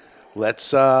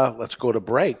 Let's go to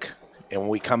break. And when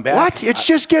we come back... What? It's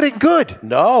just getting good.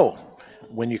 No.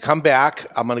 When you come back,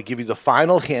 I'm going to give you the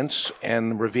final hints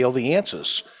and reveal the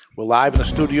answers. We're live in the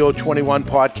Studio 21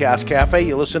 Podcast Cafe.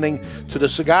 You're listening to the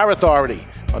Cigar Authority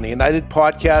on the United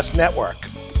Podcast Network.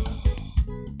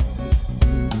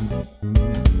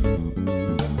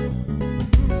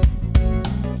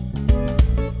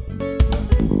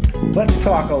 Let's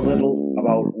talk a little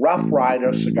about Rough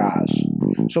Rider cigars.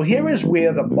 So here is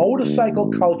where the motorcycle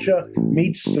culture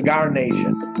meets Cigar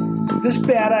Nation. This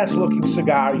badass-looking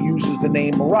cigar uses the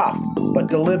name Rough, but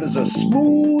delivers a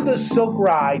smooth as silk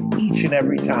ride each and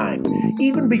every time.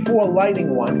 Even before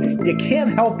lighting one, you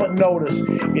can't help but notice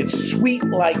its sweet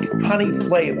like honey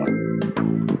flavor.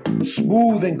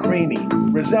 Smooth and creamy,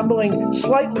 resembling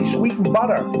slightly sweetened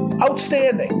butter.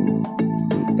 Outstanding.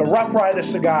 The Rough Rider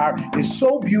cigar is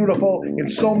so beautiful in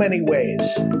so many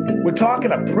ways. We're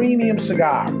talking a premium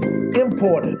cigar,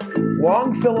 imported,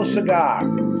 long filler cigar,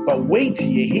 but wait till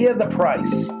you hear the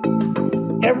price.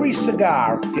 Every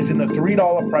cigar is in the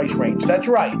 $3 price range. That's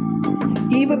right.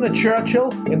 Even the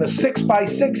Churchill in the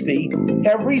 6x60,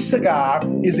 every cigar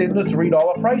is in the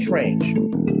 $3 price range.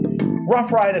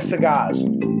 Rough Rider cigars.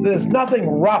 There's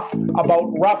nothing rough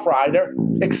about Rough Rider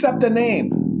except the name.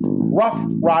 Rough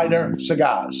Rider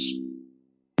cigars.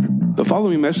 The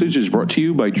following message is brought to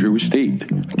you by Drew Estate.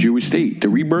 Drew Estate, the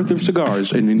rebirth of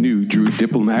cigars in the new Drew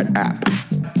Diplomat app.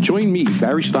 Join me,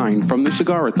 Barry Stein, from the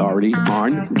Cigar Authority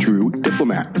on Drew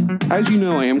Diplomat. As you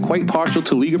know, I am quite partial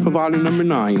to Liga Privada number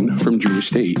 9 from Drew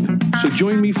Estate. So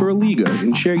join me for a Liga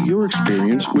and share your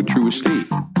experience with Drew Estate.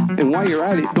 And while you're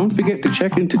at it, don't forget to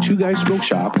check into Two Guys Smoke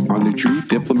Shop on the True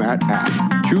Diplomat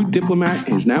app. True Diplomat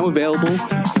is now available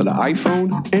for the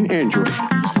iPhone and Android.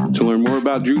 To learn more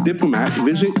about Drew Diplomat,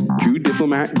 visit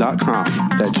drewdiplomat.com.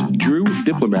 That's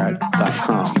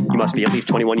drewdiplomat.com. You must be at least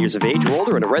 21 years of age or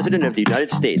older and a resident of the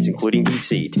United States, including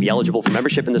D.C. To be eligible for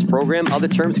membership in this program, other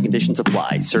terms and conditions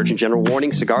apply. Surgeon General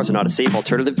warning, cigars are not a safe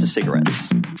alternative to cigarettes.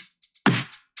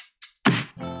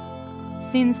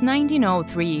 Since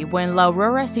 1903, when La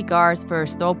Aurora Cigars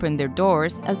first opened their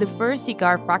doors as the first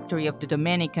cigar factory of the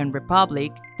Dominican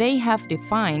Republic, they have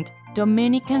defined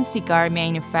Dominican cigar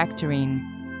manufacturing.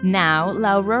 Now,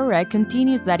 La Aurora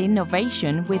continues that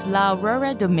innovation with La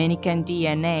Aurora Dominican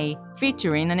DNA,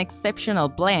 featuring an exceptional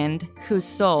blend whose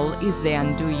soul is the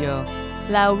Andullo.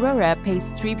 La Aurora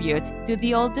pays tribute to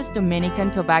the oldest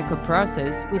Dominican tobacco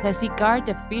process with a cigar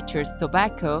that features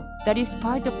tobacco that is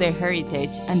part of their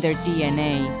heritage and their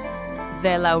DNA.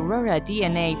 The La Aurora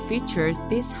DNA features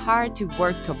this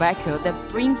hard-to-work tobacco that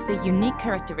brings the unique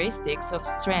characteristics of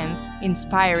strength,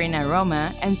 inspiring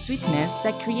aroma, and sweetness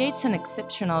that creates an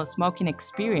exceptional smoking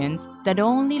experience that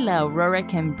only La Aurora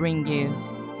can bring you.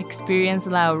 Experience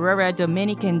La Aurora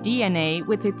Dominican DNA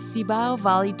with its Cibao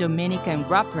Valley Dominican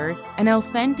wrapper, an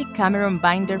authentic Cameron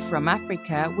binder from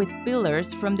Africa with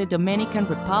fillers from the Dominican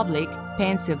Republic,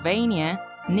 Pennsylvania,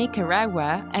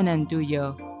 Nicaragua, and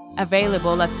Andullo.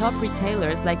 Available at top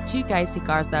retailers like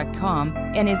twoguyscigars.com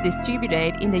and is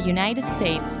distributed in the United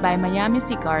States by Miami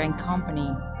Cigar & Company.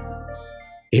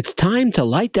 It's time to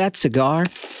light that cigar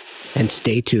and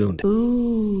stay tuned.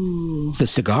 Ooh. The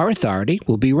Cigar Authority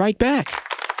will be right back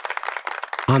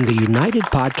on the United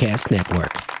Podcast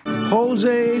Network.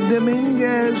 Jose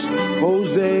Dominguez,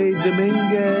 Jose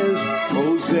Dominguez,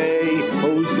 Jose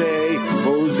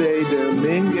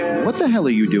Dominguez. What the hell are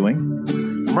you doing?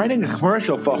 I'm writing a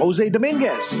commercial for Jose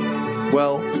Dominguez.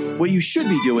 Well, what you should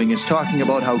be doing is talking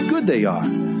about how good they are.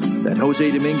 That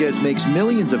Jose Dominguez makes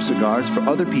millions of cigars for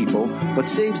other people, but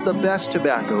saves the best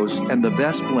tobaccos and the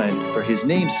best blend for his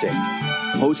namesake,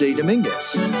 Jose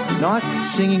Dominguez. Not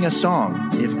singing a song,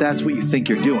 if that's what you think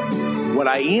you're doing. What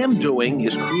I am doing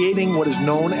is creating what is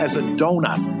known as a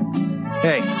donut.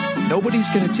 Hey, nobody's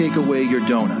going to take away your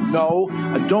donut. No,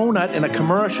 a donut in a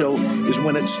commercial is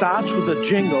when it starts with a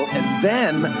jingle and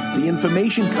then the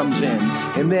information comes in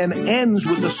and then ends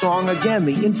with the song again.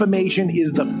 The information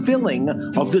is the filling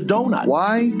of the donut.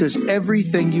 Why does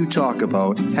everything you talk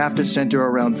about have to center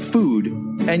around food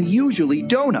and usually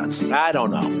donuts? I don't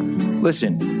know.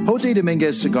 Listen, Jose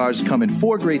Dominguez cigars come in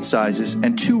 4 great sizes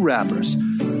and 2 wrappers.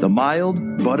 The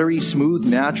mild, buttery, smooth,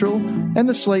 natural, and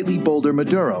the slightly bolder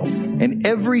Maduro. And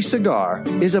every cigar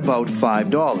is about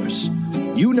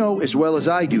 $5. You know as well as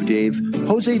I do, Dave,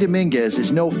 Jose Dominguez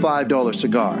is no $5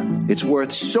 cigar. It's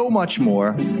worth so much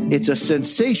more, it's a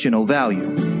sensational value.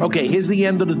 Okay, here's the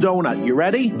end of the donut. You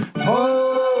ready?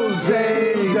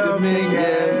 Jose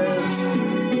Dominguez.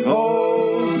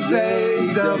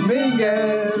 Jose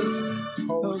Dominguez.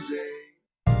 Jose.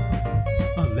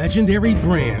 A legendary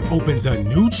brand opens a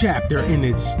new chapter in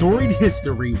its storied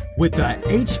history with the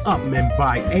H. Upman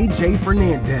by A.J.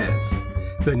 Fernandez.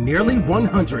 The nearly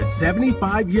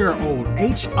 175-year-old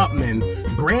H.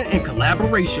 Upman brand, in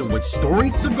collaboration with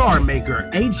storied cigar maker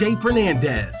A.J.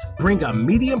 Fernandez, bring a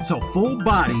medium to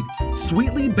full-bodied,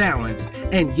 sweetly balanced,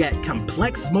 and yet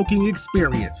complex smoking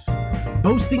experience.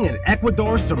 Boasting an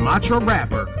Ecuador Sumatra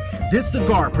wrapper, this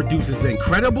cigar produces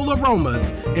incredible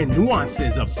aromas and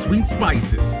nuances of sweet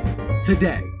spices.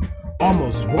 Today,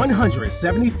 almost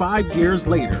 175 years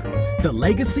later, the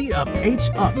legacy of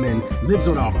H. Upman lives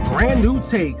on a brand new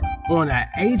take on an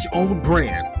age-old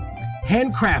brand.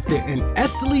 Handcrafted in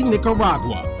Esteli,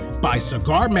 Nicaragua by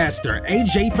cigar master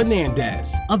A.J.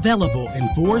 Fernandez. Available in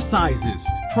 4 sizes,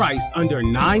 priced under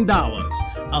 $9.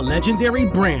 A legendary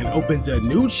brand opens a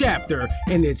new chapter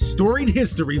in its storied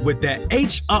history with the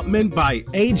H. Upman by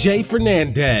A.J.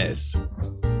 Fernandez.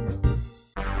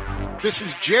 This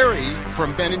is Jerry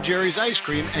from Ben & Jerry's Ice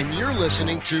Cream, and you're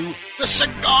listening to the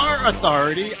Cigar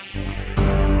Authority.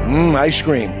 Ice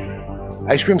cream.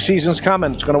 Ice cream season's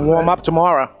coming. It's going to warm up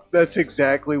tomorrow. That's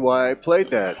exactly why I played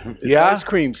that. It's ice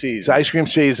cream season. It's ice cream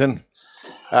season.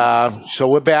 So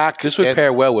we're back. This would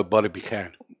pair well with butter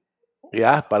pecan.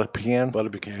 Yeah, butter pecan. Butter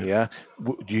pecan. Yeah.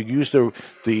 Do you use the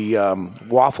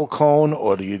waffle cone,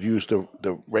 or do you use the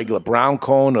regular brown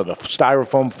cone, or the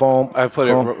styrofoam foam? I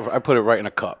put it right in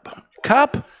a cup.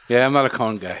 Cup? Yeah, I'm not a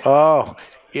cone guy. Oh,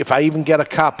 if I even get a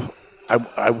cup,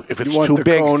 if it's you want too the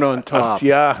big, cone on top.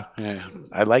 Yeah, yeah.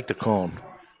 I like the cone.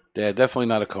 Yeah, definitely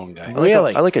not a cone guy.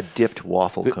 Really? I like a dipped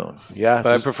waffle cone. Yeah.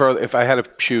 But I prefer, if I had to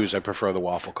choose, I prefer the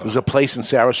waffle cone. There's a place in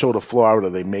Sarasota, Florida.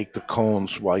 They make the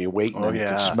cones while you're waiting. Oh, and You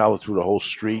yeah. can smell it through the whole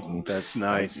street. And That's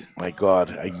nice. my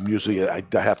God, I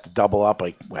have to double up.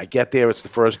 I get there, it's the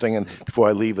first thing, and before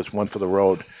I leave, it's one for the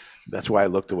road. That's why I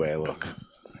look the way I look.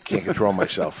 I can't control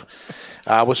myself.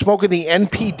 We're smoking the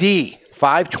NPD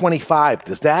 525.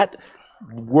 Does that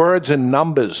words and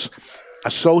numbers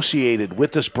associated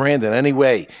with this brand in any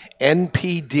way?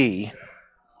 NPD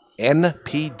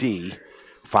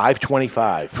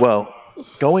 525. Well,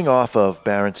 going off of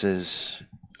Barentz's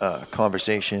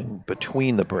conversation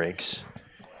between the breaks,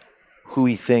 who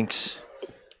he thinks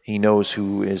he knows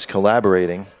who is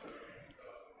collaborating,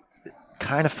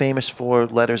 kind of famous for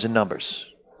letters and numbers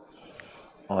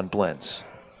on blends.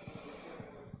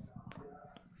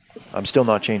 I'm still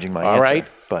not changing my answer. All right.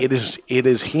 But It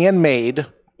is handmade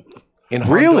in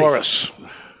Really? Honduras.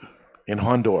 In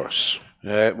Honduras.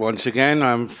 Once again,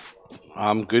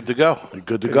 I'm good to go. You're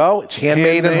good to go. It's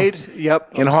handmade.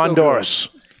 Yep. In Honduras.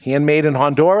 Handmade in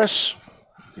Honduras.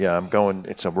 Yeah, I'm going.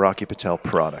 It's a Rocky Patel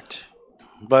product.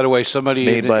 By the way, somebody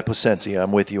Made by Plasencia.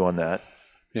 I'm with you on that.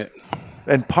 Yeah.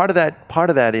 And part of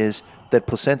that is that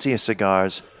Plasencia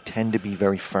cigars tend to be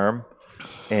very firm,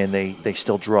 and they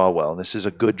still draw well. This is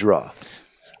a good draw.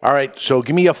 All right, so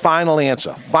give me a final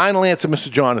answer. Final answer,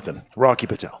 Mr. Jonathan. Rocky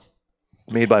Patel.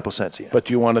 Made by Plasencia. But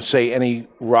do you want to say any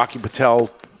Rocky Patel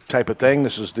type of thing?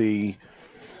 This is the...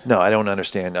 No, I don't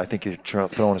understand. I think you're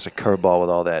throwing us a curveball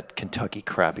with all that Kentucky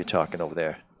crap you're talking over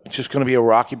there. It's just going to be a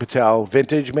Rocky Patel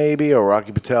vintage, maybe, or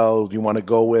Rocky Patel. Do you want to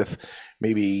go with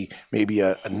maybe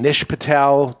a Nish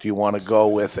Patel? Do you want to go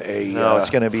with a? No, it's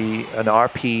going to be an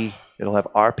RP. It'll have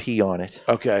RP on it.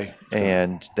 Okay.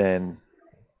 And then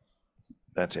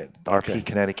that's it. RP Okay.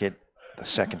 Connecticut, the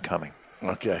second coming.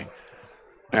 Okay.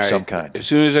 All right. Some kind. As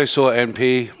soon as I saw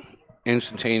NP,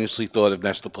 instantaneously thought of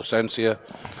Nesta Plasencia.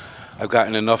 I've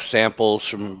gotten enough samples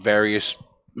from various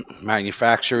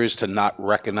manufacturers to not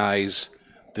recognize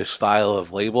this style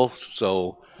of labels,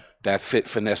 so that fit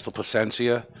for Nesta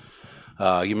Plasencia.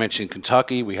 You mentioned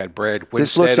Kentucky. We had Brad Winstead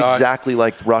This looks exactly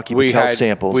like Rocky Patel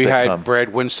samples. We that had come.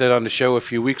 Brad Winstead on the show a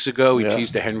few weeks ago. He Yeah.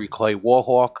 teased the Henry Clay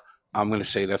Warhawk. I'm going to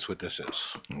say that's what this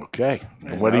is. Okay.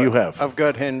 And what do you have? I've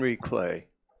got Henry Clay.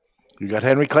 You got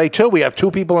Henry Clay too. We have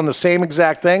two people on the same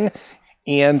exact thing,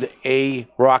 and a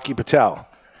Rocky Patel.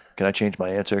 Can I change my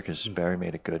answer? Because Barry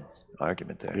made a good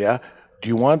argument there. Yeah.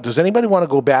 Does anybody want to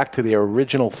go back to their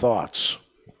original thoughts?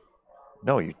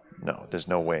 No, there's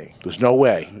no way. There's no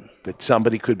way that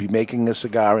somebody could be making a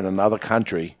cigar in another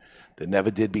country that never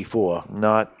did before.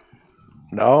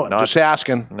 I'm just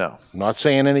asking. No. Not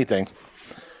saying anything.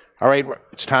 All right,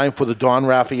 it's time for the Don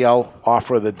Raphael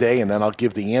offer of the day, and then I'll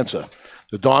give the answer.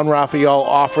 The Don Raphael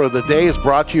offer of the day is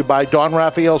brought to you by Don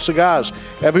Raphael Cigars.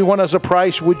 Everyone has a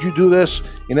price. Would you do this?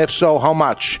 And if so, how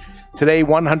much? Today,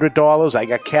 $100. I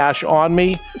got cash on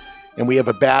me, and we have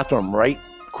a bathroom right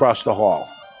across the hall.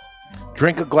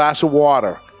 Drink a glass of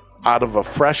water out of a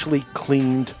freshly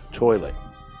cleaned toilet.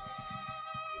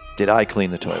 Did I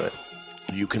clean the toilet?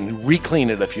 You can re-clean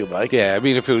it if you like. Yeah, I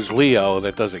mean, if it was Leo,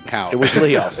 that doesn't count. It was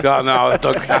Leo. No, that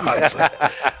doesn't count.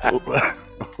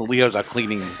 Leo's a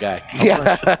cleaning guy.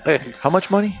 Yeah. How much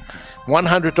money?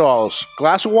 $100.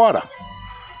 Glass of water.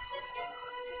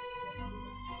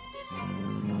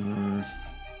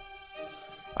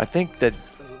 I think that,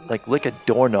 lick a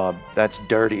doorknob, that's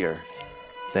dirtier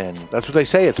than... That's what they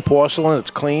say. It's porcelain. It's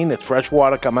clean. It's fresh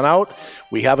water coming out.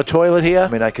 We have a toilet here. I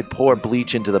mean, I could pour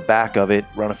bleach into the back of it,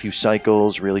 run a few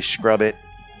cycles, really scrub it.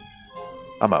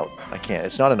 I'm out. I can't.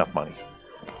 It's not enough money.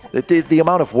 The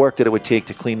amount of work that it would take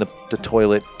to clean the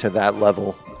toilet to that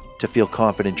level to feel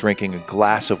confident drinking a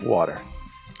glass of water.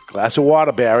 Glass of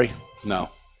water, Barry. No.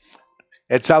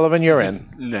 Ed Sullivan, you're in.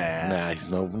 Nah.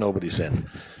 Nobody's in.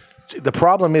 The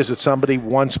problem is that somebody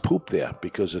once pooped there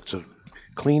because it's a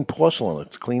clean porcelain.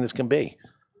 It's clean as can be.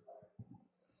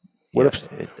 What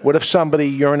if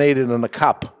somebody urinated in a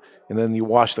cup and then you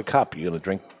wash the cup? You going to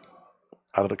drink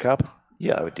out of the cup?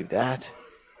 Yeah, I would do that.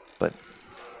 But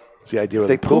it's the idea if of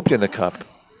they the poop. pooped in the cup,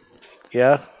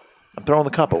 yeah, I'm throwing the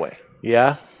cup away.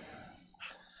 Yeah.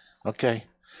 Okay.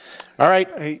 All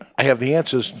right. I have the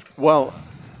answers. Well,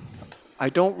 I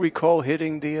don't recall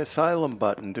hitting the Asylum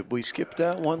button. Did we skip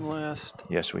that one last?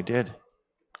 Yes, we did.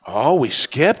 Oh, we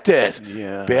skipped it.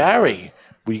 Yeah. Barry,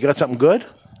 you got something good?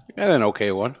 And an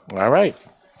okay one. All right.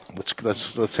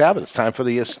 Let's have it. It's time for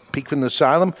the peek from the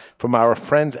Asylum from our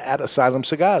friends at Asylum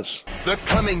Cigars. They're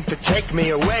coming to take me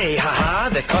away, ha-ha.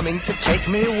 They're coming to take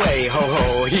me away,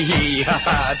 ho-ho, hee-hee,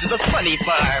 ha-ha. To the funny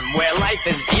farm where life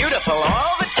is beautiful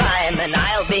all the time. time, and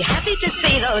I'll be happy to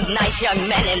see those nice young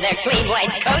men in their clean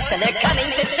white coats, and they're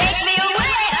coming to take me away.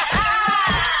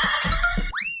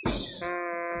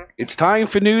 It's time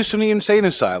for news from the Insane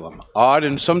Asylum. Odd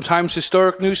and sometimes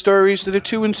historic news stories that are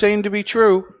too insane to be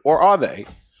true, or are they?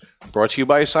 Brought to you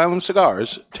by Asylum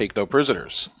Cigars. Take no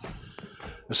prisoners.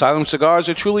 Asylum Cigars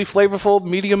are truly flavorful,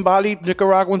 medium-bodied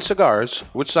Nicaraguan cigars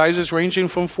with sizes ranging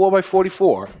from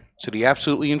 4x44 to the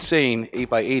absolutely insane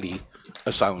 8x80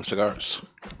 Asylum Cigars.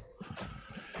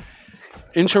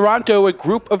 In Toronto, a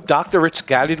group of doctorates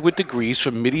gathered with degrees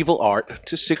from medieval art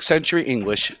to 6th century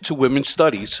English to women's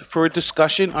studies for a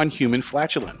discussion on human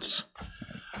flatulence.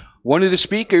 One of the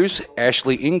speakers,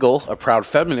 Ashley Ingle, a proud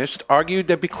feminist, argued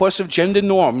that because of gender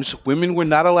norms, women were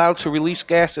not allowed to release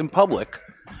gas in public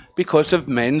because of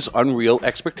men's unreal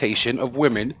expectation of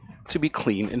women to be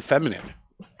clean and feminine.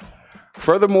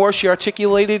 Furthermore, she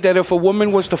articulated that if a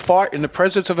woman was to fart in the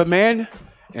presence of a man,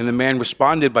 and the man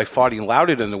responded by farting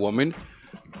louder than the woman,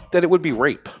 that it would be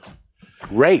rape.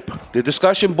 Rape. The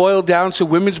discussion boiled down to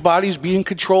women's bodies being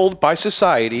controlled by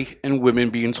society and women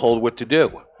being told what to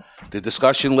do. The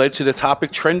discussion led to the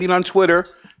topic trending on Twitter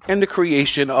and the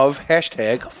creation of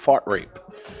 #FartRape.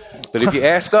 But if you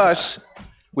ask us,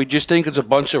 we just think it's a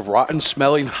bunch of rotten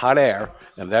smelling hot air,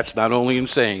 and that's not only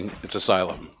insane, it's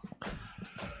Asylum.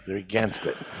 They're against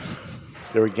it.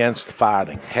 They're against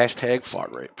farting.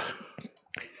 #FartRape.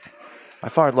 I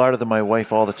fart louder than my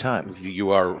wife all the time. You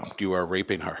are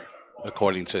raping her,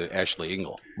 according to Ashley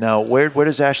Ingle. Now, where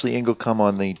does Ashley Ingle come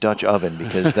on the Dutch oven?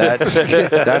 Because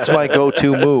that's my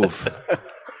go-to move.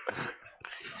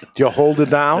 Do you hold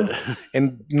it down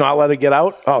and not let it get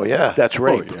out? Oh, yeah. That's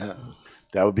rape. Oh, yeah.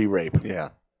 That would be rape. Yeah.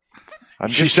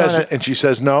 She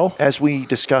says no? As we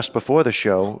discussed before the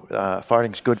show,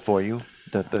 farting's good for you.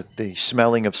 The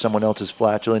smelling of someone else's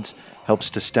flatulence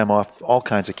helps to stem off all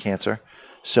kinds of cancer.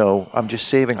 So I'm just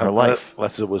saving her life.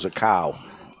 Unless it was a cow.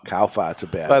 Cow farts are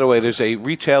bad. By the way, there's a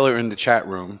retailer in the chat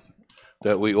room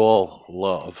that we all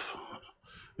love,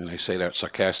 and I say that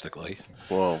sarcastically.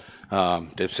 Whoa.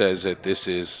 That says that this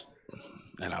is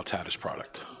an Altatis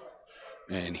product,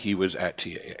 and he was at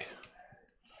TAA.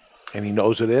 And he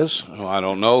knows it is? Well, I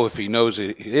don't know if he knows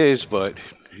it is, but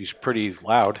he's pretty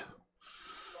loud.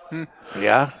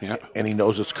 Yeah? Yeah. And he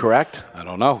knows it's correct? I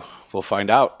don't know. We'll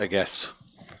find out, I guess.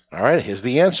 All right, here's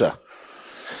the answer.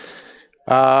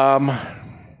 I'm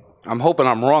hoping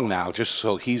I'm wrong now, just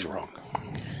so he's wrong.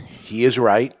 He is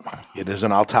right. It is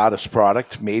an Altatis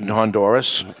product made in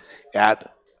Honduras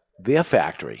at their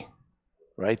factory.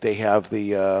 Right? They have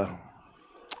the... I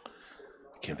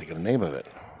can't think of the name of it.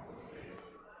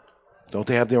 Don't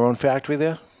they have their own factory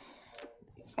there?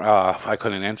 I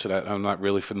couldn't answer that. I'm not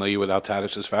really familiar with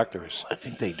Altatis' factories. I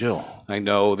think they do. I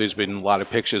know there's been a lot of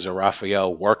pictures of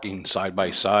Raphael working side by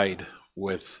side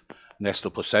with Nesta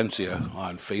Plasencia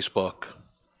on Facebook.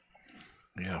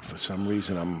 Yeah, for some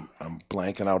reason I'm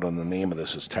blanking out on the name of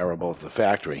this. It's terrible of the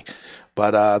factory.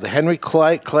 But the Henry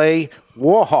Clay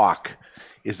Warhawk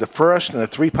is the first in a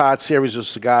 3-part series of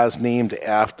cigars named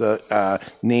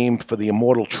for the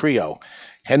Immortal Trio.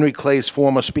 Henry Clay's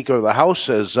former Speaker of the House,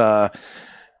 as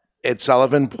Ed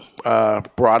Sullivan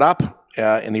brought up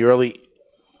in the early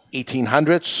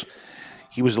 1800s.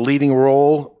 He was a leading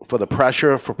role for the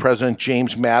pressure for President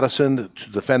James Madison to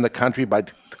defend the country by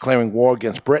declaring war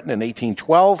against Britain in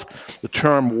 1812. The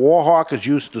term warhawk is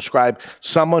used to describe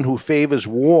someone who favors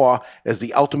war as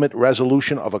the ultimate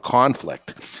resolution of a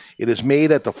conflict. It is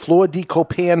made at the Flor de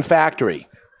Copan factory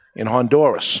in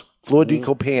Honduras. Flor de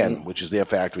Copan, which is their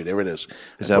factory. There it is.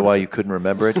 Is that why you couldn't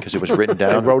remember it? Because it was written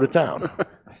down? I wrote it down.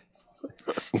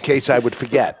 In case I would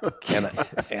forget,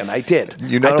 and I did.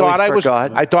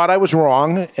 I thought I was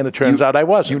wrong, and it turns out I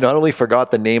wasn't. You not only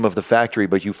forgot the name of the factory,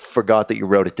 but you forgot that you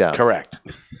wrote it down. Correct.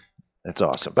 That's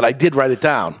awesome. But I did write it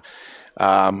down.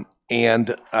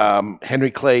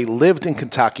 Henry Clay lived in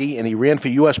Kentucky, and he ran for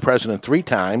U.S. president 3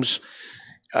 times.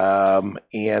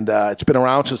 It's been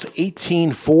around since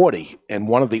 1840, and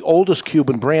one of the oldest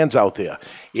Cuban brands out there.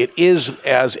 It is,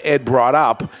 as Ed brought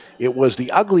up, it was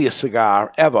the ugliest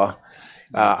cigar ever.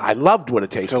 I loved what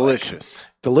it tasted Delicious. like.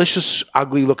 Delicious,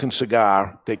 ugly-looking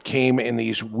cigar that came in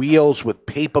these wheels with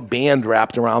paper band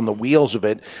wrapped around the wheels of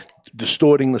it,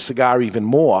 distorting the cigar even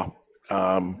more,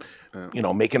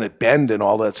 making it bend and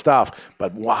all that stuff.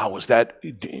 But wow, was that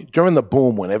during the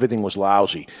boom when everything was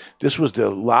lousy? This was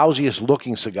the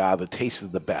lousiest-looking cigar that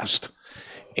tasted the best.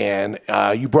 And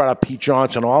you brought up Pete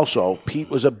Johnson also. Pete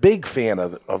was a big fan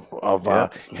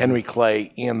of Henry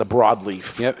Clay and the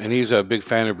broadleaf. Yep, and he's a big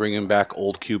fan of bringing back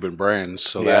old Cuban brands.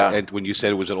 So that, and when you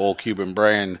said it was an old Cuban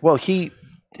brand, well,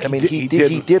 I mean, he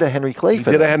did a Henry Clay for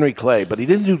He did that. a Henry Clay, but he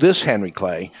didn't do this Henry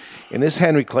Clay. And this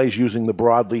Henry Clay is using the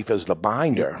broadleaf as the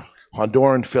binder,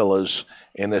 Honduran fillers,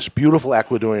 and this beautiful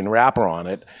Ecuadorian wrapper on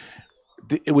it.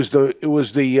 It was the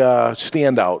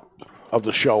standout of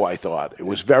the show, I thought. It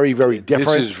was very, very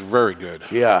different. This is very good.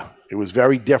 Yeah, it was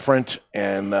very different,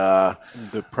 and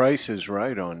the price is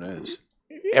right on this.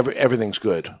 Everything's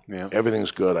good. Yeah.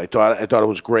 Everything's good. I thought it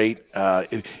was great.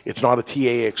 It's not a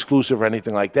TAA exclusive or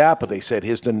anything like that, but they said,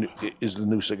 here's the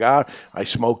new cigar. I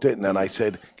smoked it, and then I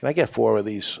said, can I get 4 of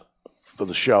these for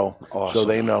the show? Awesome. So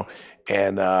they know.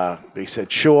 And they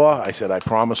said, sure. I said, I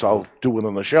promise I'll do it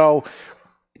on the show.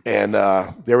 And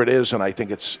there it is, and I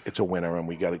think it's a winner, and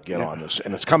we got to get on this.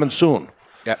 And it's coming soon.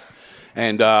 Yeah.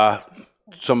 And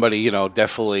somebody,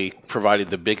 definitely provided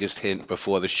the biggest hint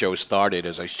before the show started,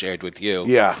 as I shared with you.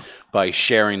 Yeah. By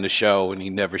sharing the show, and he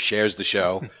never shares the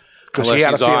show Because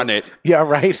unless he's on it. Yeah,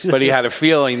 right. But he had a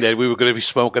feeling that we were going to be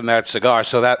smoking that cigar,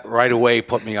 so that right away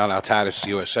put me on Altatis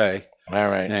USA. All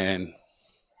right. And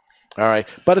all right.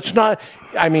 But it's not,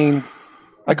 I mean,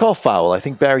 I call foul. I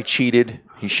think Barry cheated.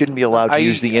 He shouldn't be allowed to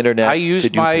use the internet to do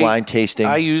blind tasting.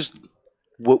 I used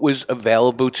what was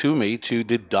available to me to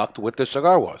deduct what the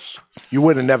cigar was. You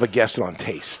would have never guessed it on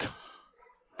taste.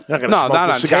 You're not gonna No, smoke not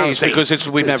the on cigar and taste, say, because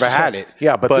we've never had it.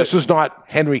 Yeah, but this is not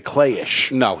Henry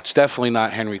Clay-ish. No, it's definitely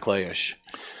not Henry Clay-ish.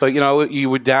 But, you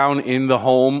were down in the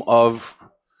home of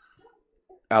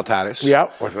Altatis. Yeah.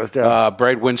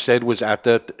 Brad Winstead was at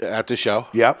the show.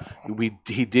 Yep.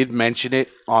 He did mention it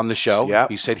on the show. Yep.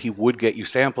 He said he would get you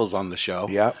samples on the show.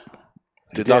 Yep.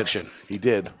 Deduction. He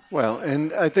did. Well,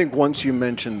 and I think once you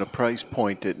mentioned the price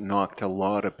point, it knocked a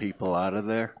lot of people out of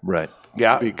there. Right.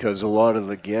 Yeah. Because a lot of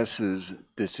the guesses,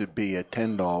 this would be a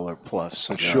 $10 plus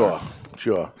cigar.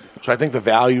 Sure. So I think the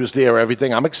value is there,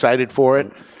 everything. I'm excited for it.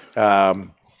 A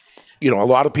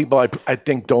lot of people, I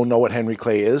think, don't know what Henry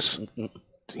Clay is.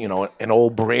 An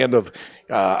old brand of,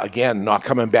 again, not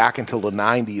coming back until the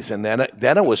 90s. And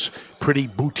then it was pretty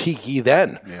boutique-y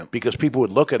then because people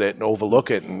would look at it and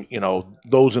overlook it. And,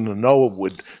 those in the know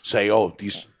would say, oh,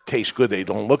 these taste good. They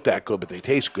don't look that good, but they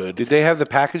taste good. Did they have the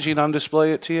packaging on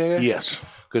display at TAA? Yes.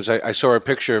 Because I saw a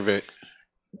picture of it.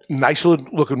 Nice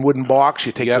looking wooden box.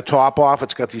 You take the top off.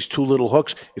 It's got these 2 little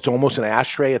hooks. It's almost an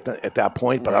ashtray at that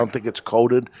point, but I don't think it's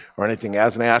coated or anything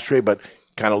as an ashtray, but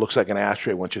kind of looks like an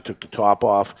ashtray once you took the top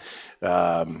off.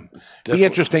 Be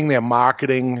interesting. Their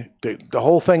marketing, the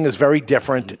whole thing is very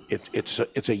different.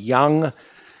 It's a young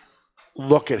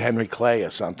look at Henry Clay or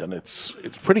something. It's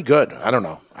pretty good. I don't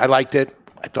know. I liked it.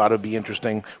 I thought it'd be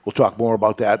interesting. We'll talk more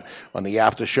about that on the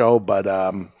after show, but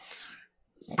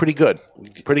pretty good.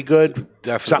 Pretty good.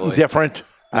 Definitely. Something different.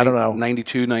 I don't know.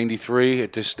 92, 93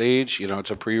 at this stage.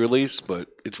 It's a pre-release, but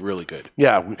it's really good.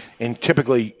 Yeah, and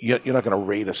typically you're not going to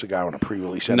rate a cigar on a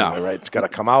pre-release anyway, right? It's got to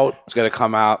come out. It's got to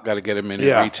come out. Got to get them in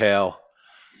retail.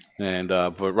 And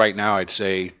but right now, I'd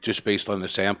say just based on the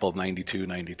sample, 92,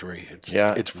 93.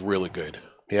 It's really good.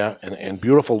 Yeah, and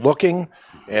beautiful looking.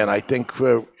 And I think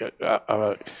for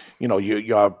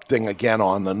your thing again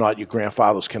on the not your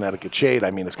grandfather's Connecticut shade.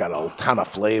 I mean, it's got a ton of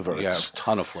flavor. Yeah, a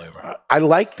ton of flavor. I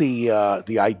like the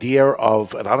idea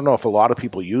of, and I don't know if a lot of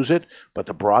people use it, but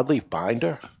the broadleaf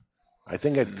binder. I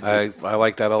think I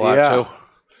like that a lot too.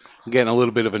 I'm getting a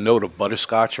little bit of a note of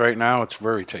butterscotch right now. It's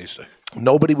very tasty.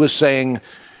 Nobody was saying.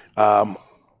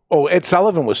 Ed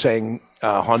Sullivan was saying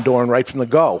Honduran right from the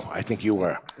go. I think you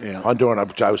were. Yeah.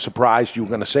 Honduran. I was surprised you were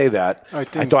going to say that. I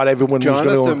thought everyone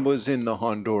Jonathan was in the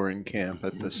Honduran camp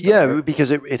at the start. Yeah, because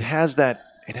it has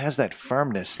that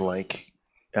firmness like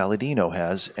Aladino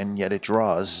has, and yet it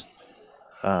draws.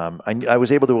 I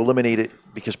was able to eliminate it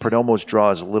because Perdomo's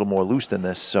draw is a little more loose than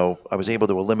this, so I was able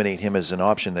to eliminate him as an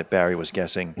option that Barry was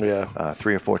guessing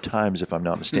 3 or 4 times, if I'm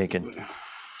not mistaken.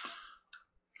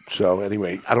 So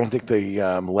anyway, I don't think the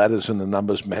letters and the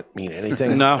numbers mean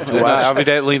anything. No,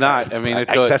 evidently not. I mean,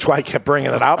 that's why I kept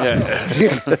bringing it up.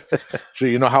 Yeah. So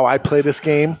you know how I play this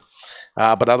game.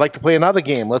 But I'd like to play another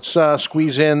game. Let's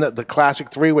squeeze in the Classic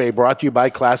 3-Way brought to you by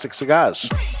Classic Cigars.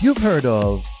 You've heard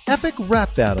of epic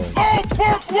rap battles.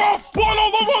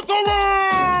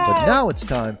 But now it's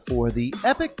time for the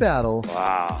epic battle.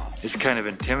 Wow. It's kind of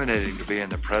intimidating to be in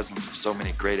the presence of so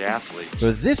many great athletes.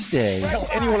 For this day. Tell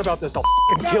anyone about this, I'll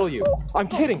kill you. I'm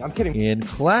kidding. In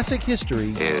classic history.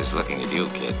 Here's looking at you,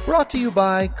 kid. Brought to you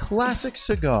by Classic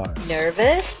Cigars.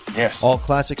 Nervous? Yes. All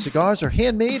Classic Cigars are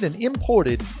handmade and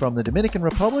imported from the Dominican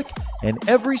Republic, and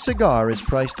every cigar is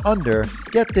priced under,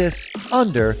 get this,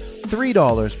 under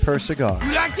 $3 per cigar.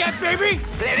 You like that, baby?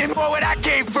 Let him know where that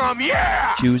came from,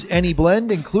 yeah! Choose any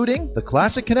blend, including the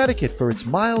Classic Connecticut for its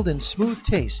mild and smooth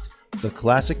taste, the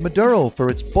Classic Maduro for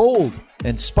its bold,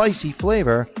 and spicy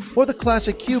flavor, or the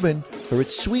classic Cuban for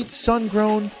its sweet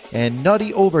sun-grown and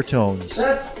nutty overtones.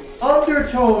 That's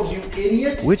undertones, you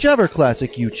idiot. Whichever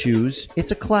classic you choose,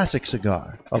 it's a classic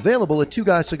cigar. Available at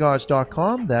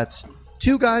twoguyscigars.com. That's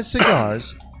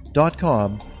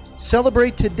twoguyscigars.com.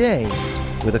 Celebrate today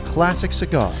with a classic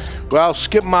cigar. Well,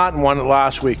 Skip Martin won it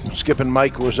last week. Skip and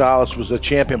Mike Rosales was the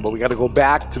champion, but we got to go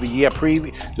back to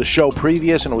the show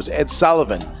previous, and it was Ed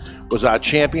Sullivan was our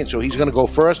champion, so he's going to go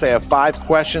first. I have 5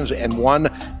 questions and 1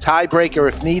 tiebreaker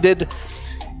if needed.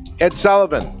 Ed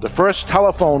Sullivan, the first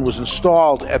telephone was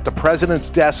installed at the president's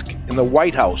desk in the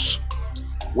White House.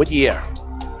 What year?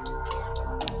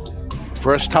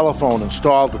 First telephone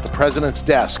installed at the president's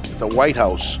desk at the White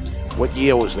House. What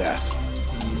year was that?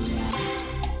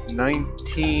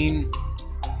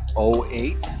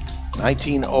 1908.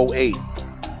 1908.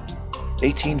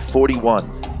 1841.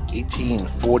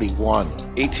 1841.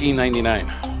 1899.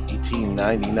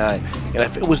 1899. And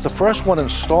if it was the first one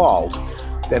installed,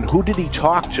 then who did he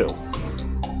talk to?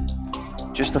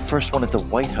 Just the first one at the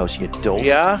White House, you dolt.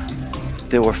 Yeah?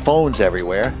 There were phones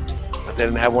everywhere. But they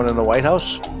didn't have one in the White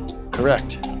House?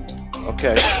 Correct.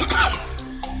 Okay.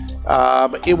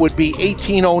 It would be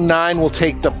 1809. We'll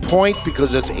take the point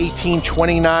because it's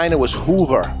 1829. It was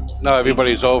Hoover. No,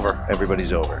 everybody's over.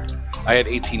 Everybody's over. I had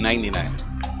 1899.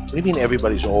 What do you mean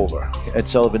everybody's over? Ed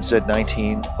Sullivan said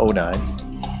 1909.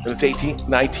 And it's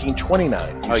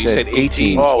 1929. You said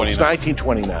 1829. Oh, it's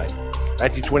 1929.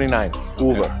 1929.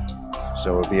 Hoover.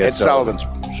 So it would be Ed Sullivan.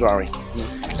 Sorry.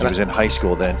 He was in high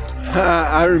school then.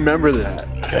 I remember that.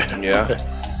 Yeah.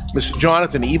 Mr.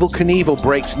 Jonathan, Evel Knievel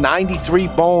breaks 93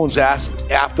 bones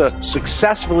after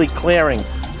successfully clearing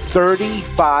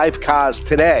 35 cars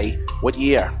today. What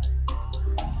year?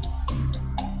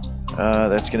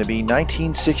 That's going to be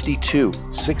 1962.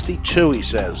 62, he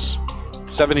says.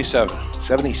 77.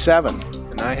 77.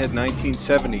 And I had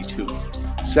 1972.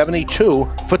 72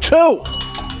 for 2.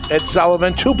 Ed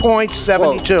Sullivan, 2 points,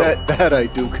 72. Well, that I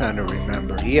do kind of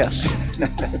remember. Yes.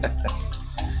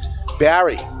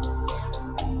 Barry.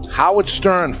 Howard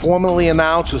Stern formally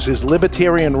announces his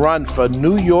libertarian run for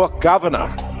New York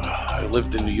governor. I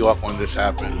lived in New York when this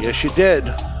happened. Yes, you did.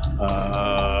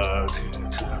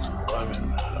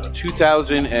 2011.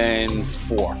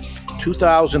 2004.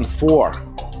 2004.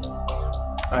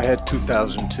 I had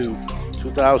 2002.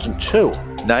 2002.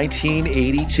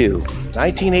 1982.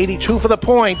 1982 for the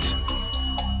point.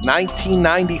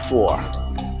 1994.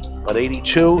 But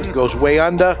 82 goes way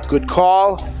under. Good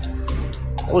call.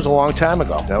 That was a long time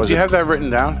ago. Do you have that written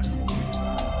down?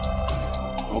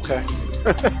 Okay.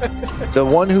 The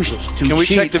one who Can we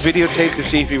cheats, check the videotape to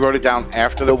see if he wrote it down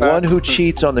after the The fact? one who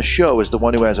cheats on the show is the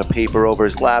one who has a paper over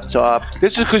his laptop.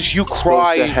 This is because you cry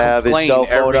Supposed to and have his complain cell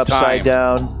phone every upside time.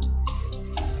 down.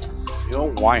 You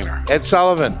old whiner. Ed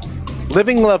Sullivan.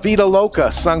 Living La Vida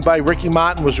Loca, sung by Ricky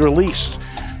Martin, was released.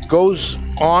 Goes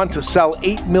on to sell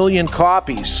 8 million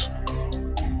copies.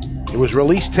 It was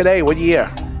released today. What year?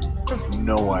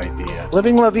 No idea.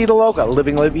 Living La Vida Loca.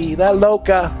 Living La Vida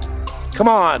Loca. Come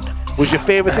on. Was your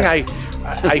favorite thing?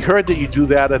 I heard that you do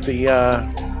that at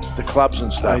the clubs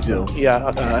and stuff. I do. Yeah.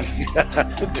 Okay.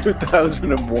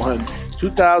 2001.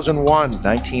 2001.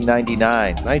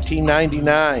 1999.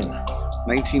 1999.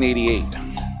 1988.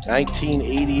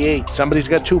 1988. Somebody's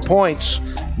got 2 points.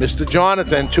 Mr.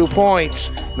 Jonathan, 2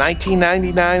 points.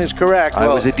 1999 is correct. I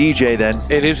was a DJ then.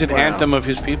 It is an anthem of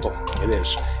his people. It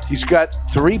is. He's got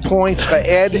 3 points for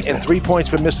Ed and 3 points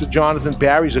for Mr. Jonathan.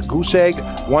 Barry's a goose egg.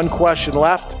 1 question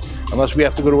left, unless we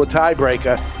have to go to a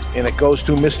tiebreaker, and it goes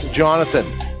to Mr. Jonathan.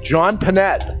 John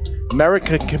Panette,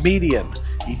 American comedian.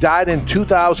 He died in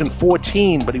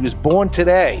 2014, but he was born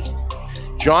today.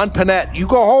 John Panette, you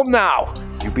go home now.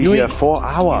 You be here 4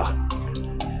 hours.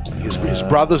 His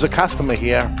brother's a customer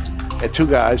here at Two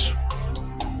Guys.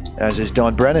 As is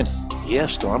Don Brennan.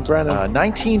 Yes, Don Brennan.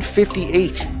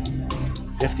 1958.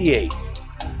 58.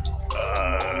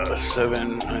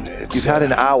 7. You've had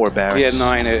an hour, Barry. Yeah,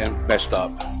 9 and messed up.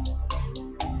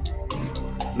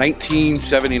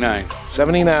 1979.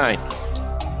 79.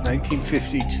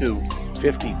 1952.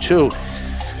 52.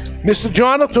 Mr.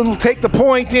 Jonathan will take the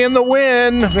point and the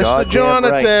win. Mr. Goddamn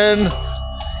Jonathan. right.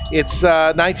 It's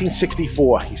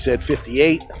 1964. He said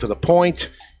 58 for the point,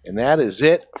 and that is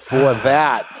it for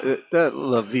that. That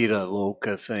La Vida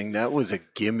Loca thing, that was a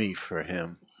gimme for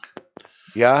him.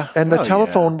 Yeah? And the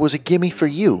telephone was a gimme for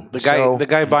you. The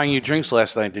guy buying you drinks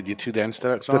last night, did you 2 dance to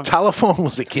that song? The telephone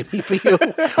was a gimme for you?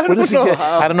 What is he?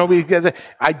 I don't know.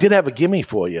 I did have a gimme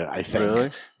for you, I think.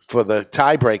 Really? For the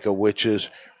tiebreaker, which is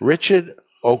Richard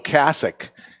Ocasek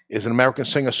is an American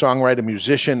singer, songwriter,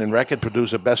 musician, and record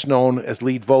producer, best known as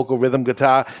lead vocal, rhythm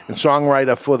guitar, and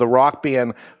songwriter for the rock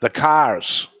band The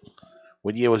Cars.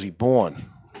 What year was he born?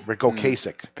 Rick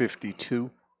Ocasek.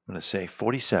 52. I'm going to say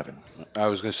 47. I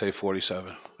was going to say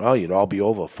 47. Oh, you'd all be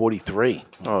over 43.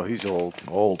 Oh, he's old.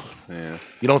 Old. Yeah.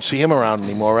 You don't see him around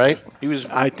anymore, right?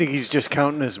 I think he's just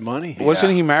counting his money.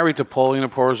 Wasn't he married to Paulina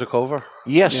Porozakova?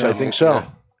 Yes, Yeah. I think so.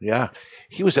 Yeah.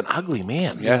 He was an ugly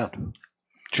man. Yeah.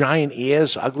 Giant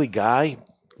ears, ugly guy.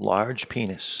 Large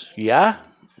penis. Yeah?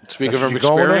 Speaking That's from what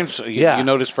you're going with? experience, Yeah. you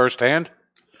noticed firsthand?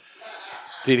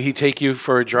 Did he take you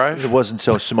for a drive? It wasn't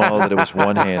so small that it was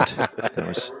one hand. That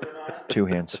was two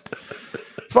hands.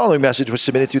 The following message was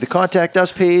submitted through the Contact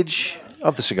Us page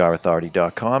of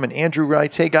thecigarauthority.com. And Andrew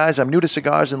writes, "Hey guys, I'm new to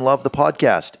cigars and love the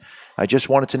podcast. I just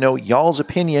wanted to know y'all's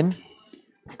opinion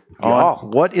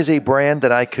on what is a brand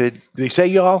that I could..." Did he say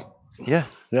y'all? Yeah.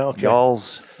 Yeah, okay.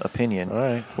 Y'all's opinion. All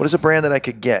right. What is a brand that I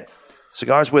could get?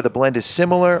 Cigars where the blend is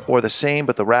similar or the same,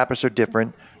 but the wrappers are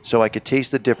different, so I could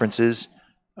taste the differences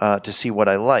to see what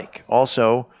I like.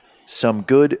 Also, some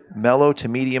good mellow to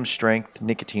medium strength,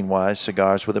 nicotine-wise,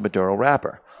 cigars with a Maduro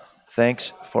wrapper.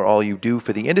 Thanks for all you do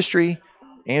for the industry.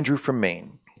 Andrew from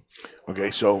Maine.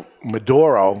 Okay, so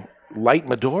Maduro, light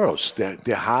Maduros,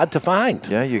 they're hard to find.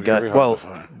 Yeah, you got, well,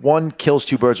 one kills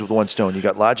two birds with one stone. You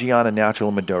got La Giana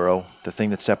Natural Maduro. The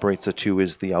thing that separates the two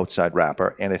is the outside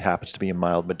wrapper, and it happens to be a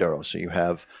mild Maduro. So you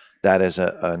have that as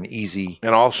an easy...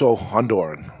 And also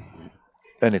Honduran.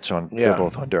 And it's on, they're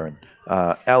both Honduran.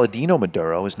 Aladino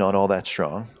Maduro is not all that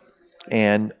strong.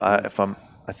 And I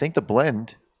think the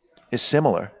blend is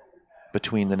similar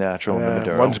between the natural and the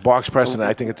Maduro. One's box pressed, and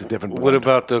I think it's a different blend. What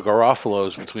about the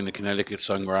Garofalos between the Connecticut,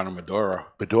 Sunground, and Maduro?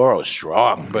 Maduro is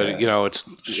strong. But, you know, it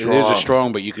is a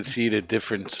strong, but you can see the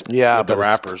difference with the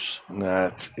wrappers.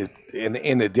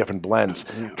 In the different blends.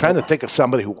 Trying to think of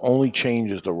somebody who only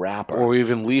changes the wrapper. Or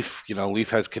even Leaf. You know,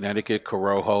 Leaf has Connecticut,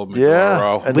 Corojo, Maduro.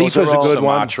 Yeah, and Leaf is a good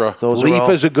one. Leaf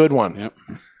is a good one. Yep.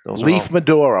 Leaf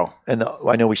Maduro. And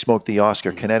I know we smoked the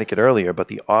Oscar Connecticut earlier, but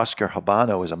the Oscar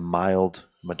Habano is a mild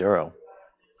Maduro.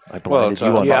 I blinded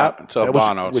you on that. It's a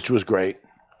Habano. Which was great.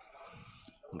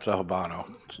 It's a Habano.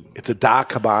 It's a dark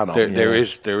Habano.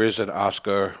 There is an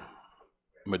Oscar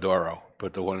Maduro,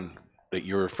 but the one that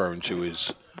you're referring to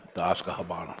is the Oscar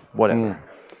Habano. Whatever.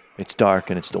 It's dark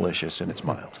and it's delicious and it's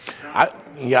mild.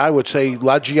 I would say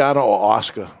La Giana or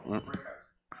Oscar.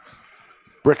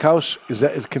 Brickhouse,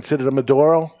 is considered a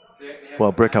Maduro?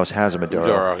 Well, Brickhouse has a Maduro.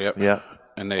 Maduro, yep. Yeah.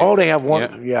 And they have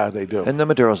one. Yeah, they do. And the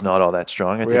Maduro's not all that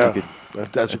strong. I think you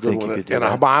could. That's a good one. And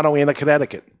a Habano and a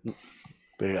Connecticut.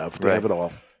 They have it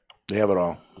all. They have it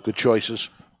all. Good choices.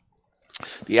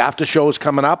 The after show is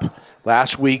coming up.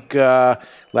 Last week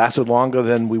lasted longer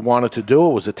than we wanted to do.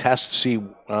 It was a test to see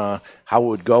how it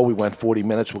would go. We went 40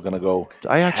 minutes. We're going to go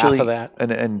half of that.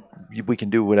 And we can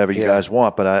do whatever you guys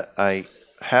want, but I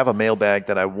have a mailbag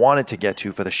that I wanted to get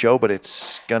to for the show, but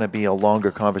it's going to be a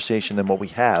longer conversation than what we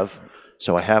have.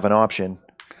 So I have an option.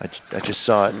 I just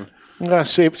saw it.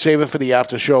 Save it for the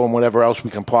after show and whatever else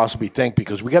we can possibly think,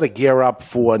 because we got to gear up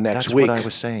for next week. That's what I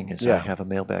was saying is I have a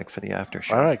mailbag for the after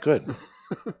show. All right, good.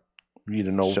 You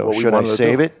to know so what we should I wanted to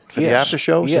save do? It for the after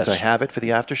show since I have it for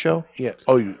the after show? Yeah.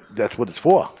 Oh, that's what it's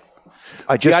for.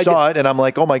 I just saw it and I'm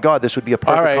like, oh my God, this would be a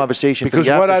perfect conversation for the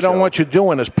after show. Because what I don't want you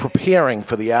doing is preparing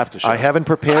for the after show. I haven't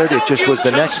prepared. It just was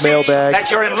the next mailbag. That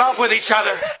you're in love with each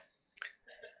other.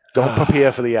 Don't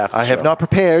prepare for the after show. I have not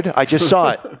prepared. I just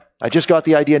saw it. I just got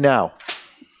the idea now.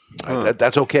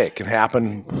 That's okay. It can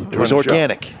happen. It was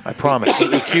organic. I promise.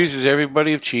 He accuses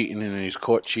everybody of cheating, and then he's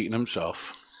caught cheating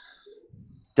himself.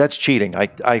 That's cheating.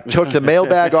 I took the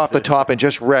mailbag off the top and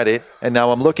just read it, and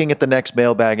now I'm looking at the next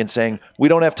mailbag and saying, we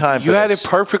don't have time for this. You had it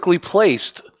perfectly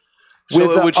placed so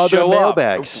with it would the other show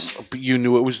mailbags. Up. You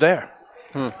knew it was there.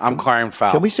 I'm crying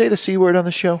foul. Can we say the C word on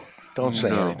the show? Don't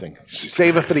say anything.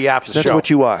 Save it for the after show. That's what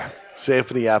you are. Save it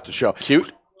for the after show.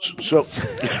 Cute. So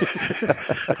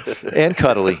and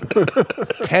cuddly.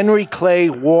 Henry Clay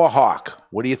Warhawk.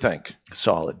 What do you think?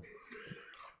 Solid.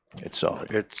 It's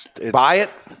solid. It's buy it.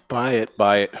 Buy it.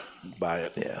 Buy it. Buy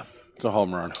it. Yeah. It's a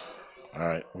home run. All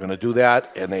right, we're going to do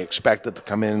that, and they expect it to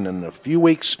come in a few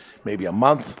weeks, maybe a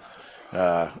month.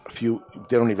 They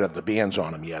don't even have the bands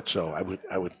on them yet, so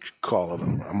I would call it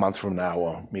a month from now,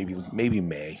 or maybe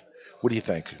May. What do you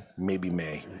think? Maybe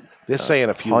May. They're saying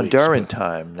a few weeks. Honduran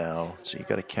time now, so you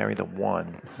got to carry the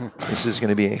one. This is going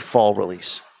to be a fall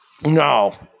release.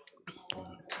 No.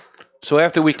 So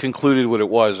after we concluded what it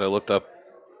was, I looked up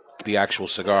the actual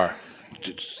cigar.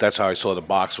 That's how I saw the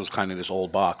box was kind of this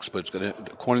old box, but it's going to,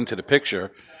 according to the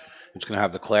picture, It's going to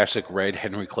have the classic red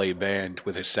Henry Clay band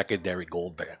with a secondary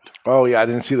gold band. Oh, yeah, I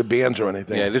didn't see the bands or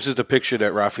anything. Yeah, this is the picture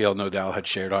that Rafael Nadal had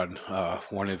shared on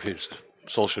one of his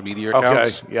social media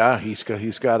accounts. Okay, yeah, he's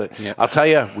got it. Yeah. I'll tell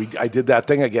you, I did that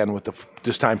thing again with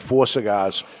this time 4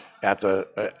 cigars at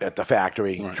the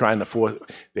factory, trying to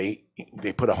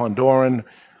they put a Honduran,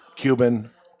 Cuban,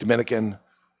 Dominican,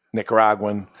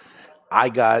 Nicaraguan.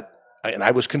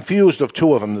 I was confused of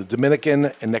 2 of them, the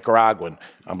Dominican and Nicaraguan.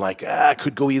 I'm like, I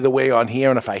could go either way on here,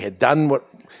 and if I had done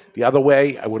the other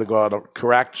way, I would have got it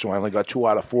correct. So I only got 2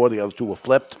 out of 4. The other 2 were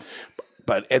flipped.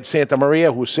 But Ed Santa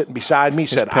Maria, who was sitting beside me,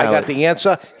 said, I got the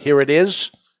answer. Here it is.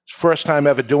 First time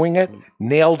ever doing it.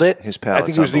 Nailed it. His I palate's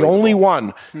think he was the only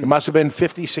one. There must have been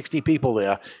 50, 60 people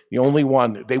there. The only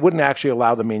one. They wouldn't actually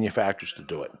allow the manufacturers to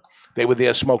do it. They were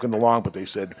there smoking along, but they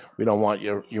said, we don't want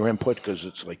your input because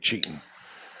it's like cheating.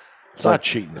 It's not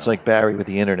cheating. It's like Barry with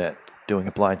the internet doing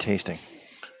a blind tasting.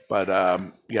 But,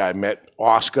 I met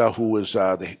Oscar, who was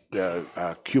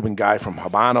the Cuban guy from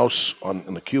Habanos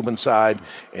on the Cuban side,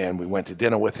 and we went to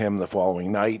dinner with him the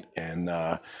following night, and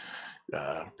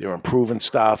they're improving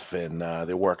stuff, and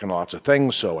they're working lots of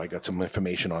things, so I got some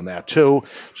information on that too.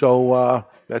 So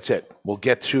that's it. We'll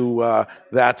get to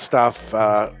that stuff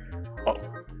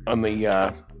on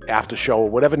the after show, or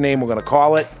whatever name we're going to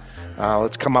call it.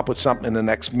 Let's come up with something in the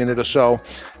next minute or so.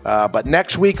 But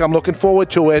next week, I'm looking forward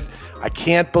to it. I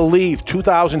can't believe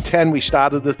 2010, we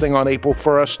started the thing on April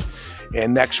 1st,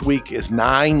 and next week is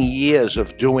 9 years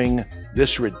of doing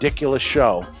this ridiculous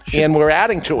show. And we're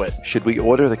adding to it. Should we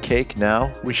order the cake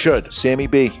now? We should. Sammy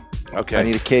B. Okay. I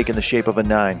need a cake in the shape of a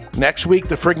 9. Next week,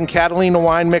 the friggin' Catalina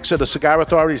wine mixer, the Cigar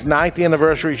Authority's 9th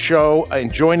anniversary show.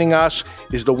 And joining us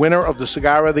is the winner of the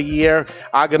Cigar of the Year,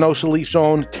 Aganosa Leaf's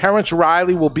own Terrence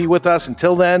Riley will be with us.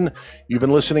 Until then, you've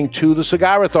been listening to the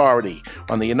Cigar Authority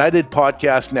on the United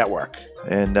Podcast Network.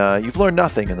 And you've learned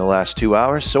nothing in the last 2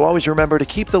 hours, so always remember to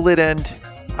keep the lid end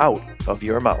out of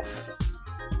your mouth.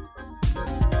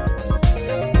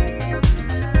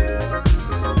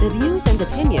 The views and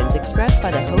opinions expressed by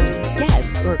the hosts,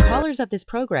 guests, or callers of this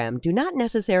program do not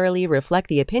necessarily reflect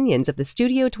the opinions of the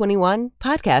Studio 21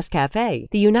 Podcast Cafe,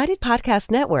 the United Podcast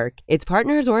Network, its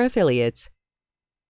partners, or affiliates.